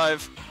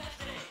 25.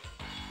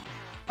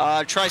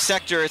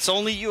 Trisector. It's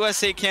only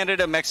USA,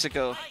 Canada,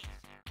 Mexico.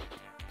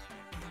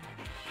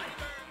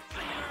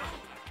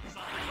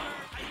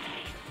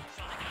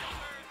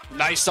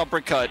 Nice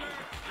uppercut.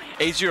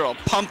 H-Zero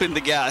pumping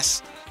the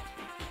gas.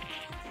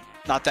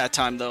 Not that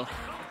time though.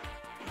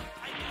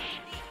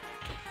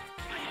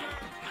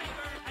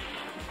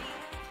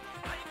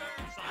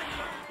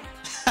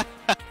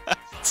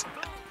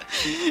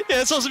 Yeah,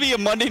 it's supposed to be a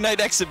Monday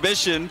night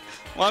exhibition.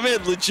 Well, I'm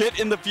in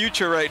legit in the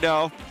future right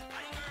now.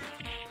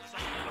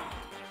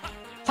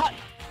 Hot.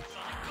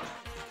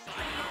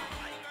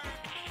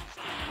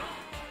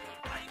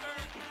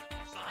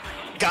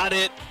 Got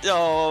it.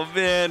 Oh,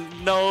 man.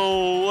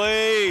 No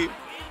way.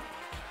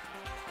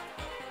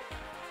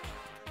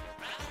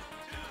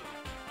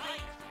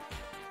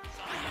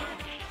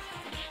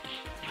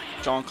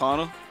 John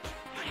Connor.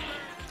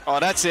 Oh,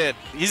 that's it.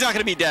 He's not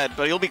going to be dead,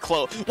 but he'll be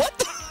close. What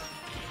the?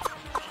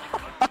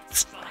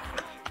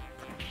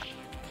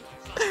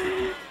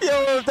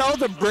 Yo, that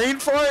was a brain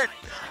fart?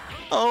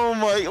 Oh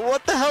my,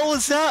 what the hell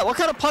was that? What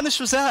kind of punish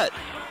was that?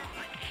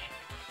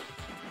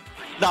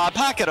 Nah,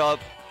 pack it up.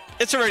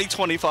 It's already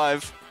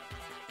 25.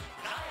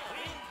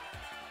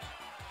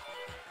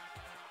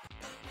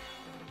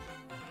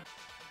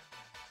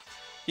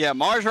 Yeah,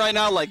 Mars right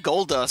now like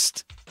gold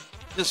dust.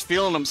 Just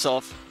feeling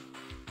himself.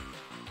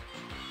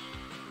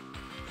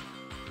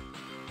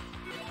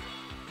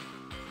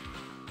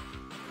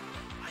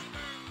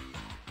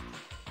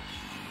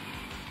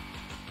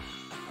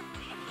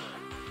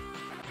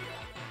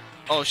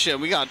 Oh shit,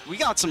 we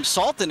got some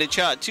salt in the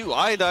chat too.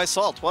 Iodized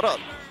salt, what up?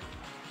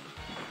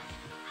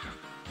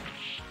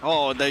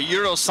 Oh, the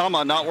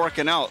Euro-sama not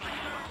working out.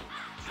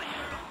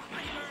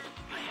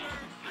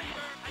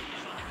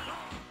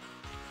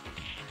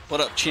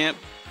 What up, champ?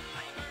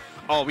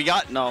 Oh, we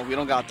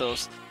don't got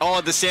those. Oh,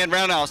 the sand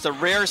roundhouse, the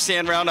rare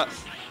sand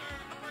roundhouse.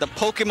 The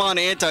Pokemon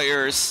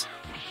anti-airs.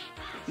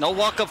 No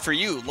walk up for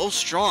you, low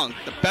strong,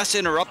 the best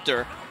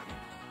interrupter.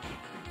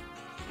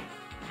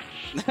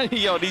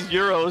 Yo, these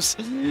Euros.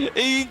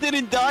 He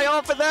didn't die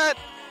off of that?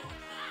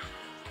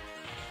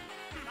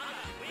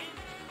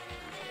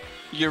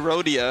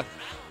 Eurodia.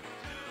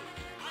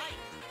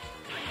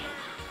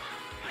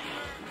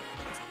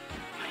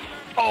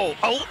 Oh,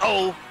 oh,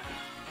 oh.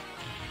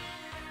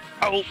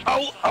 Oh,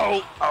 oh,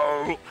 oh,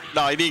 oh.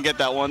 No, I didn't get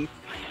that one.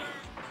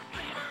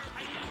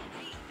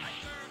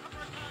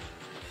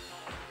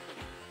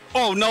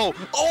 Oh, no.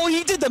 Oh,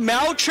 he did the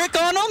Mao trick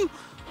on him?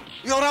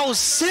 Yo, that was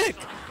sick.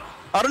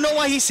 I don't know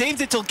why he saved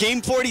it till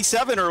game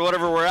 47 or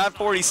whatever. We're at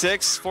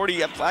 46,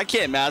 40. I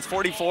can't math.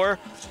 44.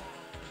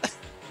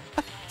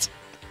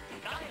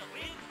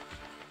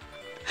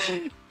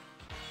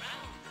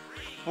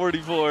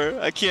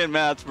 I can't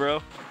math,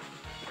 bro.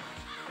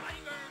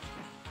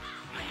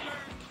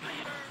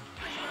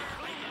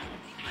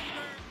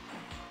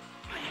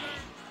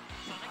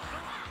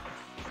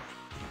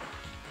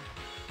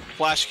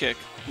 Flash kick.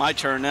 My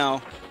turn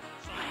now.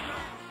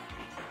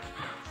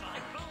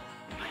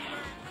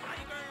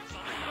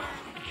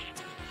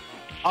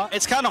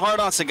 It's kind of hard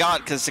on Sagat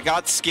because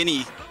Sagat's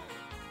skinny.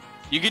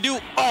 You can do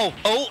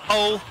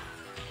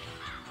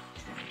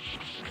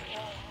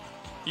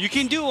you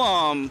can do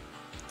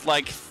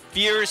like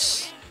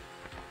Fierce.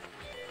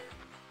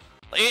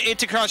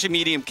 It's a crouching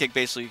medium kick,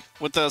 basically,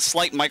 with a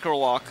slight micro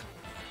lock.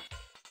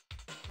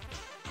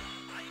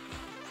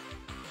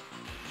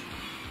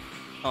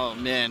 Oh,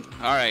 man.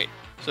 All right.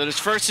 So this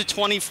first to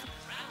 20,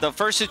 the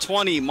first to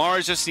 20,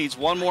 Mars just needs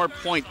one more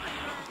point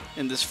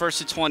in this first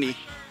to 20.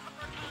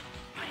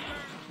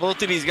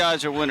 Both of these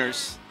guys are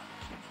winners.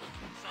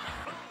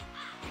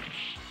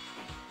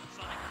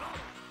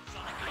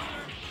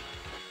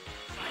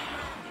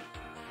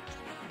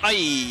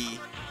 Aye.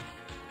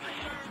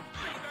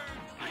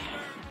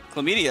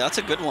 Chlamydia, that's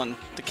a good one.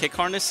 The kick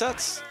harness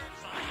sets.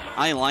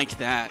 I like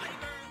that.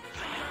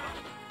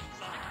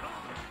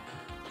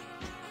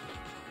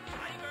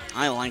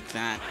 I like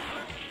that.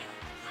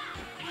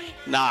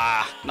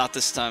 Nah, not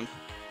this time.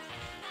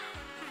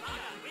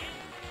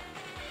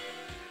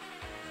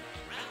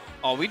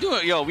 Oh, we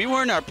doing? Yo, we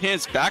wearing our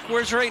pants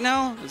backwards right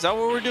now? Is that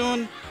what we're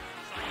doing?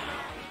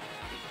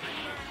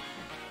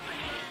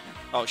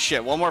 Oh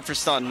shit! One more for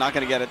stun. Not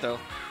gonna get it though.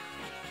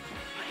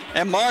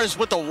 And Mars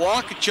with the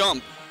walk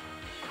jump.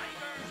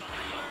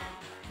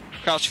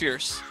 Crouch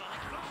fierce.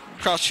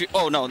 Crouch.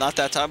 Oh no, not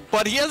that time.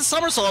 But he has a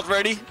somersault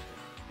ready.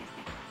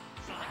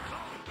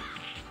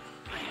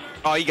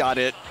 Oh, he got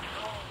it.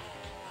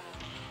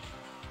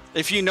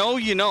 If you know,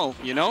 you know,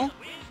 you know?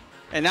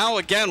 And now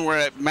again, we're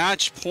at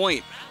match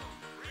point.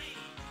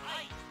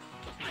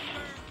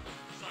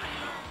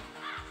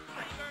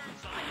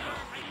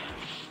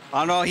 I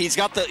don't know, he's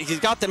got the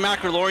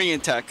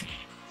Macrolorian tech.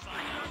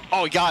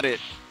 Oh, he got it.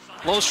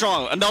 Low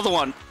strong, another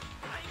one.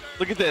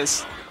 Look at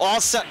this. All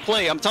set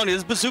play. I'm telling you,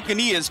 this bazooka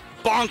knee is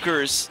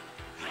bonkers.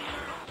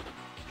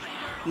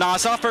 Nah,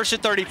 it's not first to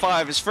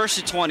 35, it's first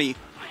to 20.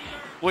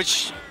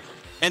 Which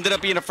ended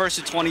up being a first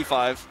to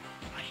 25.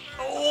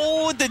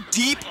 Oh, the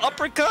deep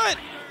uppercut.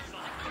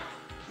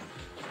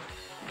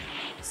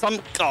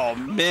 Oh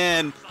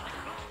man.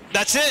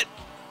 That's it.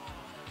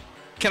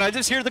 Can I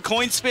just hear the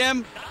coin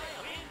spam?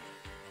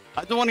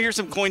 I don't want to hear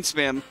some coin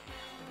spam.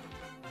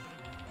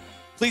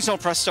 Please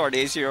don't press start,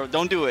 A-Zero.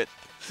 Don't do it.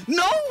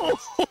 No!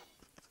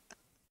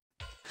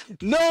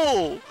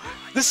 No!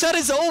 The set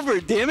is over,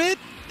 damn it!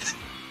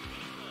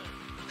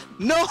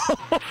 No!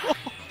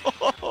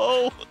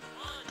 No!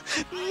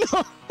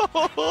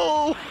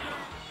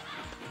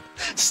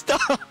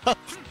 Stop!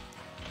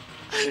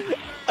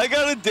 I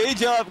got a day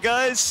job,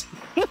 guys.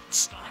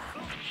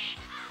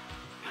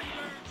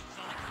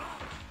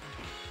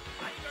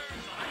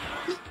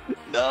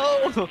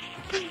 No!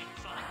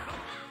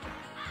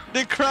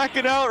 They're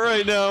cracking out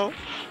right now.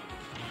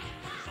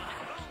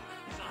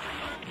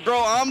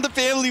 Bro, I'm the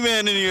family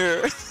man in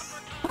here.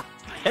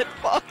 Get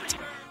fucked.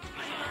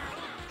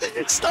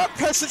 Stop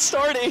pressing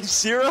start,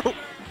 H-Zero.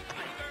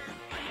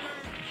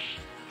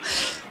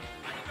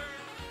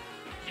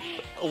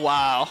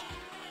 Wow.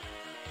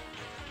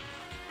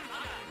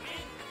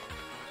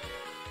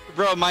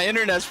 Bro, my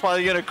internet's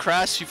probably gonna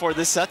crash before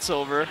this set's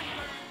over.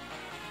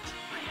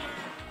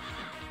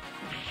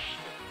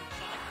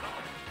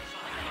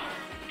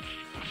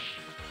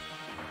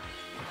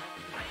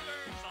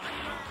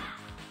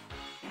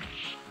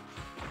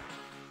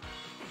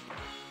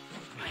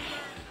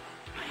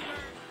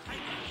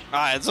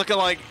 Alright, it's looking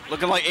like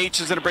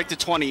H is gonna break to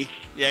 20.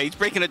 Yeah, he's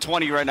breaking to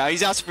 20 right now.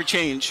 He's asking for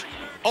change.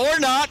 Or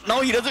not. No,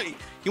 he doesn't.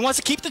 He wants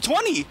to keep the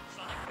 20.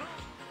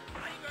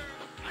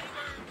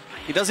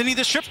 He doesn't need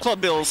the strip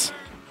club bills.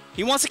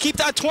 He wants to keep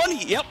that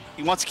 20. Yep,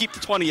 he wants to keep the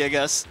 20, I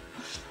guess.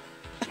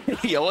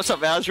 Yo, what's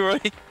up,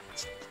 Azroy?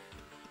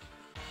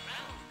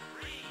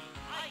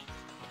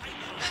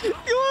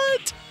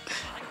 What?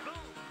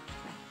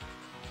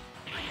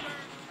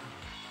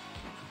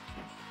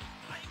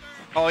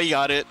 Oh, he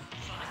got it.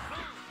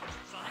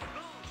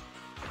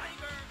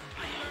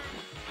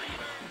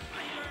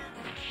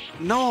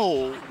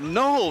 No,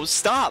 no,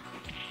 stop.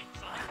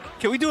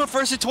 Can we do it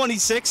first at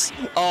 26?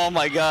 Oh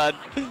my god.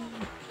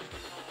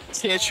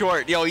 Stand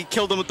short. Yo, he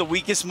killed him with the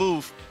weakest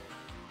move.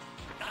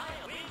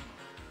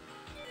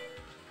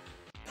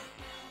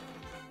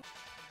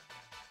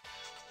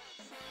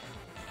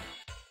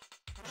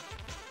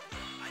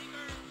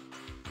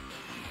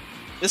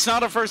 It's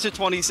not a first at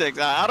 26.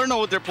 I don't know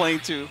what they're playing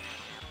to.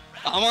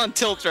 I'm on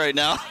tilt right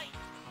now.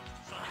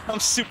 I'm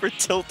super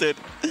tilted.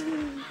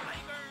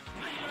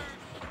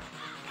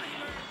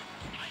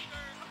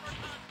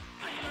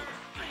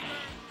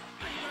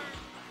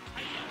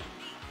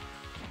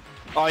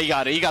 Oh, you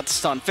got it. You got the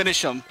stun.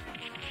 Finish him.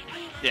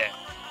 Yeah.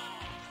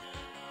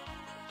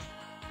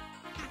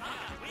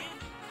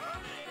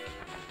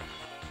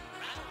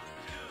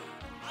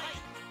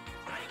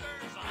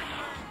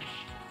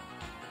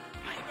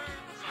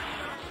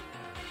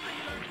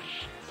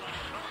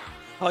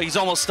 Oh, he's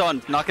almost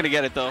stunned. Not gonna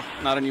get it though.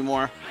 Not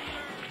anymore.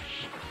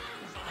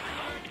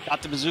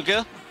 Got the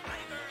bazooka.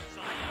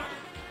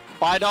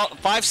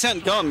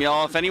 5-cent gum,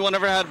 y'all. If anyone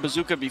ever had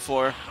bazooka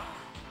before.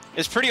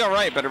 It's pretty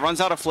alright, but it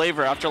runs out of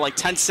flavor after like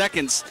 10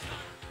 seconds.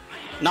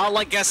 Not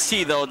like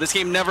ST though. This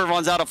game never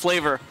runs out of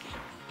flavor.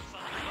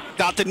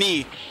 Got the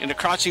knee and a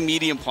crouching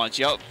medium punch.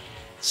 Yup.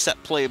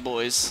 Set play,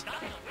 boys.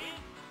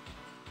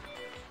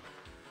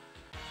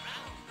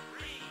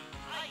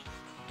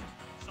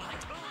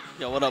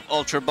 Yo, what up,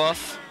 Ultra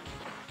Buff?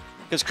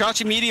 Because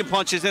crouching medium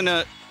punch is in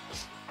a...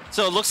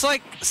 So it looks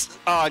like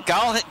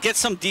Guile gets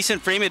some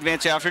decent frame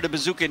advantage after the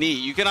bazooka knee.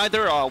 You can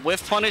either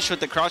whiff punish with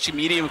the crouching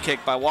medium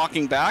kick by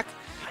walking back,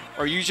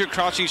 or use your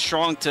crouching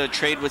strong to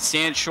trade with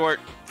stand short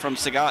from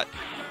Sagat.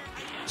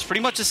 It's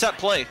pretty much a set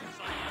play.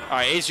 All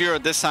right, H-Zero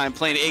this time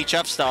playing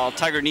HF style,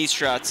 Tiger knee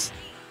strats.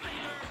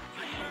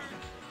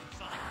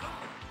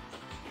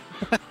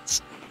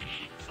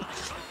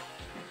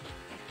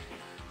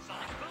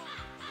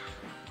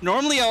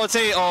 Normally I would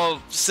say, you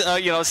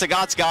know,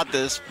 Sagat's got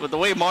this, but the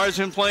way Mars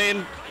been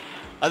playing,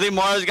 I think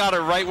Mars got it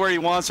right where he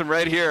wants him,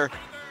 right here.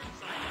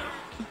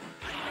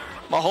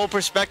 My whole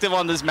perspective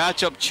on this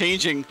matchup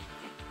changing.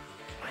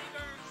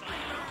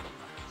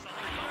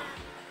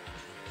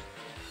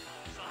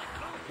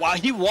 Wow,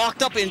 he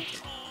walked up and,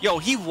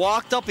 he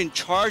walked up and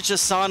charged a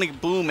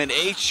Sonic Boom, and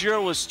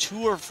H-Zero was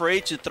too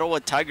afraid to throw a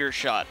Tiger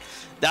shot.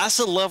 That's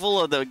the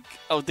level of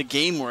the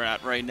game we're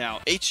at right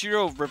now.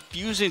 H-Zero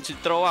refusing to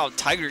throw out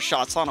Tiger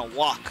shots on a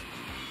walk.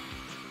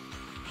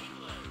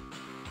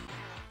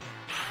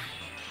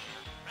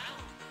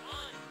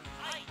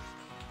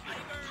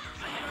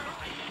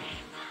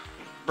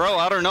 Bro,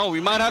 I don't know. We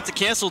might have to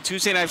cancel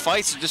Tuesday Night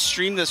Fights and just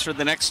stream this for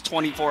the next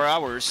 24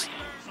 hours.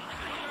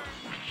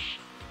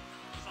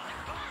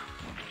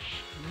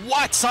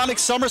 What? Sonic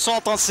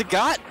somersault on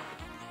Sagat?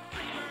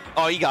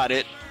 Oh, he got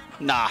it.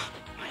 Nah.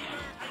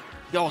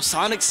 Yo,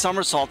 Sonic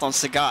somersault on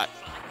Sagat.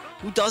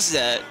 Who does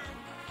that?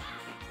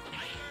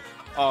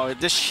 Oh,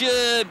 this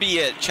should be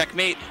it.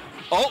 Checkmate.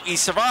 Oh, he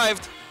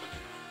survived.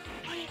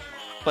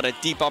 But a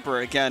deep upper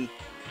again.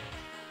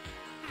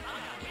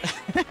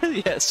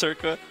 Yeah,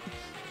 Circa.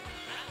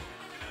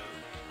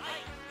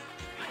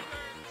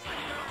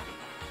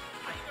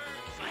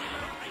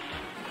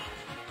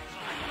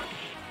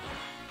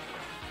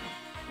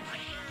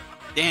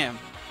 Damn.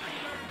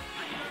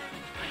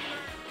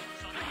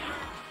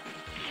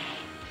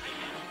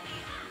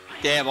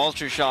 Damn,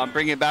 Ultra Shot,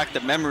 bringing back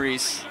the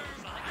memories.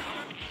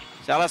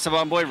 Shout out to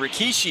my boy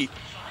Rikishi.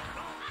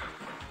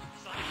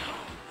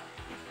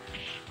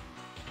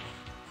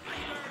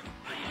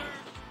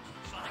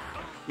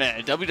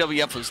 Man,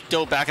 WWF was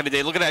dope back in the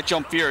day. Look at that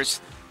jump fierce.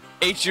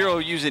 H-Zero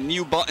using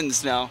new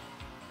buttons now.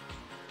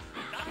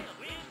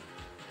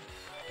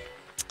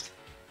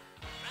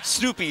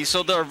 Snoopy,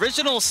 so the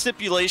original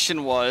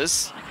stipulation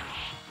was,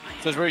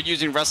 because we're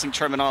using wrestling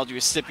terminology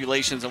with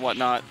stipulations and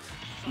whatnot,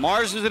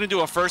 Mars was going to do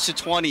a first to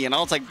 20, and I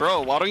was like,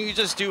 bro, why don't you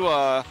just do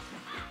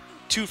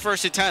 2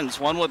 first to 10s,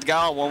 one with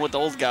Guile, one with the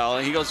old Guile?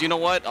 And he goes, you know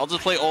what, I'll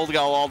just play old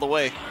Guile all the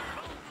way.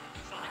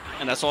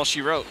 And that's all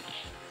she wrote.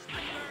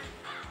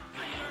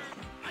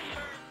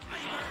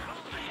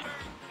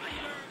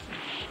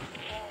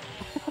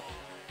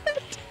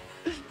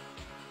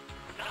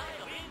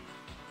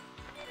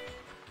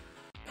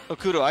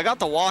 Okudo, I got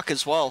the walk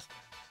as well.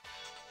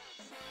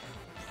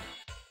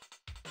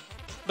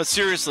 But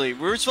seriously, we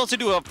were supposed to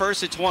do a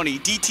first at 20.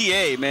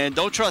 DTA, man.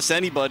 Don't trust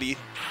anybody.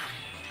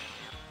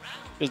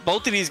 Because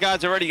both of these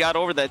guys already got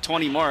over that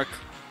 20 mark.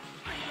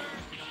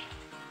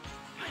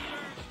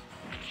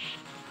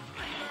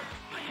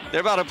 They're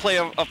about to play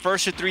a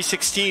first at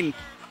 316.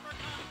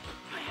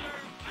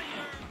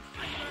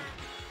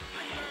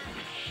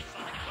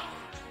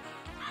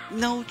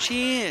 No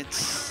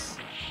chance.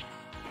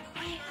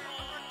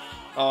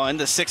 Oh, and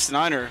the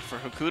 6-9er for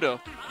Hokuto.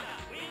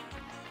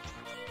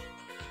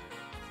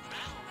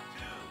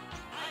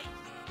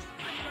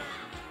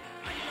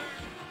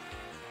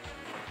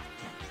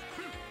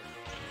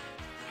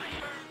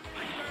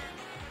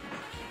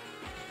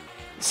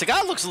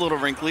 Sagat looks a little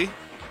wrinkly.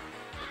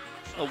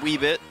 A wee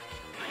bit.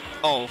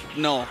 Oh,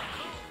 no.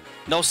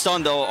 No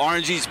stun, though.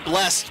 RNG's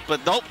blessed,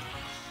 but nope.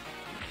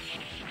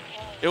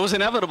 It was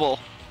inevitable.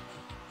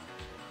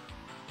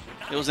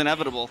 It was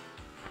inevitable.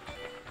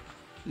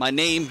 My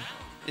name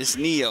is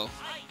Neo.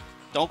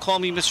 Don't call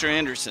me Mr.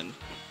 Anderson.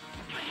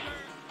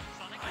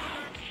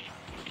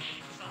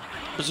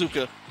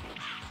 Bazooka.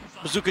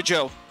 Bazooka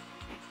Joe.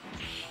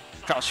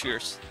 Crouch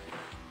fierce.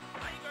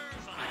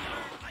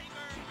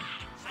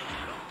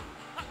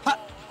 Ha!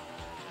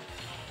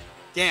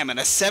 Damn, and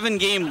a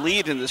 7-game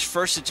lead in this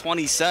first to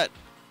 20 set.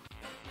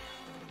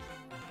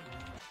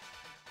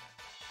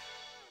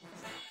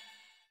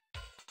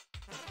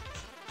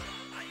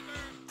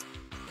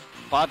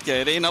 Vodka,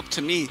 it ain't up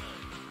to me.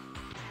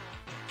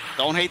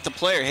 Don't hate the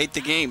player, hate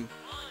the game.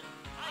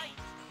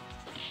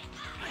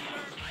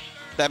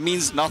 That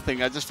means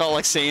nothing. I just felt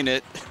like saying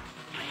it.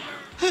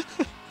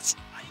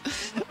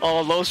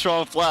 Oh, low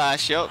strong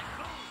flash. Yep.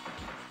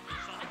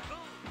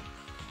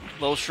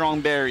 Low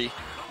strong berry.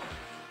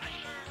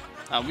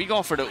 We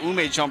going for the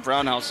Ume jump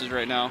roundhouses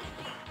right now.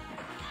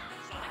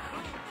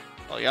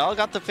 Oh, y'all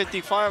got the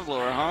 55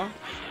 lower, huh?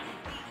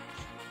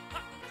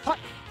 Huh.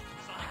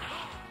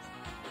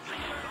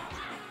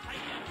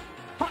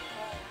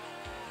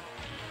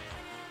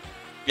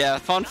 Yeah,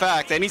 fun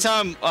fact.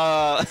 Anytime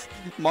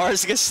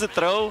Mars gets to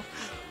throw,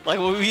 like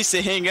when we used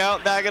to hang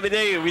out back in the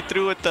day and we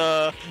threw with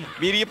the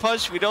media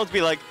punch, we'd always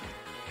be like,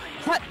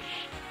 what?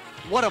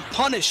 What a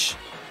punish.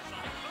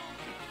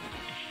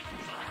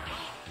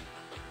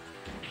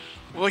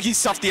 Well, he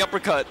stuffed the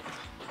uppercut.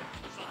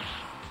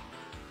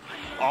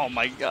 Oh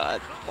my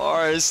god.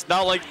 Mars,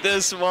 not like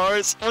this,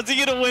 Mars. What's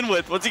he gonna win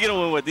with? What's he gonna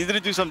win with? He's gonna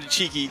do something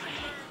cheeky.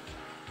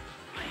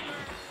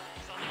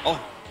 Oh.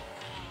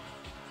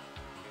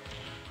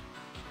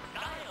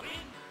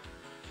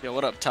 Yo,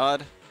 what up,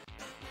 Todd?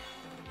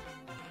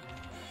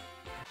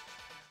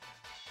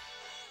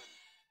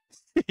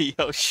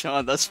 Yo,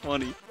 Sean, that's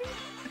funny.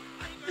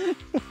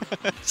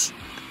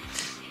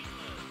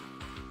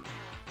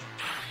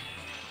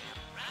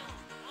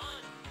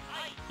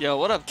 Yo,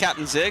 what up,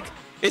 Captain Zig?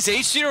 Is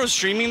H-Zero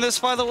streaming this,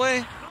 by the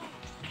way?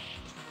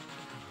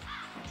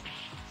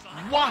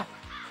 What?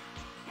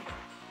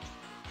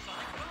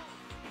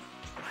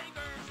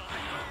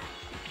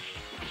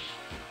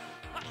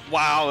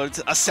 Wow,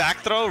 it's a sack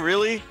throw?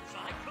 Really?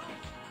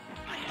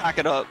 Pack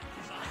it up.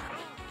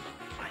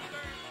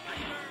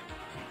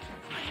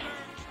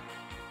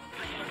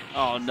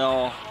 Oh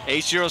no,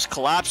 H-Zero's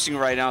collapsing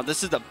right now.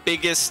 This is the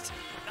biggest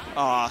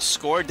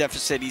score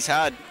deficit he's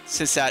had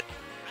since that.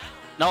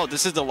 No,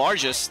 this is the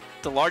largest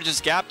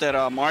gap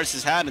that Mars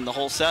has had in the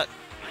whole set.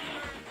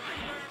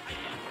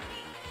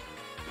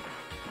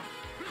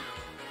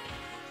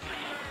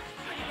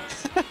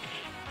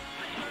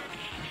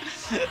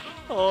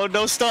 Oh,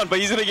 no stun, but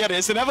he's gonna get it.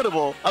 It's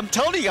inevitable. I'm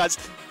telling you guys.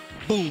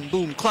 Boom,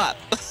 boom, clap.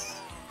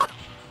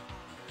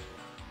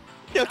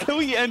 Yo, can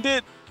we end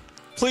it?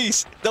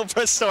 Please, don't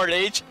press start,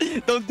 H.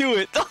 Don't do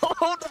it.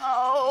 Oh,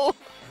 no.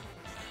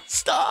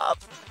 Stop.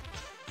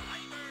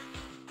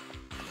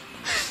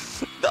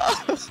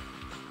 No.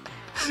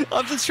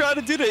 I'm just trying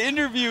to do the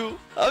interview.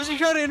 I was just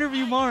trying to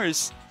interview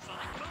Mars.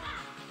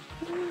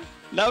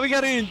 Now we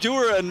gotta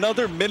endure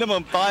another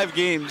minimum 5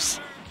 games.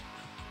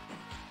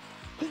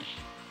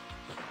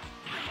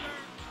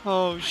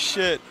 Oh,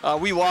 shit.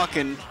 We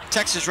walking.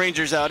 Texas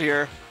Rangers out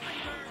here.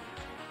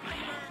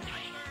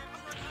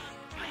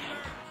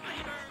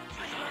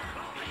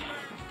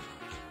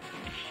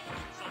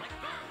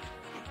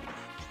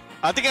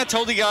 I think I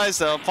told you guys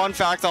a fun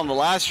fact on the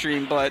last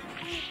stream, but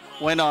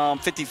when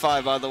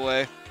 55, by the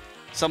way,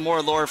 some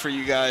more lore for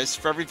you guys.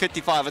 For every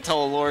 55, I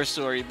tell a lore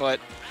story. But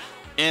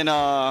in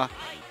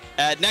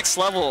at next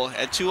level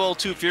at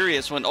 202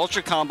 Furious, when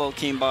Ultra Combo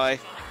came by,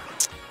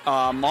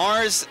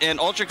 Mars and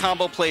Ultra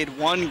Combo played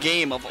one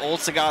game of Old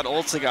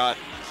Sagat.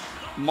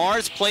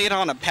 Mars played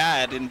on a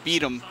pad and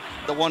beat him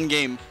the one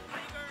game.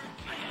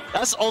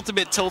 That's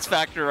ultimate tilt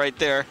factor right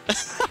there.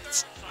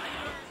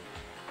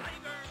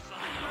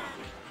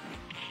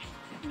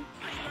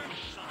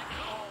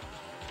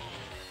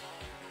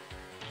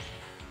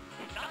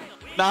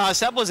 Nah,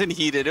 Seb wasn't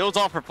heated. It was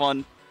all for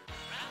fun.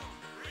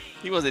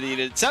 He wasn't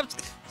heated.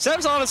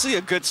 Seb's honestly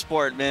a good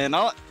sport, man.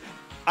 I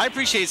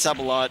appreciate Seb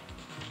a lot.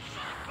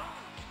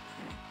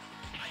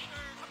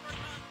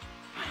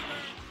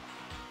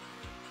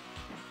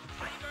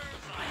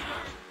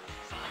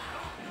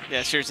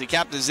 Yeah, seriously,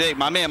 Captain Zig.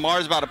 My man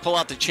Mars about to pull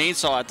out the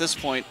chainsaw at this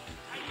point.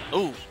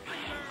 Ooh.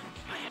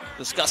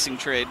 Disgusting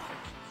trade.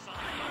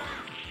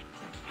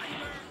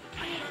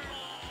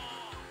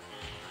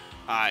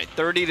 Alright,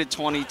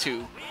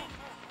 30-22.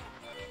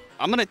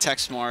 I'm gonna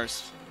text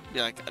Mars.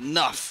 Be like,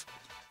 enough.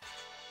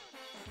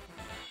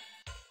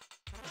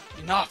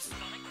 Enough.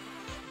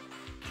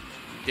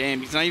 Damn,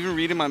 he's not even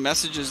reading my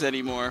messages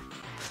anymore.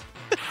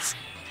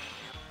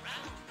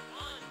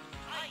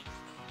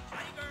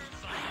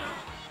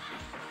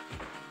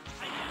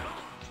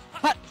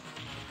 What?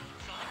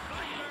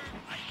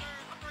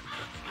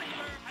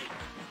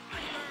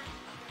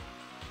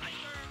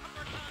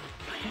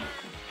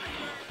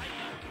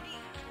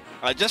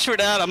 Just for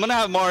that, I'm gonna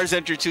have Mars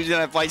enter Tuesday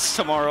Night Fights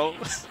tomorrow.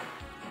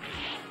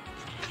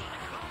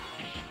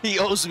 He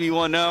owes me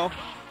one now.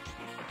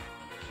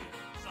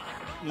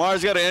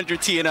 Mars gotta enter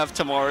TNF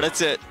tomorrow.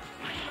 That's it.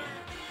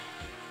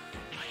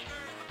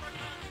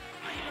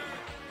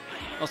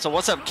 Also,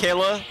 what's up,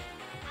 Kayla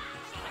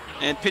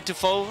and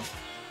Pitufo?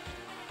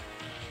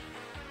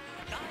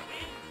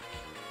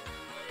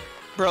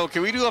 Bro,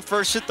 can we do a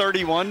first to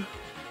 31?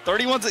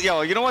 31's,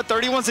 yo, you know what?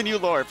 31's a new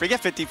lore.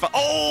 Forget 55.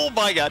 Oh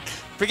my god.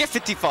 Forget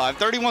 55.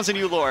 31's a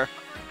new lore.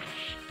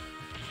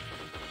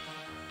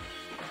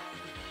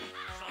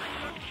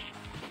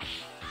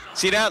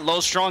 See that? Low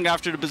strong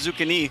after the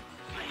bazooka knee.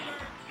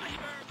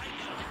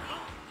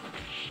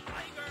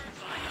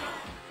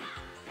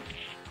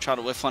 Try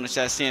to whiff punish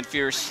that stand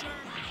fierce.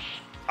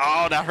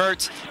 Oh, that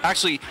hurts.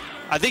 Actually,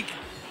 I think.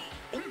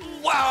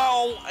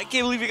 Wow! I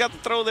can't believe you got the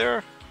throw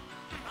there.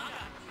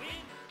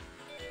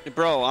 Hey,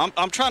 bro, I'm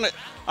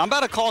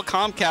about to call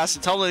Comcast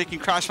and tell them they can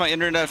crash my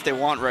internet if they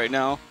want right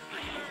now.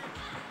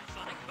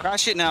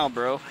 Crash it now,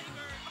 bro.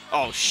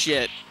 Oh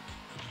shit.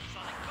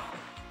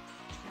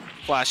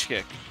 Flash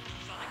kick.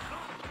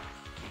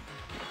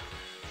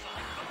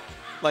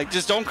 Like,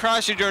 just don't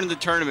crash it during the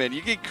tournament.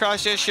 You can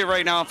crash that shit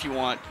right now if you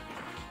want.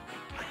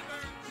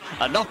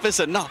 Enough is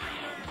enough.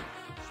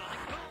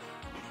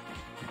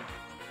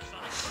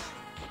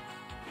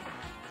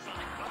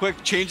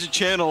 Quick, change the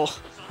channel.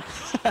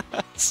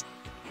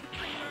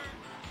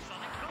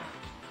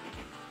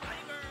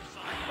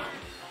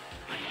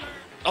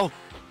 Oh.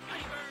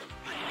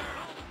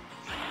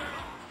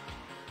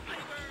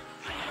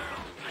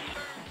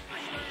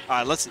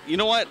 Alright, let's... You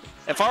know what?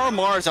 If I were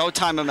Mars, I would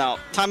time him out.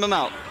 Time him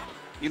out.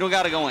 You don't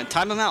gotta go in.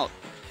 Time him out.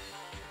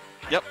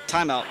 Yep,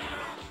 timeout.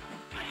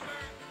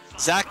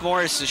 Zach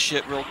Morris is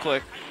shit real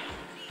quick.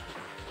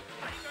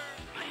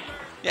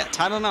 Yeah,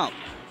 time him out.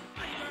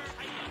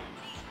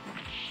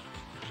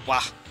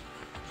 Wow.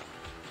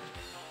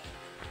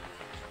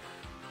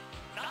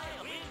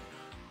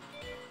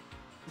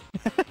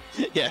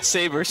 Yeah,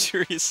 Saber,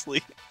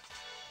 seriously.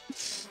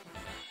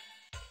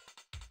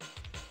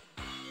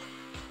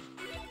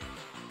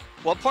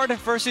 What part of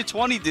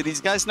FT20 did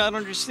these guys not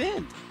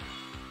understand?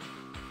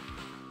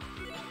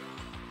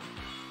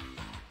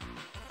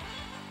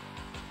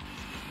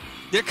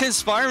 They're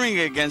conspiring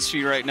against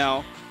me right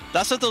now.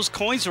 That's what those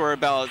coins were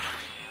about.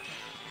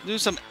 Do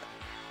some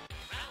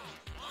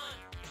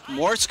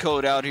Morse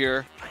code out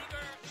here.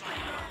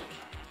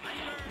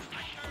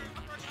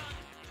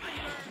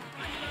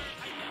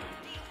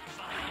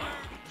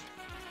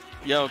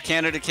 Yo,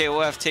 Canada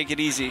KOF, take it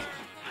easy.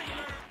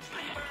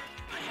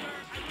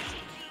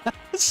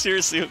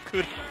 Seriously,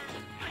 Okuda.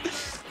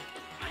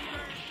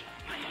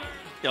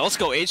 Yeah, let's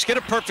go, H. Get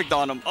a perfect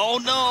on him. Oh,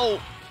 no.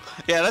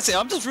 Yeah, that's it.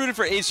 I'm just rooting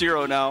for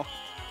H-Zero now.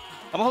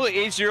 I'm hoping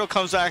H-Zero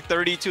comes back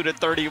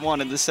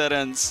 32-31 and the set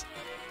ends.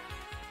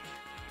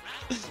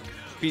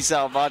 Peace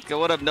out, Vodka.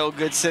 What up, no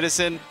good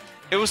citizen?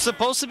 It was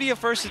supposed to be a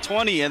first to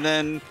 20, and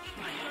then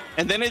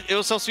it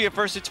was supposed to be a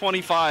first to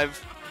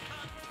 25,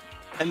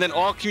 and then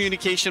all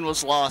communication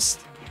was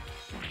lost.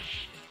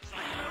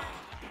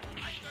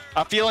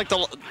 I feel like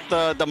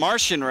the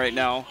Martian right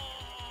now.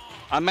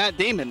 I'm Matt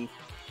Damon.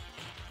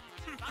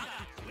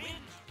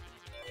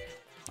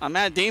 I'm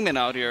Matt Damon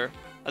out here.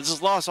 I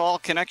just lost all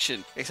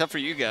connection, except for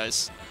you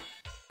guys.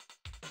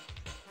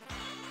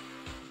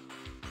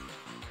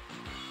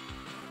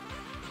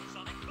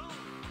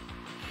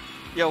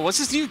 Yo, what's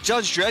this new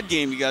Judge Dredd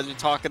game you guys are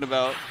talking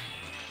about?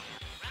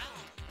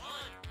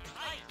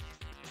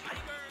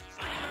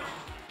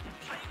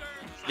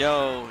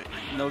 Yo,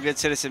 no good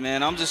citizen,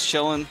 man. I'm just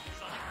chilling.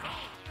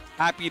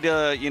 Happy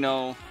to, you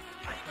know,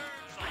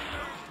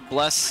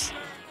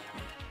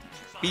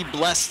 be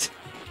blessed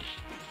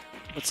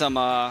with some,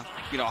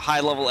 you know,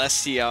 high-level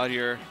SC out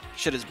here.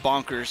 Shit is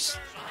bonkers.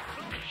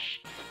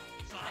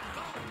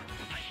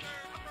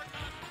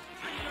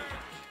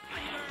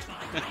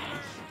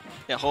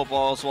 Yeah, hope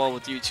all is well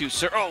with you too,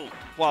 sir. Oh,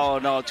 wow,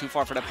 no, too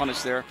far for that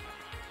punish there.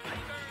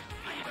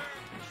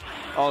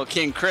 Oh,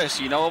 King Chris,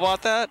 you know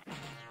about that?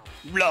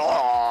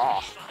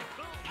 Blah.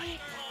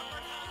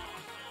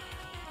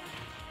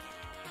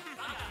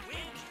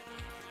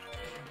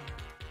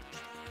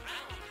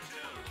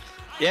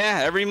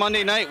 Yeah, every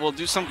Monday night we'll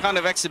do some kind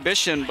of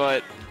exhibition,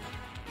 but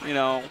you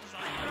know,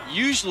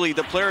 usually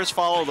the players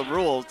follow the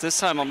rules. This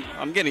time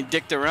I'm getting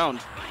dicked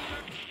around.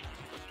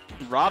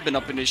 Robin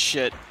up in his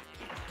shit.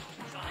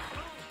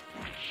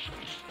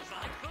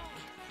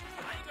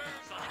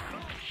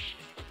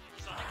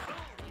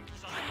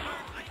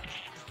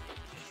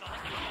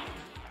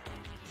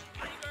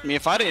 I mean,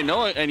 if I didn't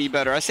know any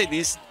better, I say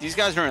these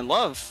guys are in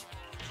love.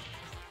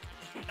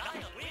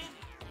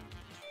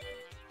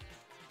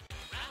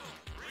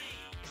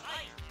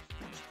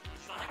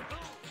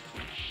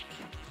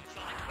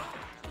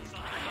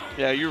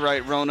 Yeah, you're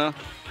right, Rona.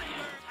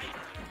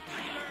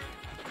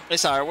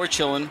 It's alright, we're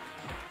chilling.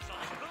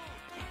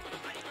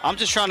 I'm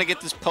just trying to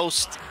get this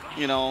post,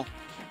 you know,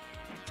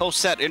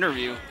 post-set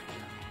interview.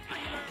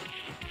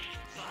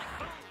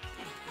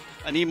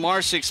 I need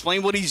Mars to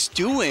explain what he's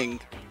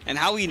doing and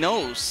how he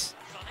knows.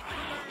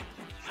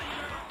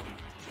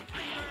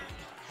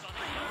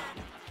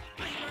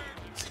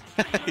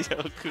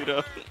 Yo,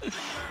 Kudo.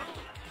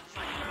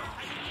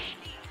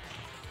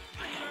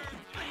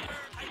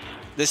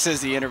 This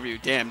is the interview.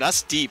 Damn,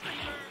 that's deep.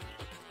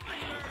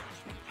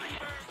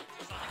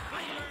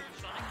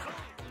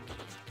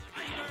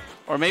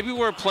 Or maybe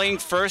we're playing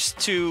first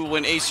to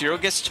when H-Zero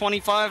gets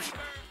 25.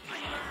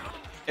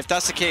 If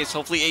that's the case,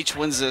 hopefully H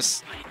wins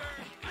this.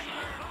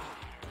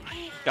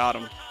 Got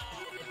him.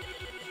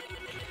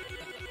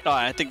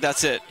 Alright, I think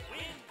that's it.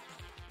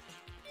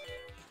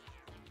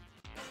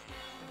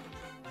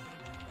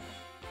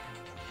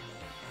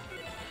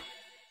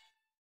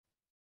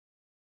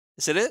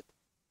 Is it?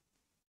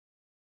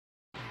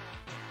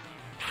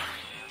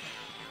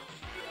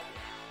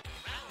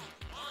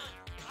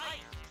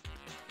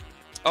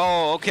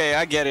 Oh, okay,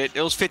 I get it.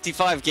 It was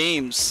 55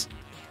 games.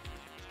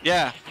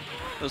 Yeah,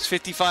 it was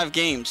 55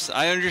 games.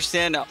 I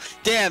understand now.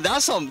 Damn,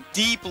 that's some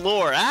deep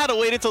lore. I had to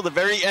wait until the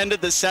very end of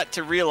the set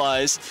to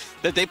realize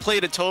that they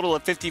played a total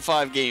of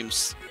 55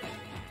 games.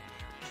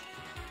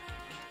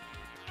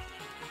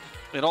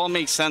 It all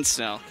makes sense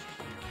now.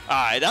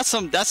 Alright, that's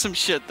some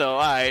shit though.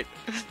 Alright.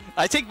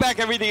 I take back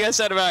everything I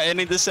said about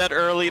ending the set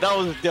early. That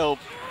was dope.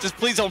 Just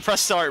please don't press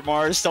start,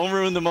 Mars. Don't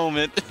ruin the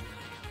moment.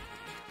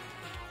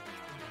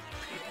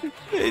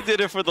 They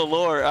did it for the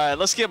lore. Alright,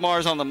 let's get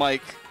Mars on the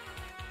mic.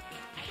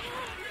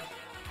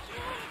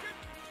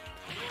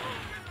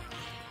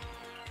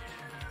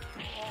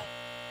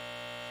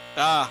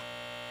 Ah,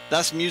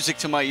 that's music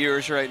to my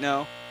ears right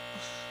now.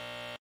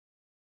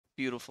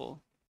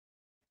 Beautiful.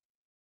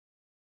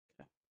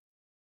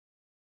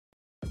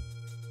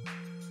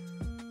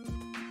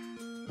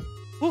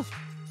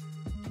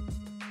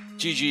 Whew.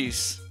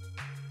 GG's.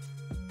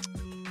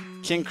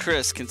 King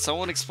Chris, can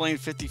someone explain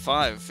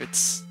 55?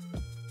 It's...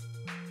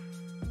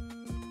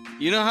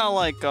 You know how,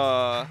 like,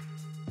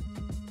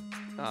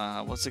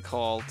 what's it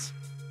called?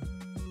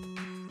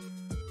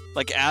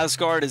 Like,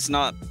 Asgard is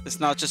not, it's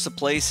not just a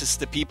place, it's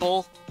the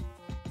people?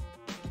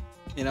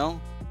 You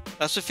know?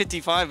 That's what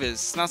 55 is.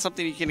 It's not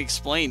something you can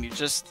explain. You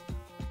just...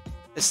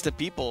 It's the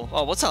people.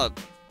 Oh, what's up,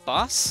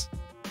 boss?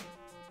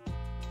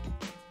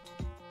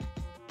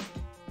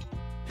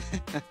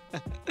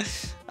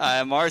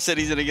 Mars said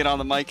he's gonna get on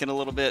the mic in a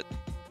little bit.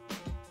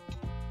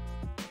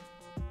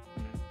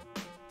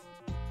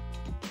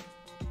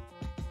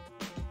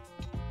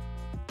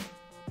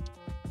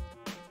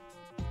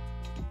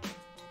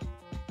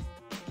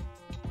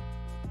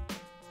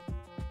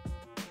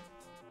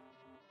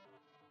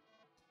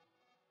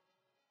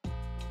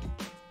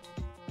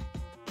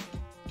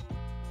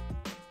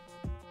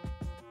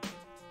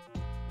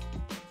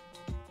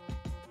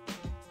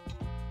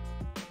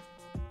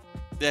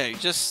 Yeah, you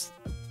just...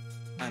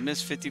 I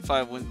missed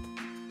 55 wins.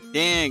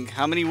 Dang,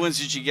 how many wins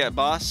did you get,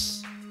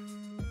 boss?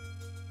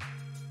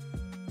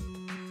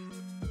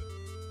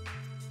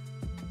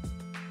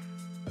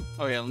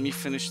 Oh yeah, let me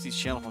finish these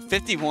channels.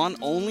 51?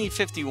 Only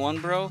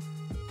 51, bro?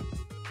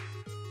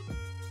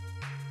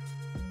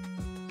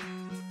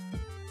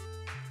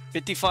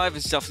 $55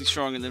 is definitely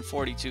stronger than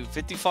 42.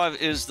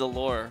 55 is the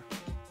lore.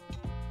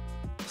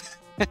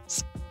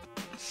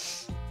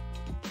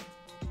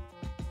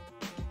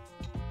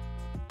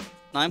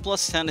 9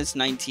 plus 10 is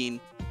 19.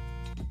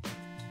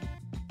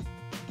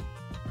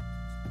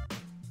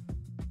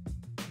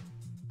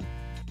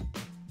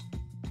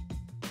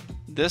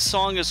 This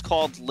song is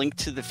called Link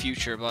to the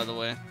Future, by the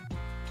way.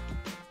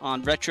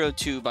 On Retro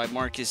 2 by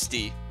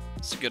MarsGatti.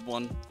 It's a good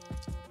one.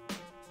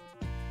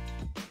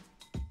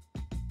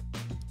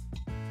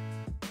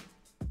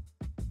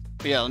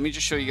 But yeah, let me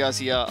just show you guys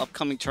the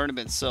upcoming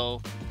tournament.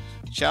 So,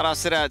 shout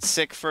outs to that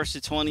sick 1st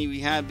to 20 we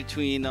had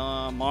between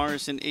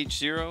Mars and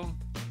H-Zero.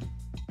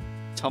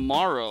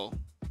 Tomorrow,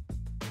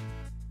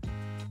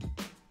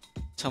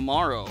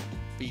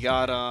 we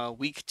got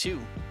week 2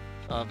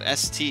 of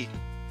ST.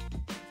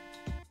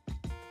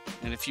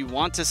 And if you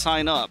want to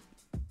sign up,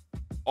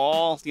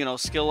 all, you know,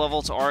 skill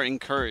levels are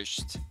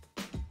encouraged.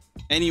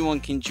 Anyone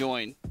can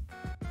join.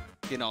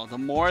 You know, the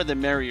more the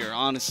merrier,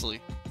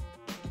 honestly.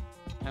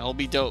 It'll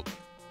be dope.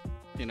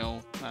 You know,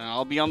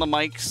 I'll be on the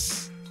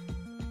mics,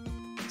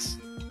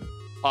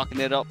 talking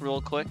it up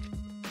real quick.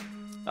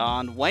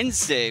 On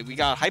Wednesday, we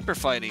got hyper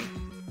fighting.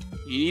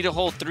 You need to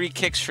hold 3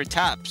 kicks for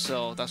tap,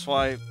 so that's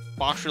why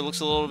Boxer looks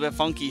a little bit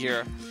funky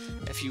here.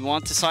 If you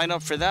want to sign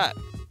up for that,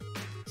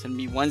 it's gonna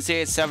be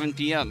Wednesday at 7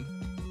 p.m.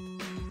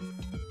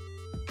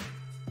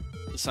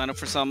 Sign up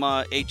for some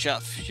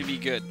HF, should be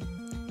good.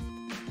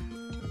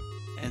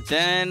 And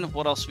then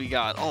what else we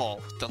got? Oh,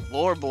 the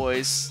Lore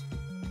Boys.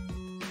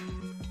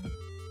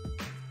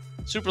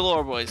 Super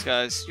Lore Boys,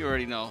 guys. You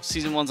already know.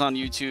 Season 1's on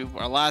YouTube.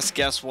 Our last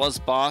guest was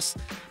Boss.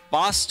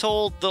 Boss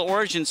told the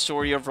origin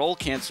story of Roll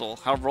Cancel,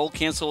 how Roll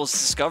Cancel was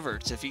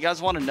discovered. So if you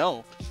guys want to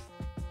know,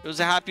 it was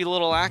a happy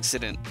little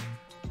accident.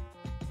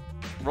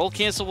 Roll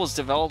Cancel was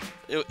developed,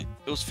 it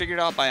was figured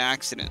out by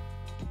accident.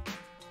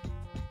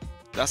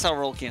 That's how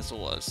Roll Cancel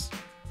was.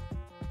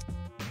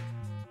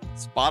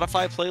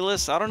 Spotify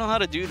playlist, I don't know how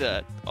to do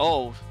that.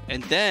 Oh,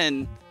 and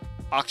then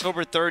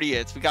October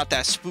 30th, we got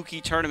that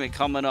spooky tournament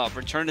coming up.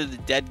 Return to the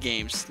Dead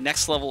games.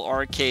 Next Level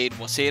Arcade,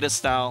 Waseda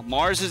style.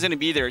 Mars is going to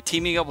be there,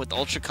 teaming up with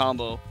Ultra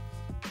Combo.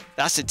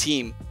 That's a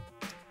team.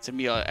 It's going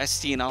to be a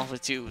ST and Alpha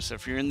 2. So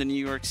if you're in the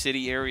New York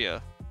City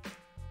area,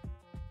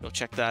 go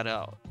check that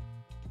out.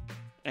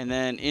 And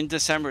then in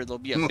December, there'll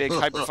be a big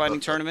hyper fighting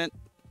tournament.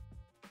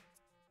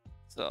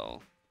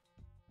 So,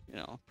 you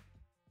know,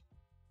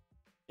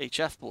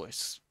 HF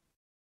boys,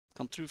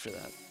 come through for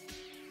that.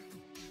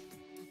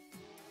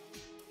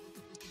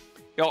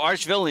 Yo,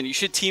 Arch Villain, you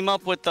should team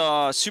up with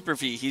Super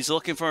V. He's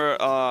looking for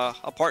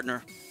a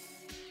partner.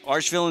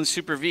 Arch Villain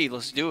Super V,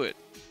 let's do it.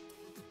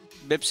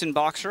 Bipson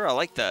Boxer, I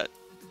like that.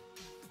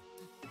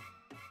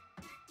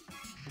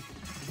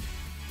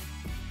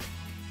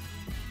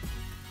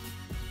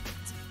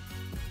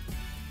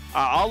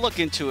 I'll look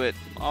into it.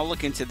 I'll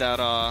look into that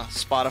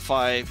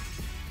Spotify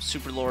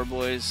Super Lore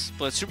Boys.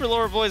 But Super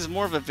Lore Boys is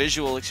more of a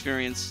visual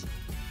experience.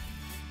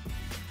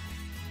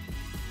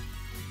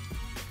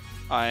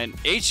 And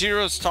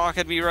H-Zero's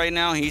talking to me right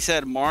now. He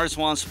said Mars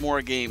wants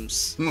more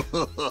games.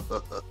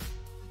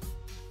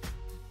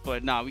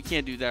 But nah, we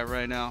can't do that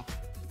right now.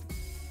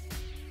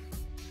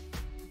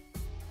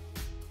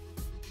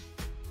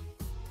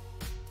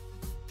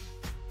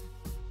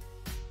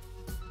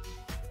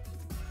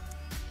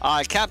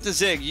 Captain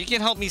Zig, you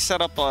can help me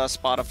set up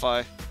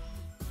Spotify.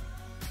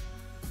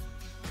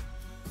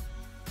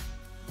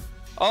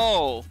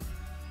 Oh.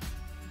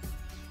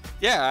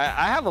 Yeah,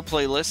 I have a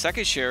playlist. I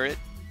can share it.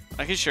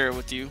 I can share it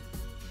with you.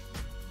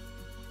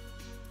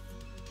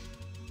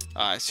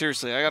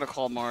 Seriously, I gotta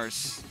call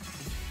Mars.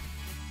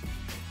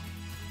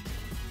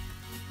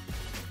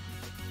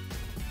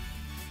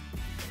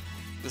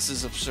 This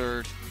is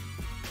absurd.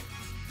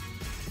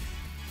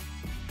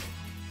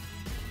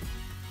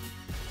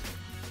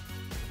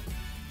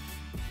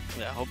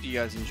 Yeah, I hope you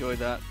guys enjoyed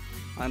that.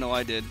 I know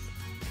I did.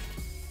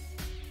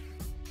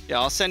 Yeah,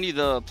 I'll send you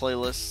the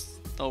playlist.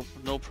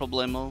 No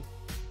problemo.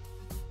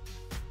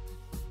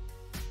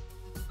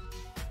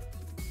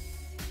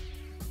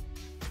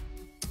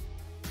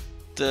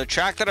 The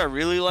track that I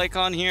really like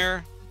on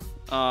here,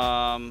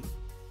 I'll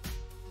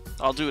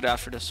do it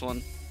after this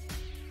one.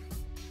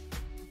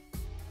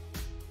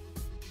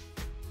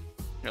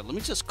 Yeah, let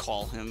me just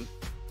call him.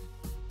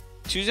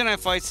 Tuesday Night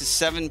Fights is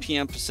 7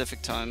 p.m.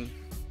 Pacific time.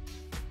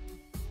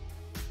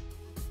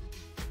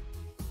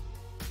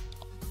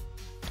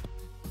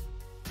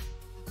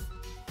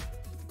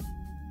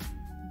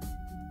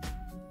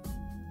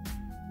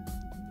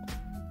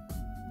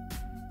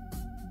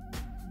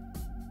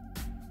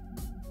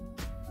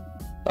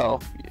 Oh,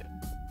 yeah.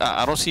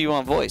 I don't see you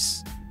on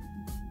voice.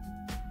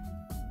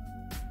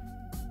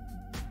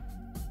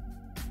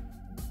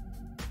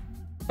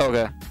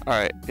 Okay. All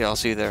right. Yeah, I'll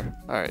see you there.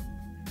 All right.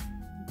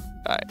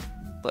 All right.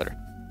 Later.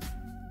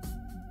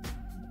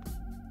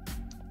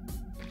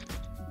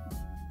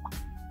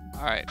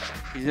 All right.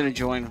 He's gonna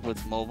join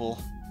with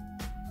mobile.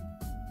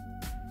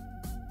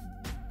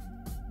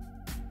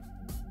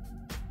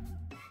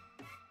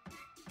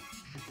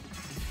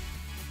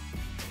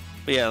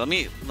 But yeah, let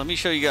me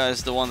show you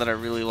guys the one that I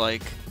really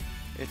like.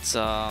 It's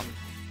I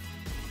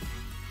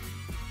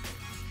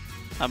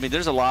mean,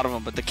 there's a lot of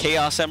them, but the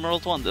Chaos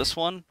Emerald one, this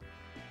one,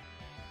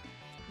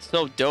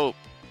 so dope.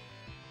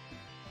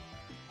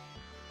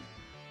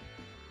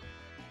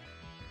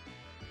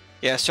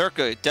 Yeah,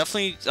 Circa,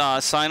 definitely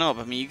sign up.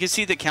 I mean, you can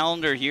see the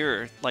calendar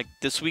here. Like,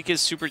 this week is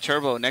Super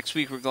Turbo. Next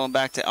week, we're going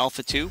back to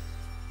Alpha 2.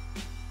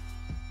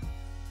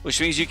 Which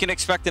means you can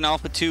expect an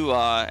Alpha 2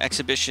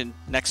 exhibition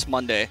next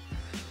Monday.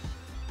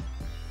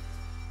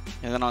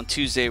 And then on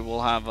Tuesday,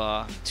 we'll have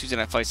Tuesday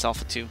Night Fights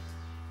Alpha 2.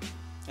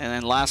 And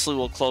then lastly,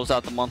 we'll close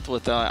out the month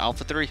with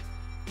Alpha 3.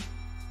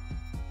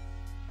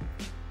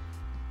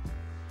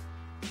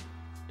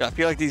 Yeah, I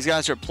feel like these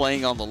guys are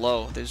playing on the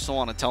low. They just don't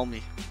want to tell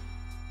me.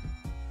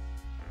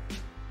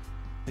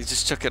 They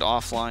just took it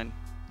offline.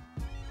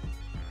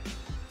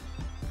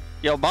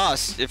 Yo,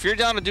 boss, if you're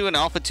down to do an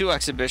Alpha 2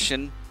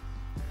 exhibition,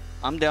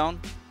 I'm down.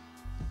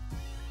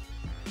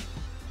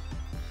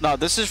 No,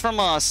 this is from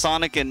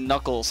Sonic and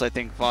Knuckles, I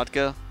think,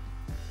 Vodka.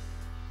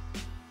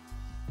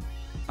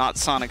 Not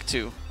Sonic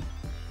 2.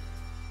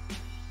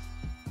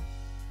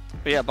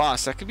 But yeah,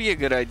 boss, that could be a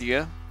good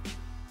idea.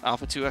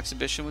 Alpha 2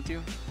 exhibition with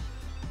you.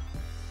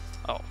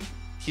 Oh,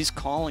 he's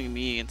calling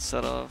me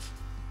instead of...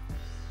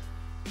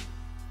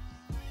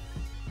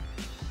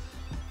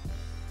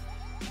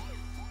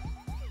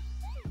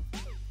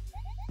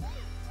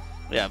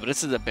 Yeah, but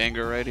this is a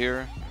banger right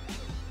here.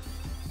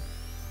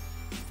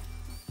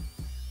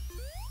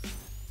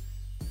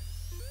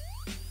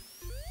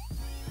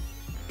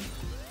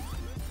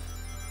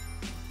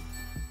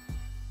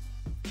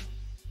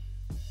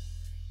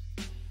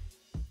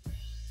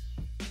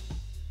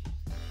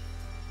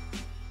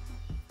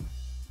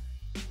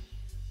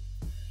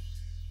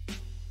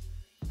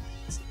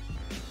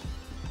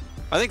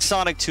 I think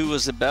Sonic 2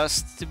 was the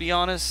best, to be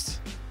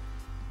honest.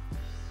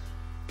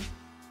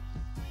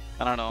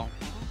 I don't know.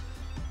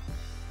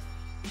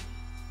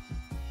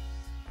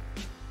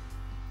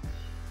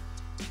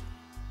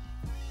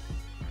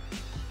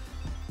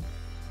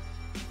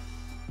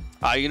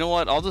 You know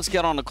what? I'll just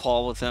get on a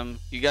call with him.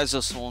 You guys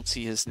just won't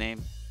see his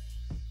name.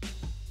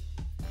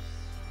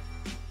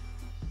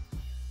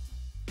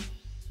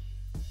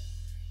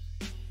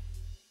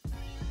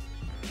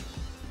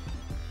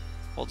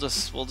 We'll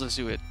just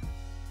do it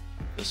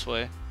this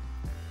way.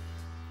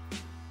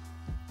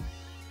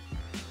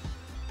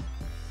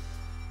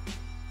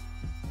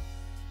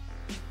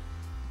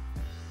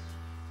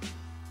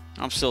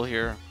 I'm still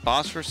here.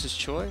 Boss versus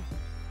Choi?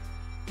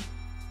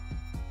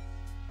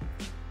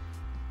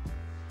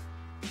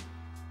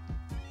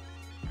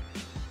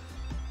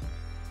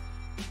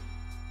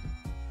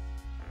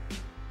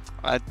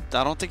 I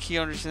don't think he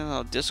understands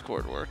how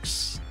Discord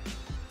works.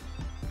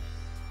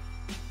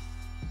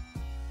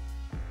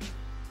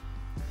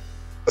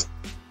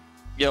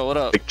 Yo, what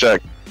up?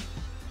 Check.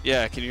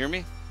 Yeah, can you hear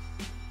me?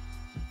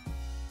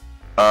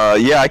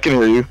 Yeah, I can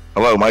hear you.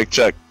 Hello, mic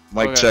check.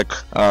 Mic Okay. check.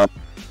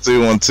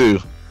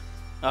 212.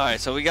 All right,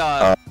 so we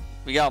got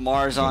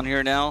Mars on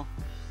here now.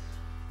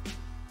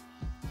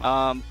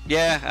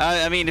 Yeah,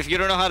 I mean, if you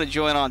don't know how to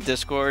join on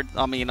Discord,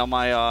 I mean, on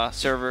my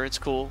server, it's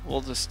cool.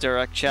 We'll just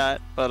direct chat.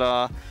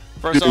 But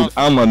first Dude, off,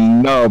 I'm a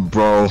nub,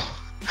 bro.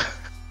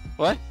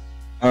 what?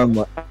 I'm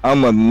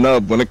a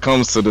nub when it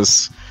comes to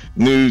this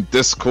new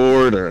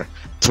Discord or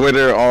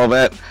Twitter, all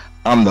that.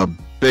 I'm the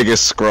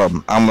biggest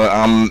scrub.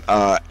 I'm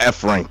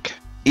F rank.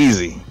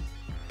 Easy.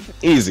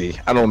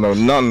 I don't know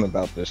nothing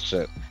about this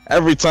shit.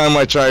 Every time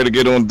I try to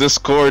get on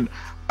Discord,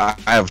 I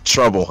have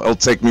trouble. It'll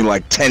take me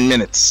like 10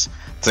 minutes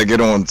to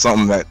get on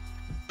something that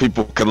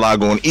people could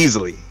log on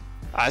easily.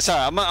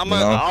 Sorry,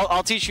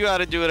 I'll teach you how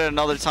to do it at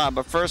another time.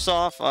 But first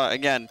off,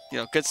 again,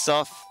 good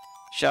stuff.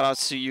 Shout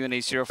outs to you and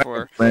H-Zero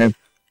for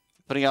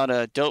putting out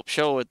a dope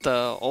show with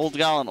Old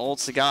Guile and Old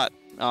Sagat.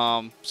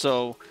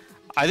 So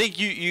I think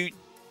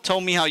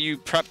tell me how you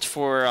prepped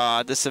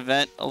for this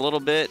event a little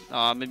bit.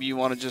 Maybe you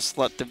want to just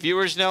let the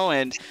viewers know.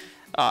 And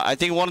I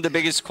think one of the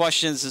biggest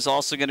questions is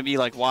also going to be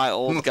like, why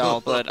old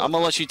Guile? But I'm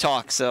gonna let you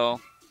talk.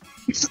 So.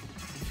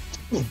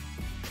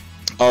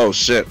 Oh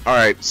shit! All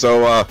right,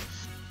 so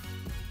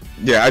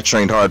yeah, I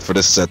trained hard for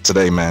this set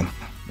today, man.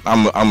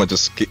 I'm gonna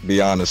just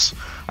be honest.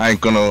 I ain't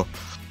gonna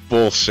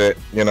bullshit.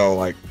 You know,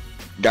 like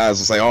guys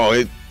will say, "Oh,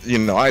 I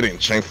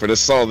didn't train for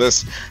this, all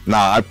this."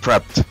 Nah, I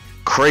prepped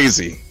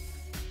crazy.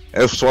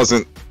 This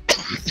wasn't.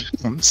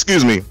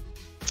 Excuse me.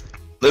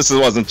 This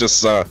wasn't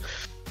just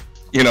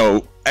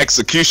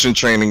execution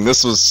training.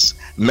 This was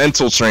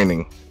mental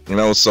training.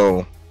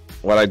 So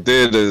what I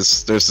did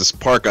is there's this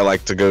park I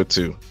like to go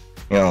to.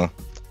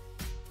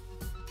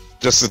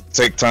 Just to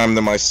take time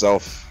to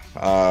myself.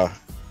 I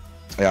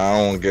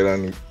don't want to get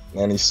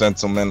any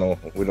sentimental.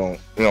 We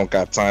don't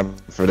got time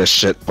for this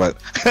shit. But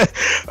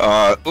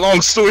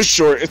long story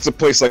short, it's a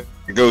place I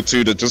go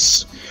to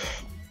just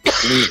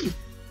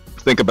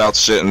think about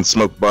shit and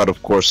smoke bud,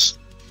 of course.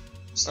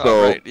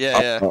 So right.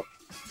 Yeah.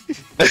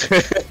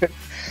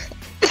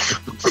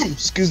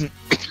 Excuse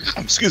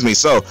me.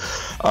 So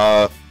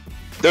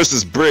there's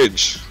this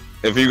bridge.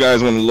 If you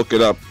guys want to look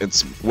it up,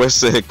 it's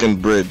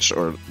Wissahickon Bridge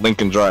or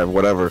Lincoln Drive,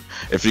 whatever.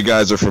 If you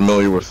guys are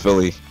familiar with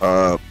Philly,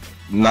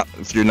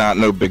 if you're not,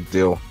 no big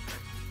deal.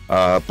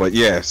 But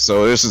yeah,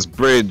 so there's this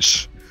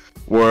bridge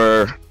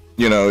where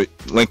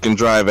Lincoln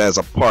Drive has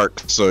a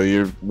park, so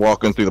you're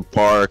walking through the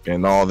park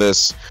and all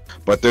this.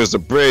 But there's a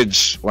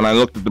bridge. When I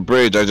looked at the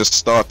bridge, I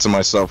just thought to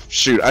myself,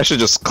 shoot, I should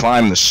just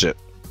climb this shit.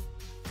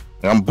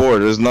 I'm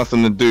bored. There's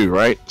nothing to do,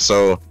 right?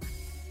 So,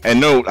 and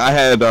note,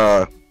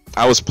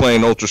 I was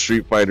playing Ultra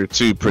Street Fighter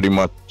 2 pretty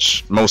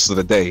much most of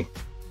the day.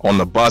 On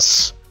the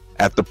bus,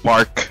 at the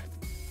park,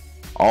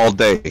 all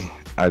day.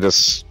 I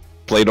just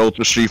played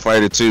Ultra Street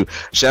Fighter 2.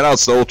 Shout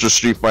outs to Ultra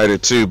Street Fighter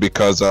 2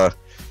 because,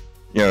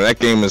 that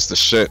game is the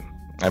shit.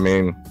 I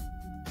mean,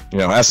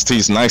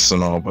 ST's nice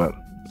and all, but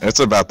it's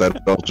about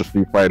that Ultra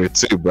Street Fighter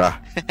 2, bruh.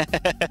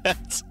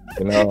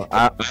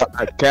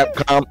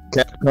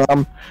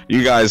 Capcom,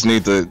 you guys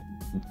need to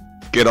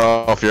get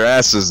off your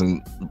asses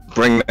and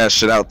bring that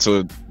shit out to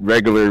a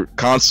regular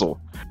console.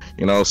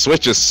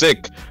 Switch is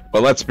sick,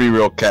 but let's be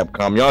real,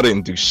 Capcom. Y'all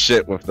didn't do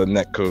shit with the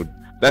netcode.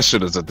 That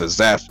shit is a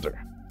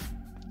disaster.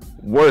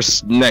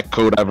 Worst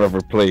netcode I've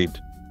ever played.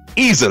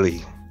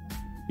 Easily.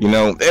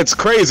 It's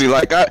crazy.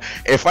 Like,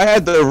 if I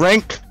had to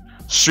rank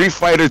Street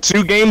Fighter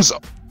 2 games,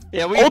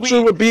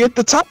 Ultra would be at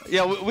the top.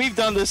 Yeah, we've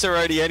done this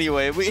already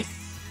anyway. We've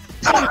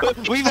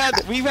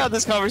had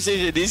this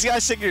conversation. These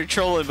guys think you're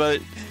trolling,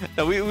 but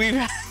we've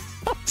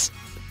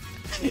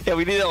yeah,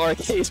 we need an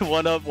arcade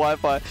 1-up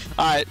Wi-Fi. All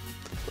right,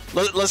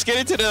 let's get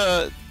into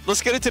the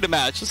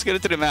match.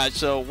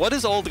 So, what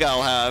does old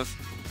Guile have?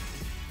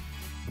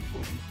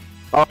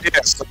 Oh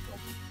yes.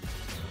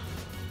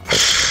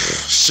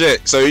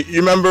 Shit. So you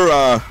remember?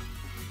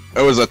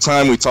 There was a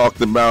time we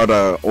talked about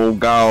old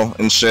Guile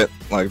and shit.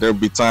 Like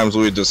there'd be times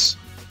I just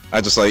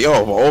like,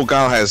 yo, well, old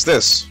Guile has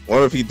this.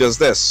 What if he does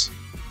this?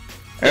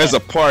 There's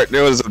a part.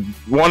 There was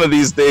one of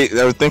these days.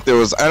 I think there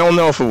was. I don't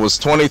know if it was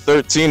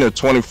 2013 or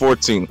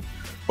 2014.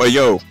 But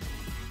yo,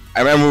 I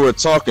remember we were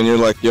talking. You're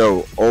like,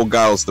 yo, old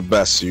Guile's the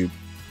best.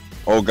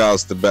 Old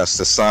Guile's the best.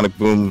 The Sonic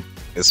Boom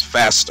is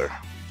faster,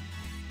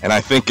 and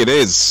I think it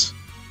is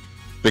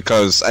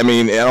because I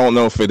mean I don't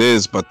know if it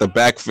is, but the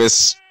back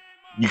fist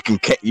you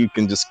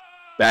can just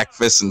back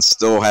fist and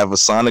still have a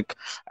Sonic.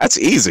 That's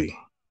easy.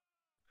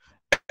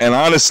 And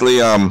honestly,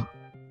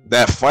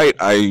 that fight,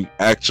 I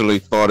actually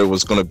thought it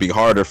was going to be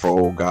harder for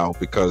old Guile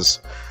because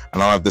I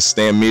don't have the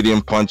stand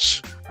medium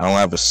punch. I don't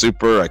have a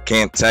super. I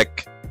can't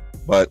tech.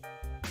 But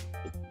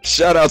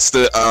shout outs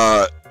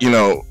to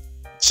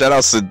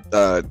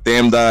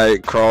Damn Die,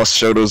 Cross,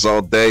 Shotos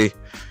all day.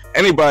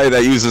 Anybody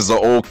that uses the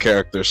old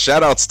character,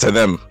 shout outs to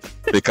them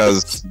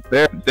because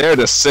they're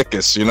the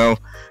sickest.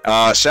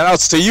 Shout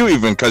outs to you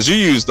even because you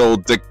used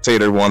Old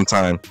Dictator one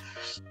time.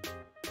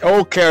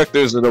 Old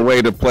characters are the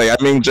way to play. I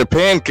mean,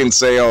 Japan can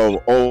say,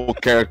 oh,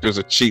 old characters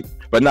are cheap.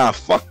 But nah,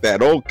 fuck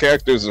that. Old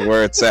characters are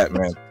where it's at,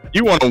 man.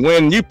 You want to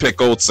win, you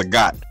pick old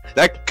Sagat.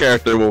 That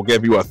character will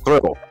give you a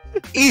thrill.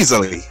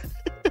 Easily.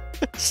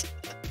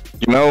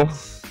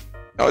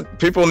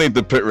 People need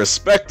to put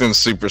respect in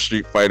Super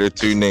Street Fighter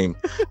 2 name.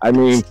 I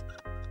mean,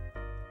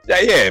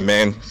 yeah,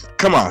 man.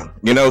 Come on.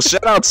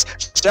 Shout outs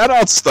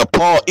to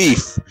Paul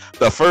Eth,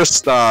 the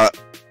first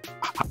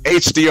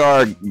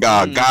HDR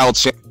Guile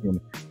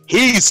champion.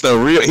 He's the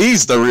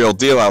real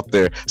deal out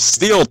there.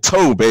 Steel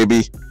toe,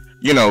 baby.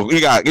 He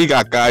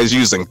got guys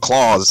using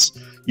claws,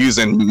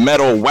 using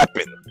metal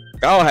weapon.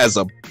 Guile has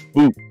a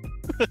boot.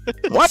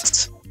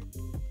 What?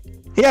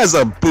 He has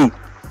a boot,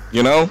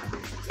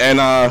 And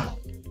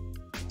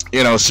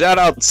shout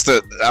outs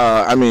to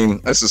I mean,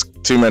 this is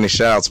too many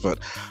shout outs, but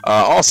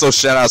also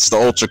shout outs to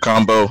Ultra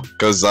Combo,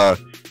 because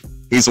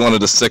he's one of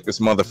the sickest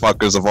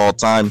motherfuckers of all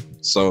time.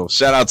 So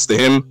shout outs to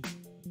him.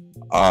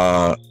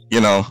 We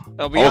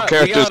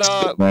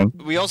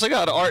also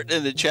got Art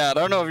in the chat. I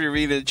don't know if you're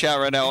reading the chat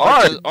right now.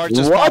 Art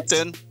just what? popped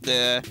in.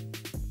 Yeah.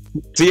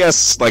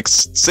 TS like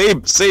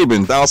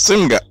Saban,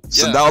 Dalsim guy,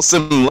 Yeah.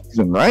 Dalsim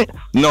legend, right?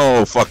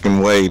 No fucking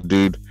way,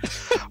 dude.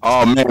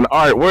 Oh man,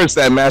 all right, where's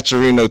that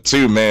Maturino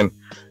 2, man?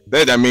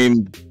 That I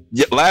mean,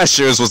 last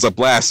year's was a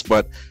blast,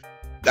 but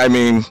I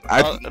mean,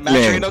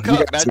 Maturino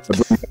Cup.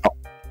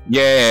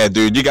 Yeah,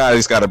 dude, you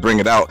guys got to bring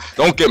it out.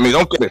 Don't get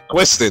it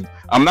twisted.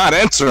 I'm not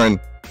entering.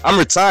 I'm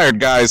retired,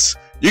 guys.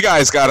 You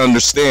guys got to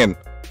understand.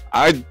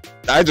 I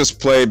just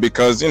play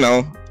because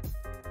a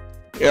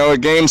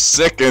game's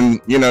sick, and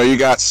you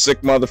got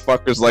sick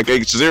motherfuckers like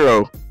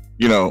H-Zero.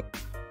 You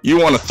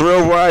want a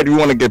thrill ride, you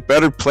want to get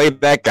better, play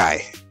that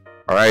guy.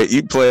 All right,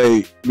 you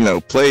play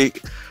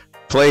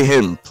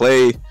him,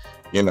 play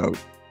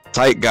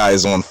tight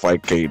guys on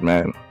Fightcade,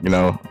 man.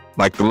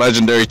 Like the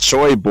legendary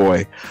Choi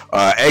Boy,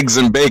 Eggs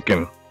and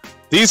Bacon.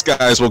 These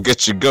guys will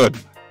get you good,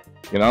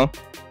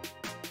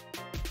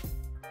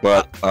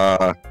 But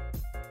All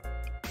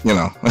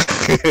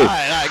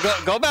right,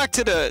 go back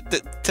to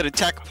the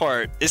tech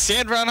part. Is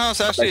Sand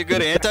Roundhouse actually a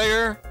good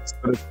anti-air?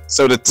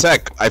 So the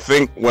tech, I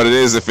think what it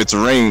is, if it's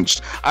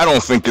ranged, I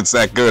don't think it's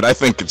that good. I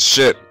think it's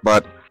shit.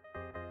 But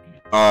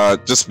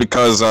just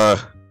because I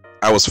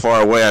was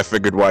far away, I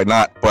figured why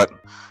not. But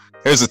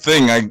here's the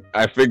thing,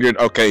 I figured,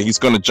 okay, he's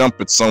gonna jump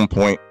at some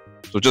point,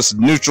 so just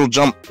neutral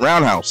jump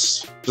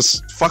roundhouse.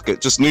 Just fuck it,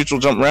 just neutral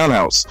jump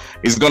roundhouse.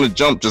 He's gonna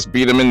jump, just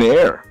beat him in the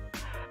air.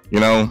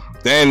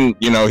 Then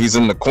he's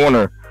in the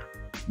corner.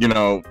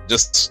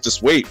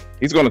 Just wait.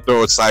 He's gonna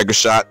throw a Tiger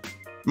shot.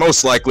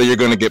 Most likely you're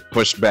gonna get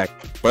pushed back,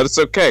 but it's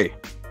okay.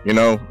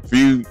 If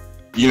you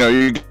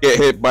get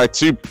hit by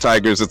 2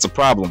 Tigers, it's a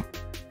problem.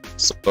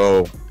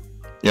 So,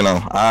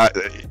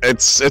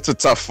 it's a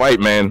tough fight,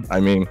 man. I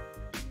mean,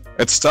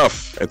 it's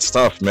tough. It's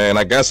tough, man.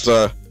 I guess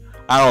I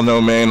don't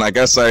know, man. I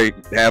guess I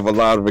have a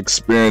lot of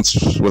experience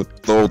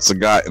with the old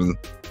Sagat, and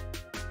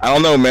I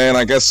don't know, man.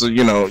 I guess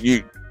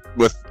you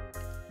with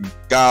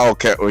Guile,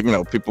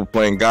 people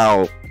playing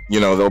Guile,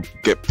 they'll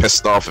get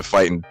pissed off at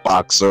fighting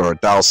Boxer or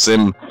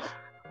Dalsim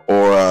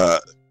or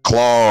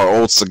Claw or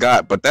old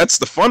Sagat, but that's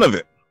the fun of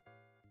it.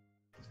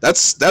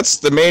 That's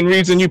the main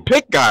reason you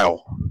pick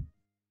Guile.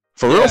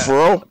 For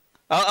real.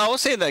 I will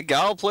say that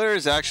Guile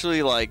players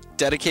actually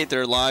dedicate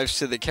their lives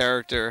to the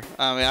character.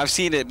 I mean, I've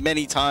seen it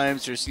many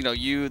times. There's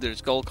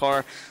there's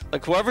Golkar,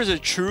 whoever's a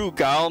true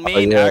Guile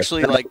main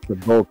actually the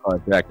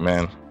Golkar deck,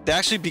 man. They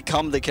actually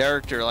become the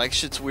character.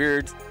 Shit's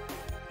weird.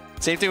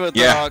 Same thing with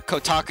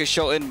Kotaka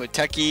Shoten,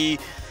 Muteki,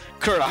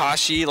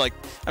 Kurahashi.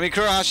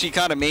 Kurahashi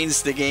kind of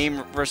mains the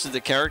game versus the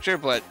character,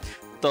 but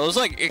those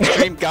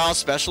extreme Guile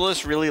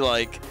specialists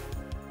really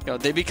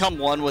they become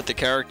one with the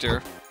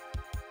character.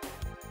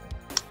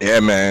 Yeah,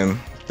 man,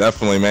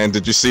 definitely, man.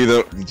 Did you see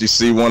the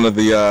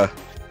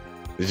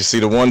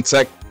one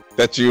tech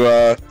that you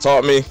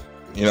taught me?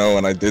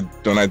 When I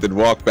did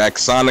walk back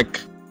Sonic,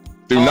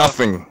 do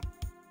nothing,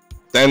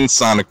 then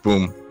Sonic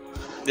Boom.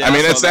 Yeah, I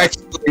mean, it's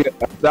actually a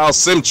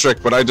Dalsim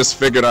trick, but I just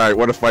figured, all right,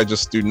 what if I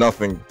just do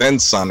nothing, then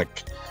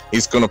Sonic?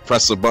 He's gonna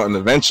press a button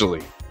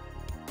eventually.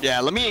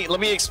 Yeah, let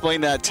me explain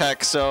that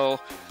tech. So,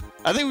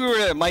 I think we were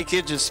at Mike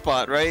Idge's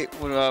spot, right?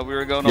 When we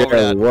were going over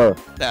that. Yeah, we were.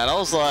 Yeah, that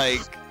was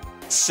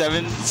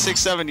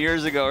 7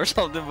 years ago or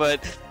something,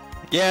 but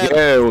yeah.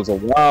 Yeah, it was a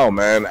while,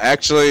 man.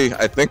 Actually,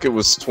 I think it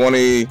was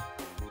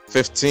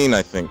 2015,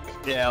 I think.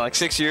 Yeah,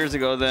 6 years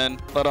ago then.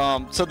 But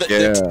so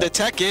the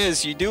tech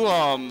is you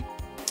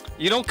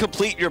don't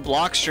complete your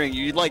block string.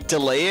 You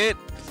delay it,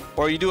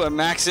 or you do a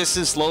max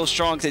distance low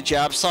strong to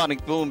jab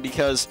Sonic Boom,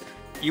 because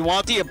you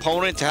want the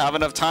opponent to have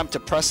enough time to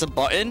press a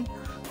button.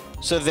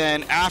 So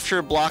then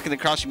after blocking the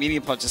crouching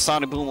medium punch, the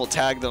Sonic Boom will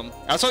tag them.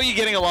 That's why you're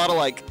getting a lot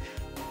of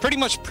pretty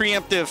much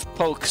preemptive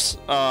pokes.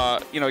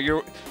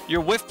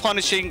 You're whiff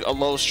punishing a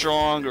low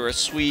strong or a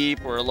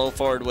sweep or a low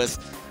forward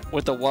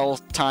with a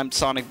well-timed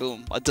Sonic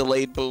Boom, a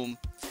delayed boom.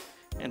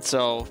 And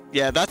so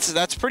yeah,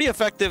 that's pretty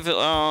effective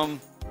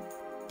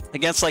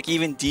against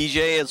even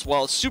DJ as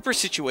well. It's super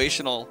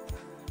situational,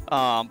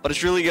 but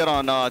it's really good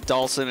on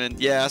Dalsim, and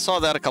yeah, I saw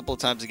that a couple of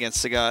times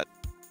against Sagat.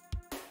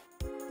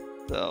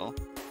 So,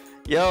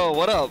 yo,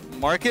 what up,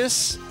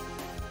 Marcus?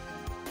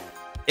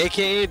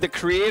 AKA the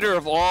creator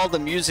of all the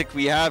music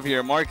we have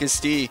here, Marcus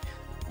D.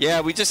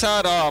 Yeah, we just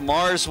had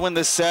Mars win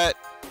the set.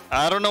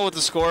 I don't know what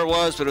the score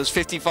was, but it was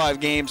 55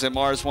 games, and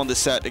Mars won the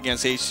set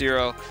against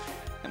H-Zero,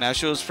 and that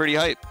show was pretty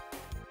hype.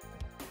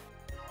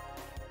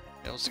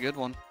 It was a good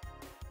one.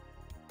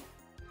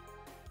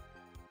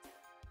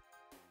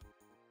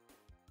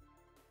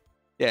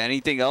 Yeah,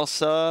 anything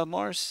else,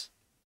 Mars?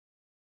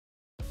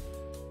 I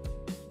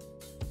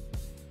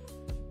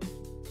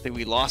think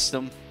we lost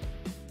him.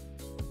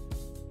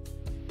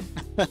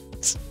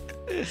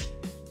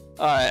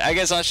 Alright, I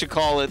guess I should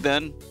call it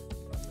then.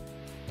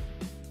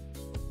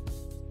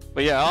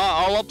 But yeah,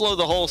 I'll upload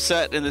the whole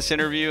set in this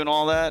interview and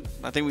all that.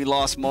 I think we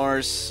lost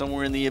Mars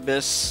somewhere in the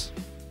abyss.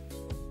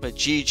 But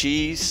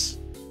GG's.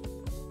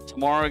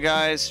 Tomorrow,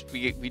 guys,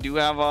 we do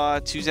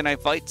have Tuesday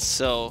night fights,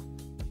 so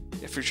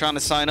if you're trying to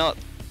sign up,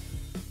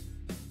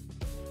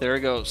 there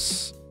it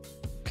goes.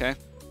 Okay.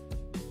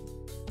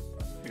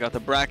 We got the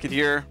bracket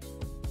here.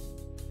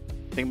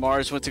 I think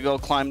Mars went to go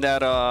climb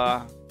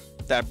that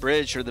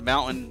bridge or the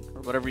mountain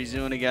or whatever he's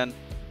doing again.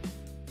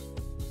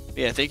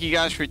 Yeah, thank you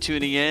guys for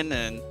tuning in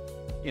and,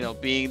 you know,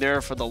 being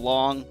there for the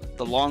long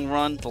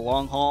run, the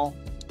long haul.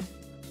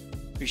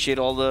 Appreciate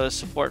all the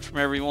support from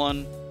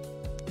everyone.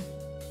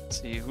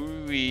 Let's see,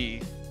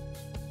 where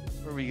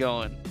are we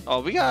going?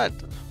 Oh, we got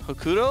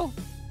Hokuto.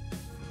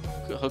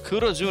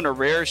 Hokuto's doing a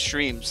rare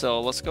stream,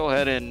 so let's go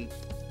ahead and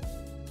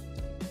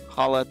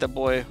holla at the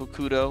boy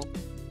Hokuto.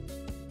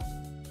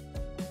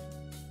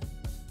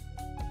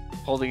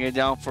 Holding it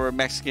down for a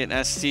Mexican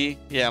ST.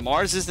 Yeah,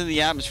 Mars is in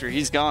the atmosphere.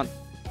 He's gone.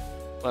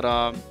 But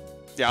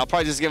yeah, I'll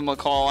probably just give him a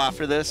call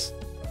after this.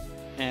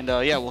 And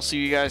yeah, we'll see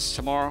you guys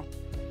tomorrow.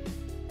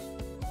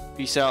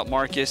 Peace out,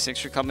 Marcus. Thanks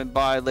for coming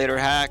by. Later,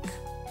 Hack.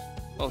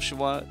 Oh, shit,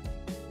 what?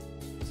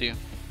 See you.